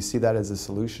voters really see that as a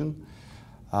solution.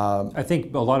 I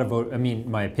think a lot of voters, I mean,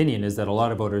 my opinion is that a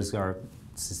lot of voters are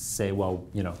say, well,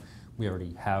 you know, we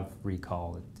already have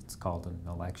recall, it's called an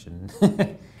election.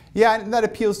 Yeah, and that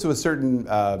appeals to a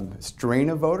certain strain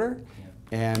of voter.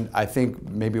 And I think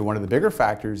maybe one of the bigger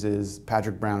factors is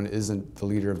Patrick Brown isn't the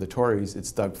leader of the Tories,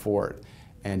 it's Doug Ford.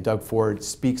 And Doug Ford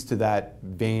speaks to that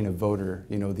vein of voter,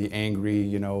 you know, the angry,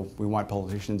 you know, we want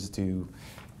politicians to,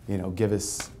 you know, give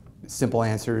us simple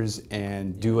answers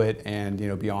and do it and, you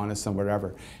know, be honest and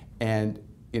whatever. And,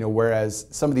 you know, whereas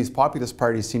some of these populist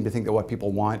parties seem to think that what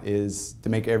people want is to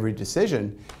make every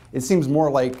decision, it seems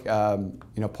more like, you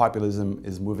know, populism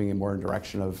is moving in more in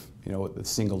direction of, you know, the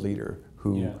single leader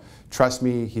who, trust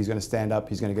me, he's going to stand up,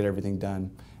 he's going to get everything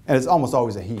done. And it's almost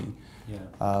always a he.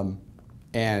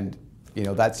 And, you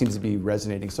know, that seems to be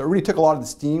resonating. So it really took a lot of the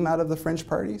steam out of the fringe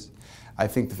parties. I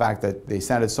think the fact that they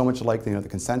sounded so much like, you know, the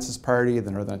Consensus Party,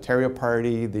 the Northern Ontario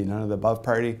Party, the None of the Above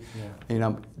Party, you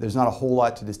know, there's not a whole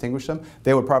lot to distinguish them.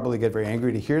 They would probably get very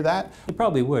angry to hear that. They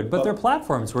probably would, but their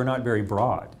platforms were not very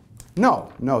broad.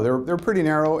 No, they're pretty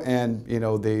narrow, and, you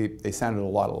know, they sounded a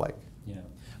lot alike. Yeah,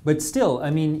 but still,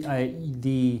 I mean,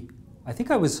 I think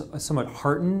I was somewhat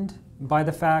heartened by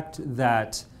the fact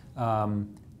that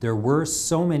there were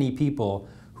so many people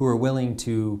who were willing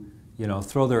to,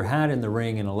 throw their hat in the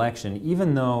ring in election,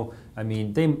 even though, I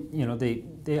mean,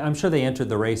 I'm sure they entered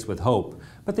the race with hope,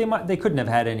 but they couldn't have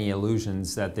had any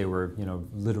illusions that they were,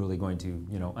 literally going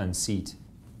to, unseat,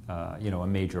 a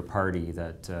major party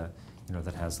that,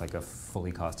 that has like a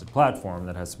fully costed platform,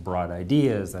 that has broad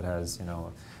ideas, that has,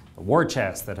 a war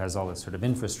chest, that has all this sort of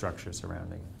infrastructure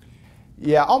surrounding it.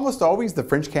 Yeah, almost always the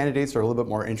fringe candidates are a little bit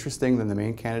more interesting than the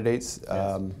main candidates.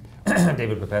 Yes.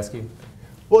 David Popescu?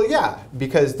 Well, yeah,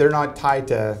 because they're not tied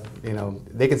to,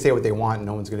 they can say what they want and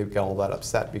no one's going to get all that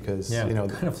upset because, kind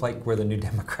of like where the New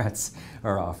Democrats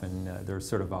are often, they're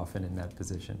sort of often in that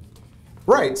position.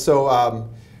 Right, so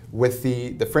with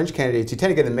the fringe candidates, you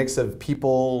tend to get a mix of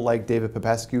people like David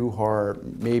Popescu who are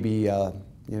maybe,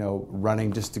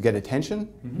 running just to get attention,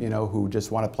 who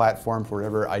just want a platform for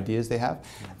whatever ideas they have.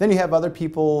 Then you have other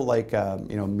people like,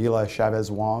 Mila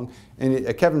Chavez-Wong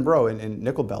and Kevin Breaux in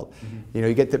Nickel Belt.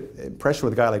 You get the impression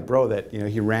with a guy like Breaux that,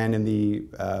 he ran in the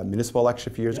municipal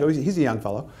election a few years ago. He's a young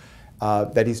fellow.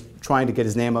 That he's trying to get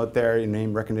his name out there.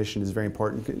 Name recognition is very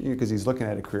important because he's looking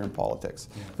at a career in politics.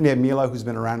 And you have Mila, who's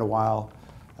been around a while,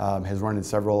 has run in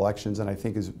several elections, and I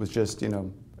think was just,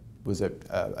 was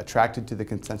attracted to the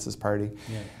consensus party.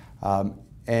 Yeah.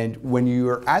 And when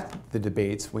you're at the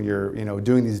debates, when you're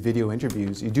doing these video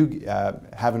interviews, you do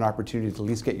have an opportunity to at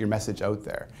least get your message out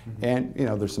there. And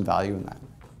there's some value in that.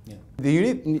 Yeah. The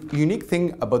unique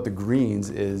thing about the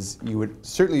Greens is you would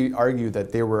certainly argue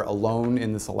that they were alone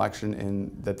in this election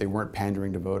and that they weren't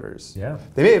pandering to voters. Yeah.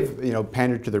 They may have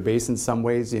pandered to their base in some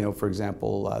ways. For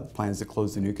example, the plans to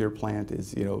close the nuclear plant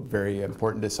is very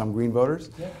important to some Green voters.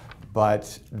 Yeah.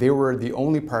 But they were the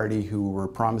only party who were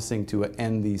promising to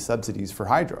end the subsidies for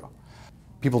hydro.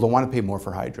 People don't want to pay more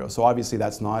for hydro, so obviously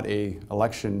that's not an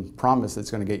election promise that's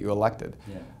going to get you elected.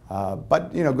 Yeah.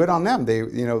 But good on them.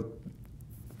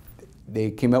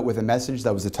 They came out with a message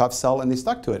that was a tough sell, and they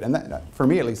stuck to it. And that, for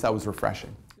me, at least, that was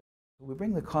refreshing. We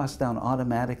bring the cost down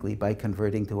automatically by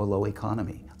converting to a low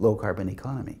carbon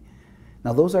economy.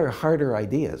 Now, those are harder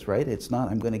ideas, right? It's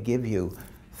not, I'm going to give you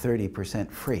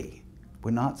 30% free. We're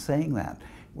not saying that.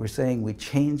 We're saying we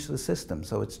change the system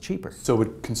so it's cheaper. So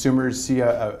would consumers see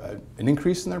an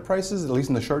increase in their prices, at least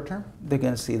in the short term? They're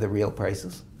going to see the real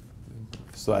prices.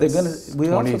 So that's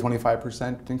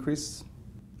 25% increase?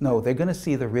 No, they're going to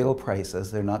see the real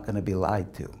prices. They're not going to be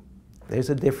lied to.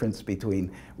 There's a difference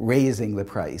between raising the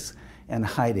price and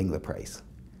hiding the price.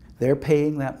 They're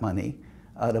paying that money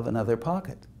out of another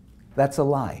pocket. That's a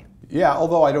lie. Yeah,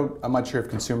 although I'm not sure if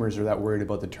consumers are that worried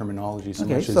about the terminology so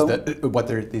much as what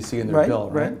they see in their bill,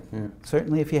 right? Yeah.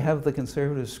 Certainly if you have the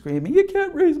Conservatives screaming, you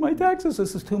can't raise my taxes,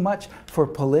 this is too much, for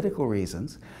political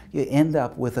reasons, you end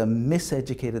up with a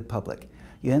miseducated public.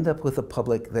 You end up with a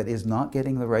public that is not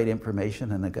getting the right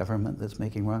information and a government that's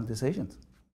making wrong decisions.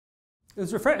 It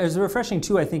was refreshing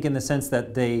too, I think, in the sense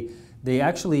that they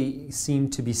actually seem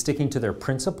to be sticking to their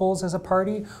principles as a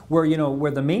party, where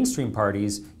where the mainstream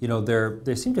parties,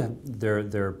 they seem to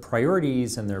have their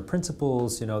priorities and their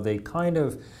principles,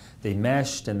 they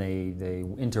meshed and they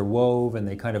interwove and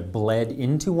they kind of bled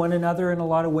into one another in a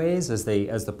lot of ways as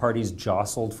the parties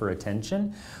jostled for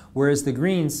attention. Whereas the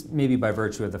Greens, maybe by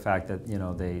virtue of the fact that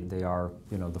they are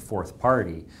the fourth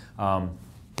party,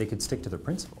 they could stick to their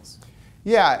principles.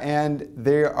 Yeah, and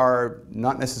they are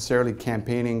not necessarily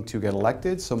campaigning to get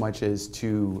elected so much as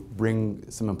to bring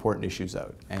some important issues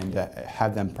out and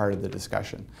have them part of the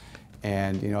discussion.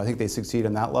 And I think they succeed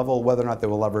on that level. Whether or not they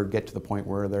will ever get to the point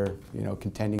where they're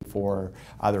contending for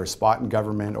either a spot in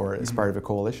government or as part of a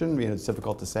coalition, it's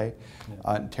difficult to say.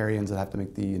 Yeah. Ontarians that have to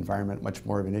make the environment much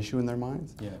more of an issue in their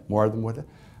minds, more of them would.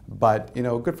 But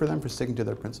good for them for sticking to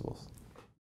their principles.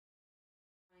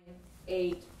 9,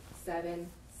 8, 7,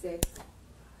 6.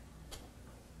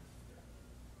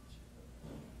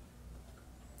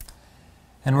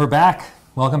 And we're back.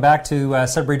 Welcome back to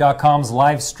Sudbury.com's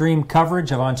live stream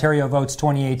coverage of Ontario Votes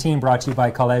 2018, brought to you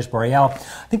by Collège Boreal.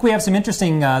 I think we have some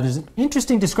interesting, there's an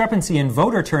interesting discrepancy in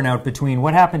voter turnout between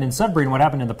what happened in Sudbury and what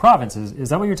happened in the province. Is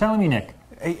that what you're telling me, Nick?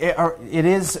 It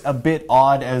is a bit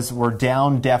odd as we're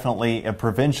down definitely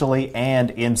provincially and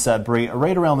in Sudbury,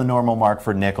 right around the normal mark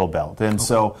for Nickel Belt. And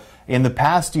so in the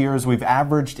past years, we've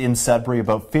averaged in Sudbury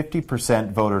about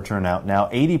 50% voter turnout. Now,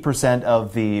 80%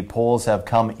 of the polls have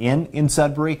come in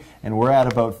Sudbury, and we're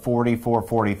at about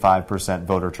 44-45%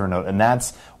 voter turnout. And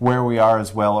that's where we are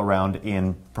as well around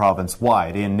in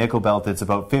province-wide. In Nickel Belt, it's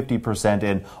about 50%,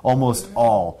 and almost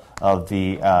all of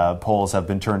the polls have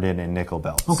been turned in Nickel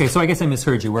Belt. Okay, so I guess I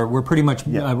misheard you. We're pretty much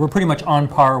on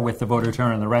par with the voter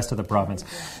turnout in the rest of the province.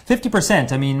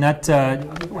 50%. I mean, that.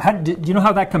 Do you know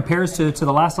how that compares to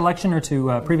the last election or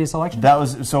to previous elections? That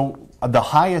was so. the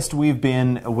highest we've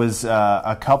been was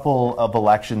a couple of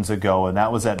elections ago, and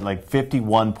that was at like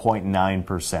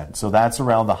 51.9%. So that's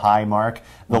around the high mark.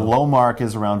 The low mark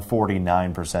is around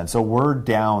 49%. So we're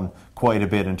down quite a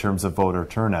bit in terms of voter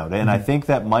turnout. And I think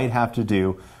that might have to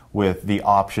do with the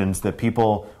options that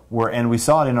people were, and we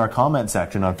saw it in our comment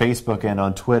section on Facebook and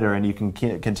on Twitter, and you can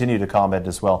continue to comment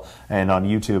as well, and on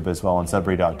YouTube as well on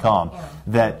Sudbury.com,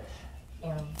 that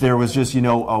there was just, you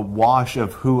know, a wash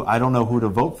of who, I don't know who to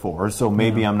vote for, so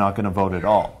maybe I'm not going to vote at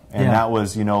all. And that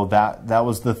was, you know, that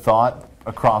was the thought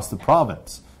across the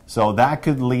province. So that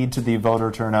could lead to the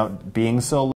voter turnout being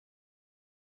so low.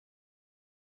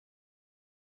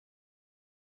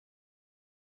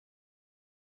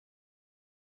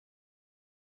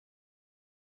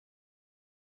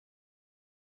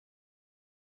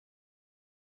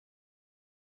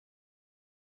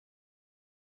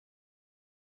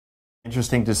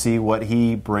 Interesting to see what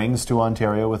he brings to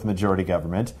Ontario with majority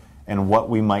government and what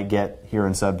we might get here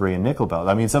in Sudbury and Nickel Belt.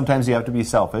 I mean, sometimes you have to be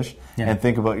selfish and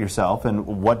think about yourself, and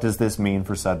what does this mean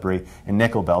for Sudbury and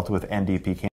Nickel Belt with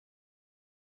NDP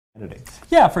candidates?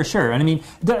 Yeah, for sure. And I mean,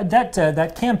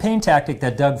 that campaign tactic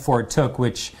that Doug Ford took,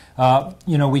 which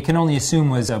you know, we can only assume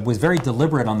was very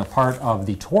deliberate on the part of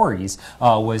the Tories,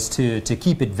 was to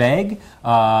keep it vague.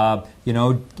 You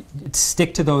know,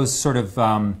 stick to those sort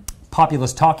of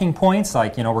populist talking points,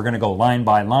 like, you know, we're going to go line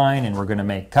by line and we're going to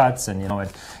make cuts, and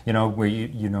it's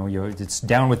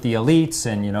down with the elites,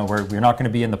 and you know, we're not going to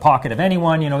be in the pocket of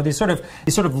anyone. You know, these sort of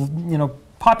you know,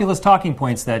 populist talking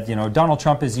points that, you know, Donald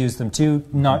Trump has used them to,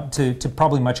 not to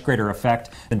probably much greater effect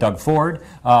than Doug Ford,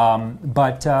 and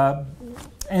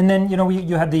then, you know,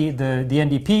 you had the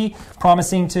NDP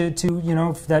promising to you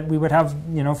know, that we would have,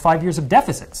 you know, 5 years of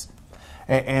deficits.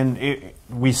 And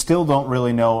we still don't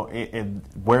really know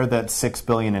where that $6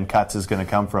 billion in cuts is going to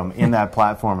come from in that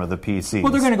platform of the PCs.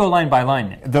 Well, they're going to go line by line,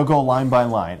 Nick. They'll go line by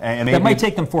line. And that might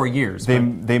take them 4 years. They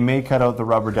may cut out the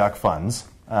rubber duck funds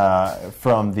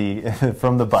from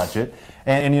the budget.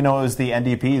 And you know, it was the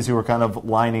NDPs who were kind of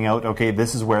lining out, okay,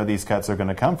 this is where these cuts are going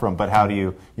to come from. But how do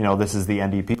you know, this is the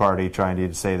NDP party trying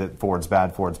to say that Ford's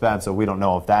bad, so we don't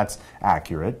know if that's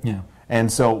accurate. Yeah. And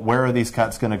so where are these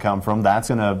cuts going to come from? That's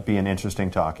going to be an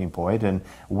interesting talking point. And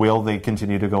will they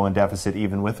continue to go in deficit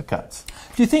even with the cuts?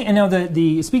 Do you think, and now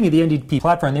speaking of the NDP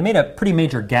platform, they made a pretty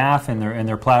major gaffe in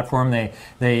their platform. They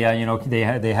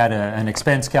had an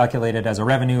expense calculated as a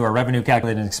revenue, or revenue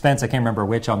calculated as expense. I can't remember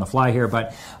which on the fly here,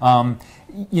 but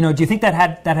you know, do you think that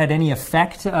had any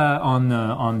effect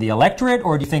on the electorate,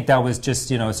 or do you think that was just,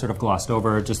 you know, sort of glossed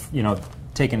over, just, you know,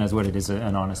 taken as what it is,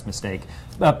 an honest mistake,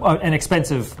 an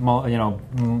expensive, you know,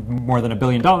 more than $1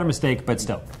 billion mistake, but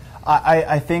still?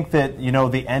 I think that, you know,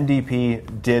 the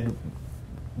NDP did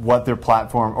what their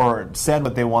platform, or said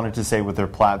what they wanted to say with their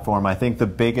platform. I think the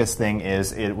biggest thing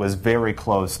is it was very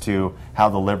close to how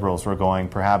the Liberals were going,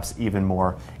 perhaps even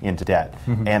more into debt.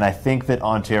 Mm-hmm. And I think that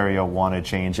Ontario wanted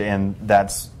change, and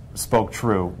that's spoke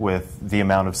true with the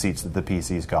amount of seats that the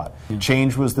PCs got. Yeah.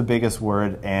 Change was the biggest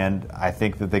word, and I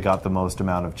think that they got the most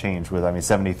amount of change with, I mean,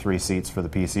 73 seats for the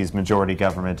PCs, majority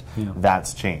government. Yeah.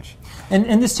 That's change.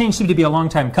 And this change seemed to be a long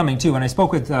time coming, too. When I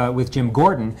spoke with Jim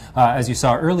Gordon, as you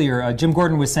saw earlier, Jim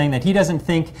Gordon was saying that he doesn't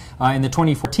think in the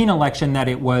 2014 election that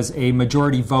it was a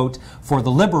majority vote for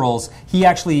the Liberals. He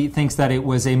actually thinks that it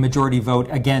was a majority vote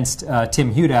against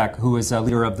Tim Hudak, who was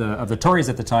leader of the Tories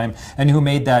at the time, and who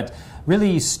made that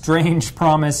really strange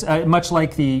promise, much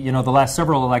like the last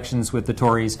several elections with the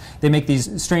Tories. They make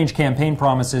these strange campaign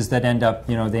promises that end up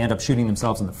shooting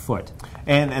themselves in the foot.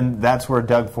 And that's where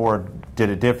Doug Ford did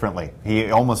it differently.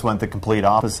 He almost went the complete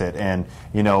opposite, and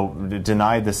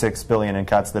denied the $6 billion in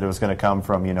cuts that it was going to come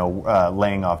from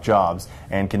laying off jobs,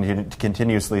 and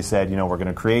continuously said we're going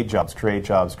to create jobs,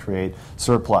 create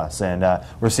surplus. And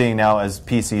we're seeing now as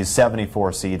PC's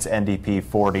 74 seats, NDP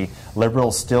 40,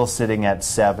 Liberals still sitting at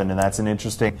 7, and that's an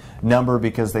interesting number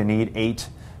because they need 8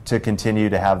 to continue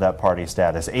to have that party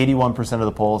status. 81% of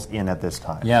the polls in at this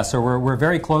time. Yeah, so we're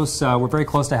very close. We're very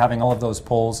close to having all of those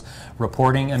polls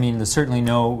reporting. I mean, there's certainly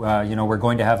no. We're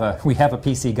going to have a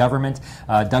PC government.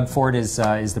 Doug Ford is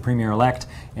the premier-elect,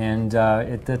 and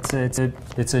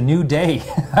it's a new day,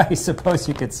 I suppose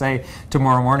you could say,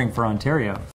 tomorrow morning for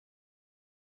Ontario.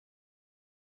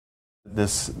 The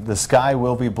sky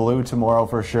will be blue tomorrow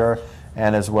for sure,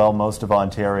 and as well most of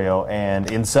Ontario. And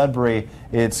in Sudbury,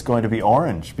 it's going to be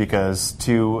orange because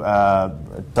to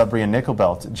Sudbury and Nickel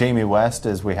Belt, Jamie West,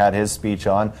 as we had his speech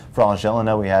on, France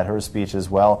Jelena, we had her speech as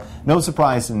well. No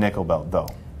surprise in Nickel Belt, though.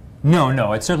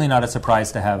 No, it's certainly not a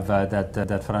surprise to have that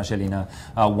Frangelina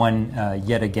won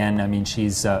yet again. I mean,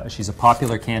 she's a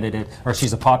popular candidate, or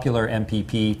she's a popular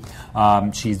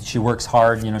MPP. She works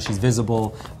hard. You know, she's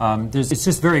visible. It's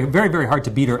just very, very, very hard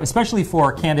to beat her, especially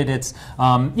for candidates.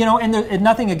 You know, and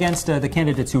nothing against the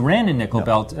candidates who ran in Nickel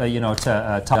Belt. You know,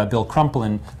 to Bill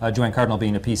Crumplin, Joanne Cardinal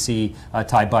being a PC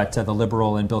tie, but the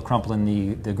Liberal and Bill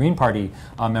Crumplin, the Green Party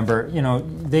member. You know,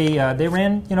 they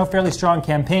ran fairly strong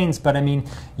campaigns, but I mean,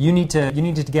 you need to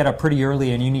get up pretty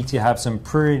early, and you need to have some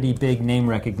pretty big name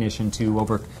recognition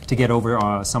to get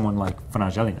over someone like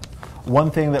Frangelina.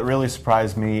 One thing that really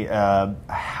surprised me,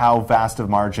 how vast of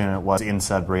margin it was in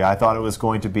Sudbury. I thought it was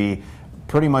going to be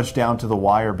pretty much down to the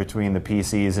wire between the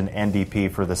PCs and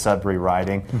NDP for the Sudbury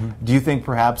riding. Do you think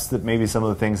perhaps that maybe some of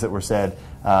the things that were said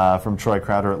from Troy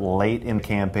Crowder late in the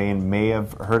campaign may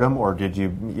have hurt him, or did you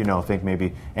think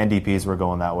maybe NDPs were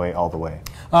going that way all the way?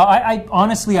 I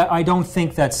honestly don't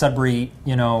think that Sudbury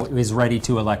is ready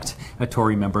to elect a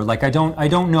Tory member. Like I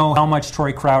don't know how much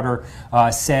Troy Crowder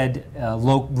said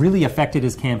really affected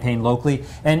his campaign locally.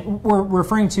 And we're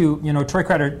referring to Troy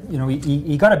Crowder.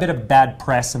 He got a bit of bad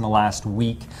press in the last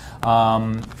week.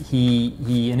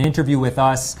 He in an interview with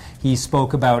us, he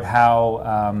spoke about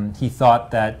how he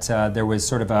thought that there was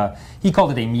sort of he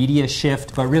called it a media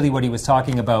shift, but really what he was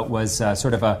talking about was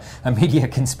sort of a media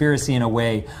conspiracy in a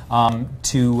way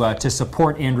to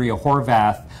support Andrea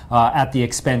Horwath at the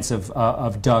expense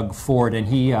of Doug Ford. And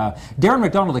Darren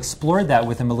McDonald explored that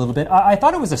with him a little bit. I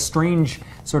thought it was a strange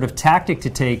sort of tactic to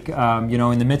take,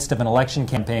 in the midst of an election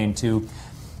campaign to,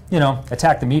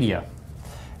 attack the media.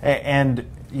 And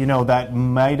that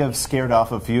might have scared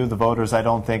off a few of the voters. I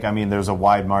don't think, there's a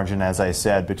wide margin, as I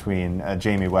said, between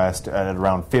Jamie West at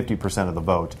around 50% of the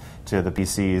vote to the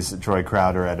PC's Troy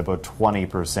Crowder at about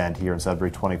 20%, here in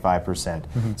Sudbury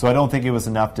 25%. So I don't think it was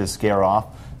enough to scare off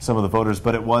some of the voters,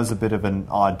 but it was a bit of an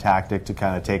odd tactic to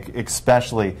kind of take,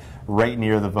 especially right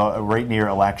near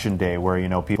election day,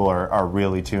 where people are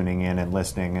really tuning in and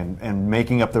listening and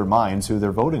making up their minds who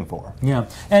they're voting for. Yeah,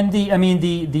 and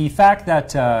the fact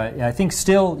that I think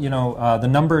still the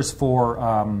numbers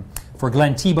for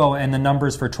Glenn Thibeault and the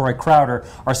numbers for Troy Crowder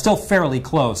are still fairly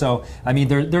close. So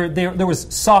there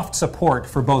was soft support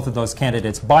for both of those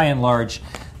candidates. By and large,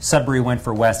 Sudbury went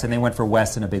for West, and they went for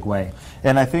West in a big way.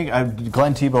 And I think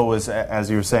Glenn Thibeault was, as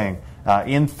you were saying,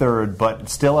 in third, but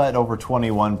still at over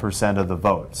 21% of the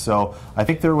vote. So I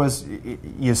think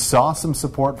you saw some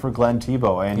support for Glenn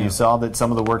Thibeault, and you saw that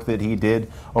some of the work that he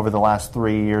did over the last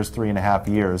 3.5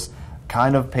 years,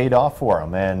 kind of paid off for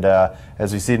him. And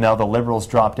as we see now, the Liberals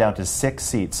dropped down to 6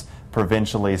 seats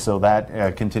provincially, so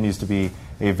that continues to be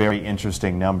a very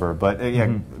interesting number. But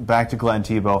back to Glenn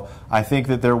Thibeault, I think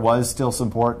that there was still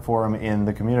support for him in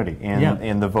the community,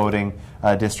 in the voting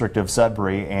district of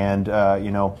Sudbury. And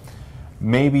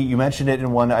maybe you mentioned it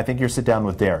in one, I think, your sit down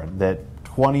with Darren, that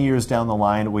 20 years down the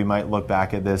line we might look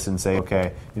back at this and say,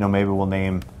 okay, maybe we'll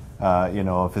name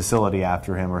a facility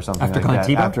after him or something like that.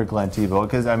 After Glenn Thibeault,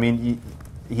 because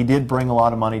he did bring a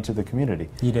lot of money to the community.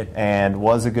 He did. And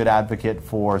was a good advocate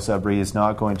for Sudbury. He's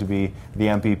not going to be the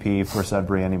MPP for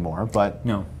Sudbury anymore, but...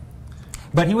 No.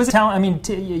 But he was a talent.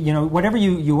 Whatever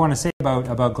you want to say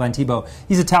about Glenn Thibeault,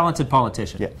 he's a talented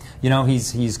politician. Yeah.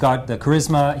 He's got the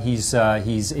charisma.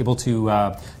 He's able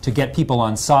to get people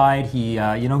on side.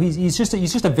 He's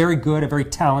just a very good, a very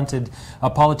talented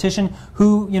politician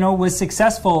who was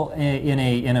successful in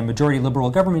a majority Liberal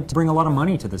government to bring a lot of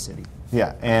money to the city.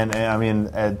 Yeah, and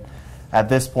at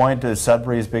this point,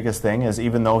 Sudbury's biggest thing is,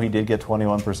 even though he did get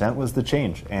 21%, was the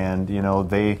change, and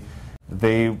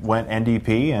They went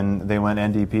NDP, and they went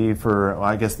NDP for, well,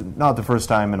 I guess, not the first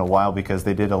time in a while, because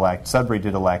Sudbury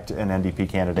did elect an NDP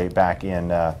candidate back in,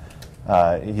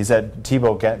 he said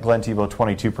Glenn Thibeault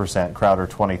 22%, Crowder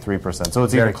 23%, so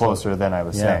it's even closer than I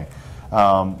was saying.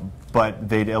 But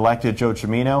they elected Joe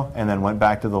Cimino and then went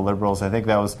back to the Liberals. I think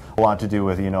that was a lot to do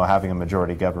with having a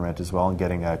majority government as well and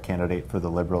getting a candidate for the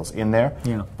Liberals in there.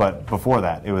 Yeah. But before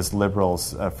that, it was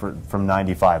Liberals from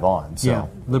 95 on. So. Yeah,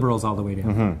 Liberals all the way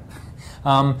down.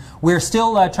 We're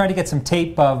still trying to get some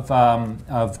tape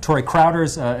of Troy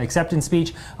Crowder's acceptance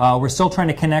speech. We're still trying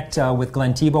to connect with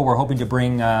Glenn Thibeault. We're hoping to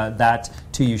bring that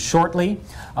to you shortly.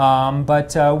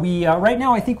 But we right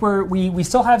now, I think we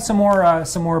still have some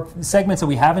more segments that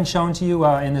we haven't shown to you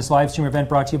in this live stream event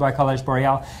brought to you by Collège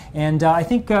Boreal. And I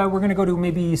think we're going to go to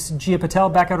maybe Gia Patel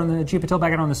back out on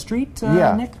the street.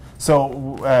 Nick.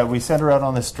 So we sent her out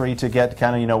on the street to get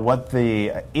kind of what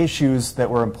the issues that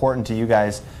were important to you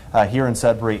guys here in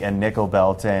Sudbury and Nickel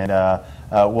Belt, and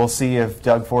we'll see if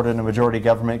Doug Ford and a majority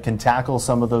government can tackle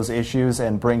some of those issues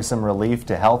and bring some relief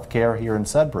to health care here in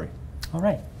Sudbury. All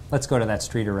right. Let's go to that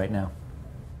streeter right now.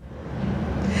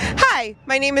 Hi,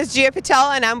 my name is Gia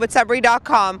Patel and I'm with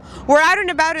Sudbury.com. We're out and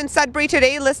about in Sudbury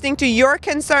today listening to your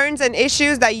concerns and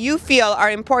issues that you feel are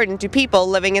important to people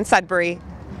living in Sudbury.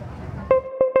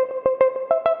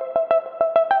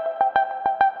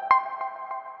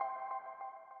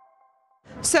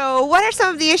 So what are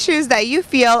some of the issues that you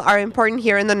feel are important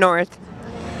here in the North?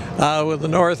 Well, the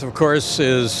North, of course,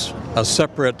 is a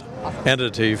separate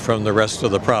entity from the rest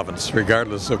of the province,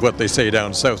 regardless of what they say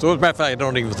down south. As a matter of fact, I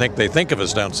don't even think they think of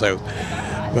us down south.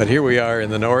 But here we are in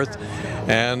the North,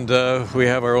 and we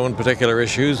have our own particular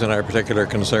issues and our particular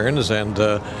concerns, and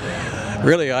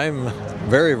really I'm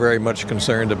very, very much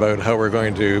concerned about how we're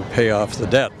going to pay off the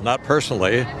debt. Not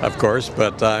personally, of course,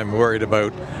 but I'm worried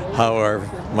about how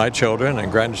my children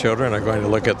and grandchildren are going to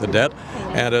look at the debt.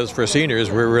 And as for seniors,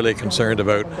 we're really concerned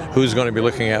about who's going to be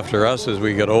looking after us as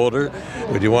we get older.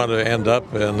 Would you want to end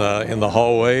up in the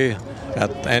hallway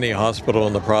at any hospital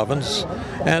in the province?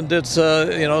 And it's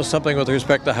you know, something with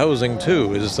respect to housing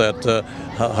too, is that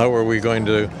how are we going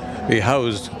to be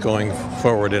housed going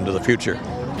forward into the future?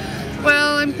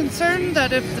 Well, I'm concerned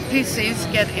that if the PCs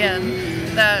get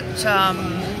in, that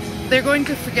they're going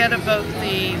to forget about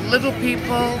the little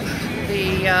people,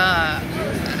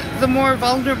 the more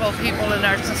vulnerable people in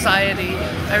our society.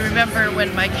 I remember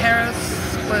when Mike Harris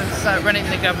was running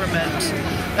the government,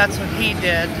 that's what he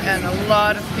did, and a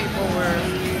lot of people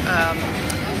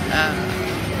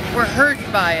were hurt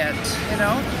by it, you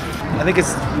know? I think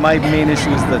my main issue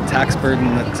is the tax burden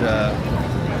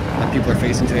that people are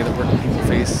facing today, that working people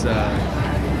face.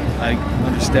 I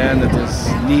understand that there's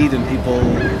need and people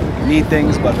need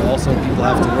things, but also people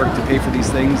have to work to pay for these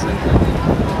things. And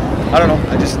I don't know,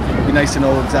 it'd be nice to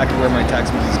know exactly where my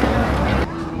tax money is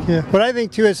going. Yeah, but I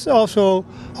think too it's also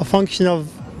a function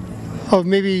of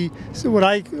maybe what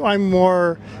I'm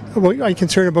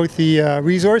concerned about the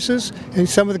resources, and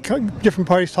some of the different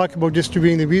parties talk about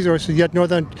distributing the resources, yet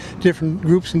different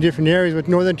groups in different areas, but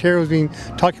Northern Ontario has been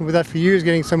talking about that for years,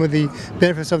 getting some of the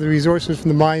benefits of the resources from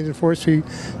the mines and forestry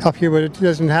up here, but it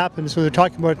doesn't happen. So they're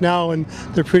talking about it now, and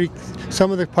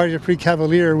some of the parties are pretty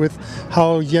cavalier with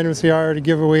how generous they are to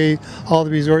give away all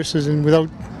the resources, and without,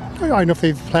 I don't know if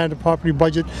they've planned a property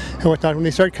budget and whatnot. When they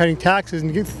start cutting taxes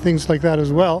and things like that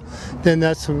as well, then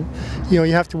that's, you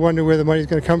have to wonder where the money is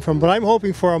going to come from. But I'm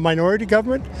hoping for a minority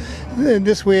government, and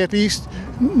this way at least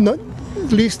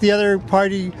the other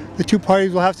party, the two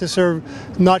parties will have to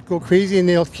not go crazy, and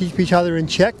they'll keep each other in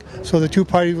check. So the two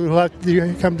parties will have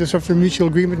to come to some mutual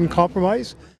agreement and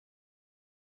compromise.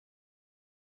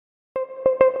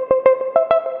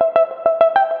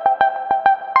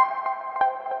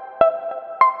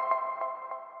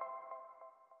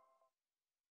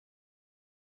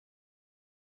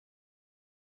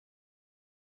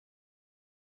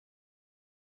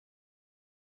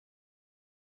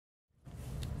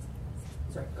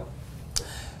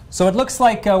 So it looks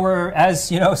like we're,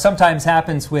 as sometimes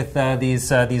happens with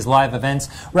these live events,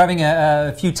 we're having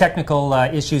a few technical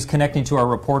issues connecting to our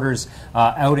reporters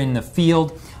out in the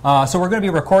field. So we're going to be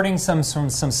recording some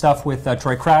stuff with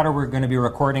Troy Crowder. We're going to be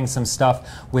recording some stuff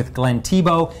with Glenn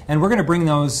Thibeault, and we're going to bring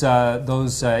those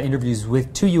interviews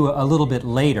to you a little bit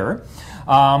later.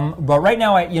 But right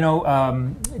now,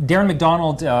 Darren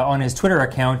McDonald on his Twitter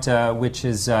account, which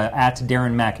is at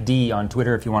DarrenMacD on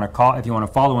Twitter, if you want to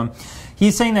follow him,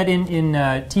 he's saying that in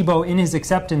Thibeault, in his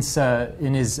acceptance,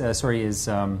 his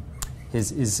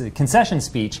concession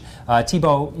speech,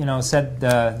 Thibeault, said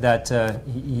that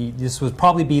this would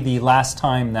probably be the last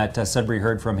time that Sudbury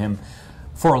heard from him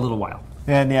for a little while.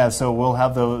 And yeah, so we'll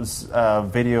have those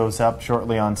videos up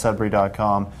shortly on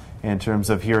Sudbury.com in terms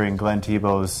of hearing Glenn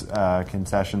Thibeault's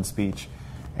concession speech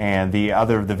and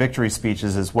the victory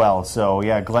speeches as well. So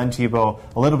yeah, Glenn Thibeault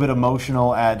a little bit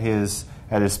emotional at his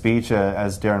speech,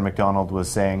 as Darren McDonald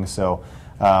was saying. So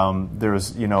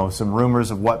there's some rumors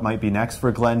of what might be next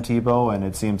for Glenn Thibeault, and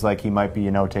it seems like he might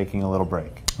be taking a little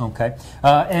break. Okay,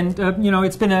 and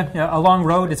it's been a long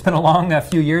road. It's been a long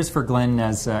few years for Glenn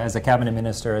as a cabinet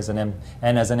minister, and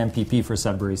as an MPP for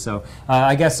Sudbury. So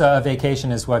I guess a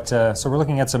vacation is what. So we're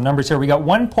looking at some numbers here. We got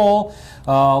one poll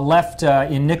left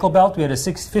in Nickel Belt. We had a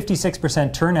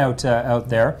 56% turnout out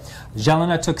there.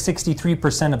 Jelena took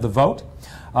 63% of the vote.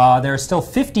 There are still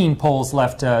 15 polls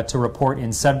left to report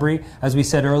in Sudbury. As we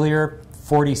said earlier,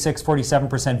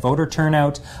 47% voter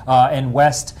turnout, and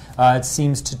West it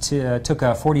seems took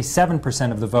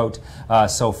 47% of the vote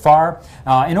so far.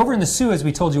 And over in the Sioux, as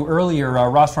we told you earlier,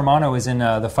 Ross Romano is in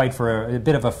the fight for a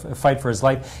bit of a fight for his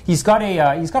life. He's got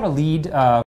a lead.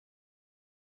 So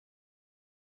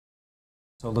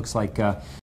it looks like.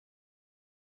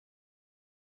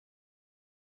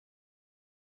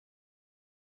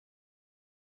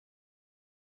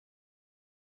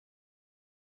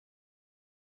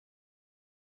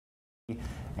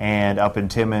 and up in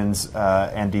Timmins,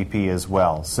 NDP as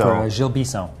well. So for Gilles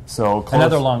Bisson. So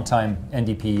another longtime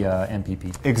NDP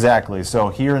MPP. Exactly. So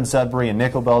here in Sudbury and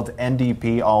Nickel Belt,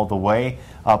 NDP all the way.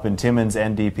 Up in Timmins,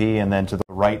 NDP, and then to the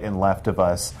right and left of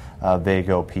us, they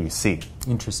go PC.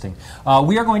 Interesting.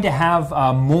 We are going to have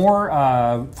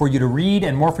more for you to read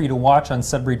and more for you to watch on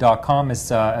Sudbury.com as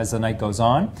the night goes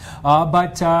on.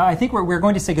 But I think we're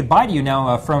going to say goodbye to you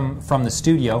now from the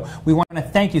studio. We want to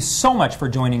thank you so much for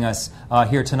joining us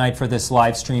here tonight for this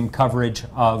live stream coverage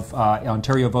of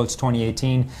Ontario Votes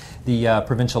 2018, the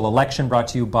provincial election brought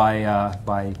to you by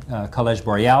Collège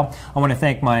Boreal. I want to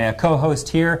thank my co-host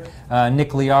here,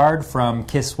 Nick Liard from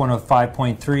KISS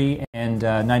 105.3 and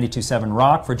 92.7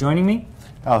 Rock for joining me.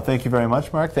 Oh, thank you very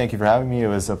much, Mark. Thank you for having me. It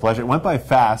was a pleasure. It went by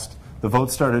fast. The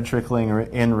votes started trickling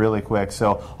in really quick.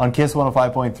 So on KISS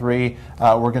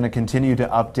 105.3, we're going to continue to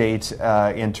update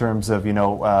in terms of,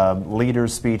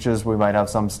 leaders' speeches. We might have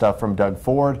some stuff from Doug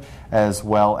Ford as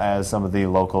well as some of the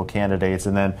local candidates.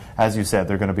 And then, as you said,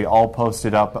 they're going to be all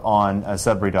posted up on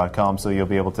Sudbury.com, so you'll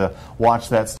be able to watch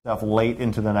that stuff late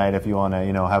into the night if you want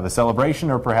to, have a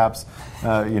celebration or perhaps,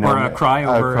 or a cry.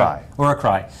 Or a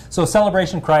cry. So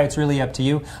celebration, cry, it's really up to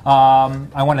you.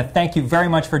 I want to thank you very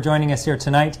much for joining us here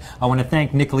tonight. I want to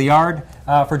thank Nick Liard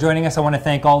for joining us. I want to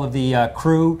thank all of the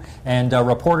crew and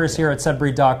reporters here at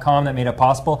Sudbury.com that made it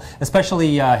possible,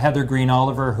 especially Heather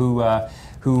Green-Oliver,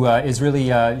 who is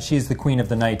really, she's the queen of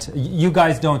the night. You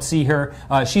guys don't see her.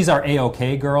 She's our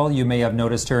A-OK girl. You may have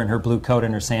noticed her in her blue coat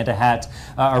and her Santa hat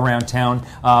around town.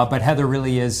 But Heather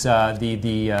really is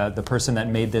the person that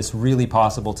made this really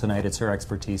possible tonight. It's her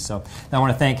expertise. So I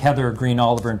want to thank Heather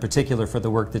Green-Oliver in particular for the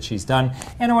work that she's done.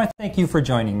 And I want to thank you for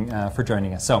joining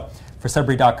us. So for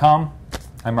Sudbury.com,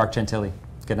 I'm Mark Gentili.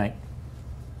 Good night.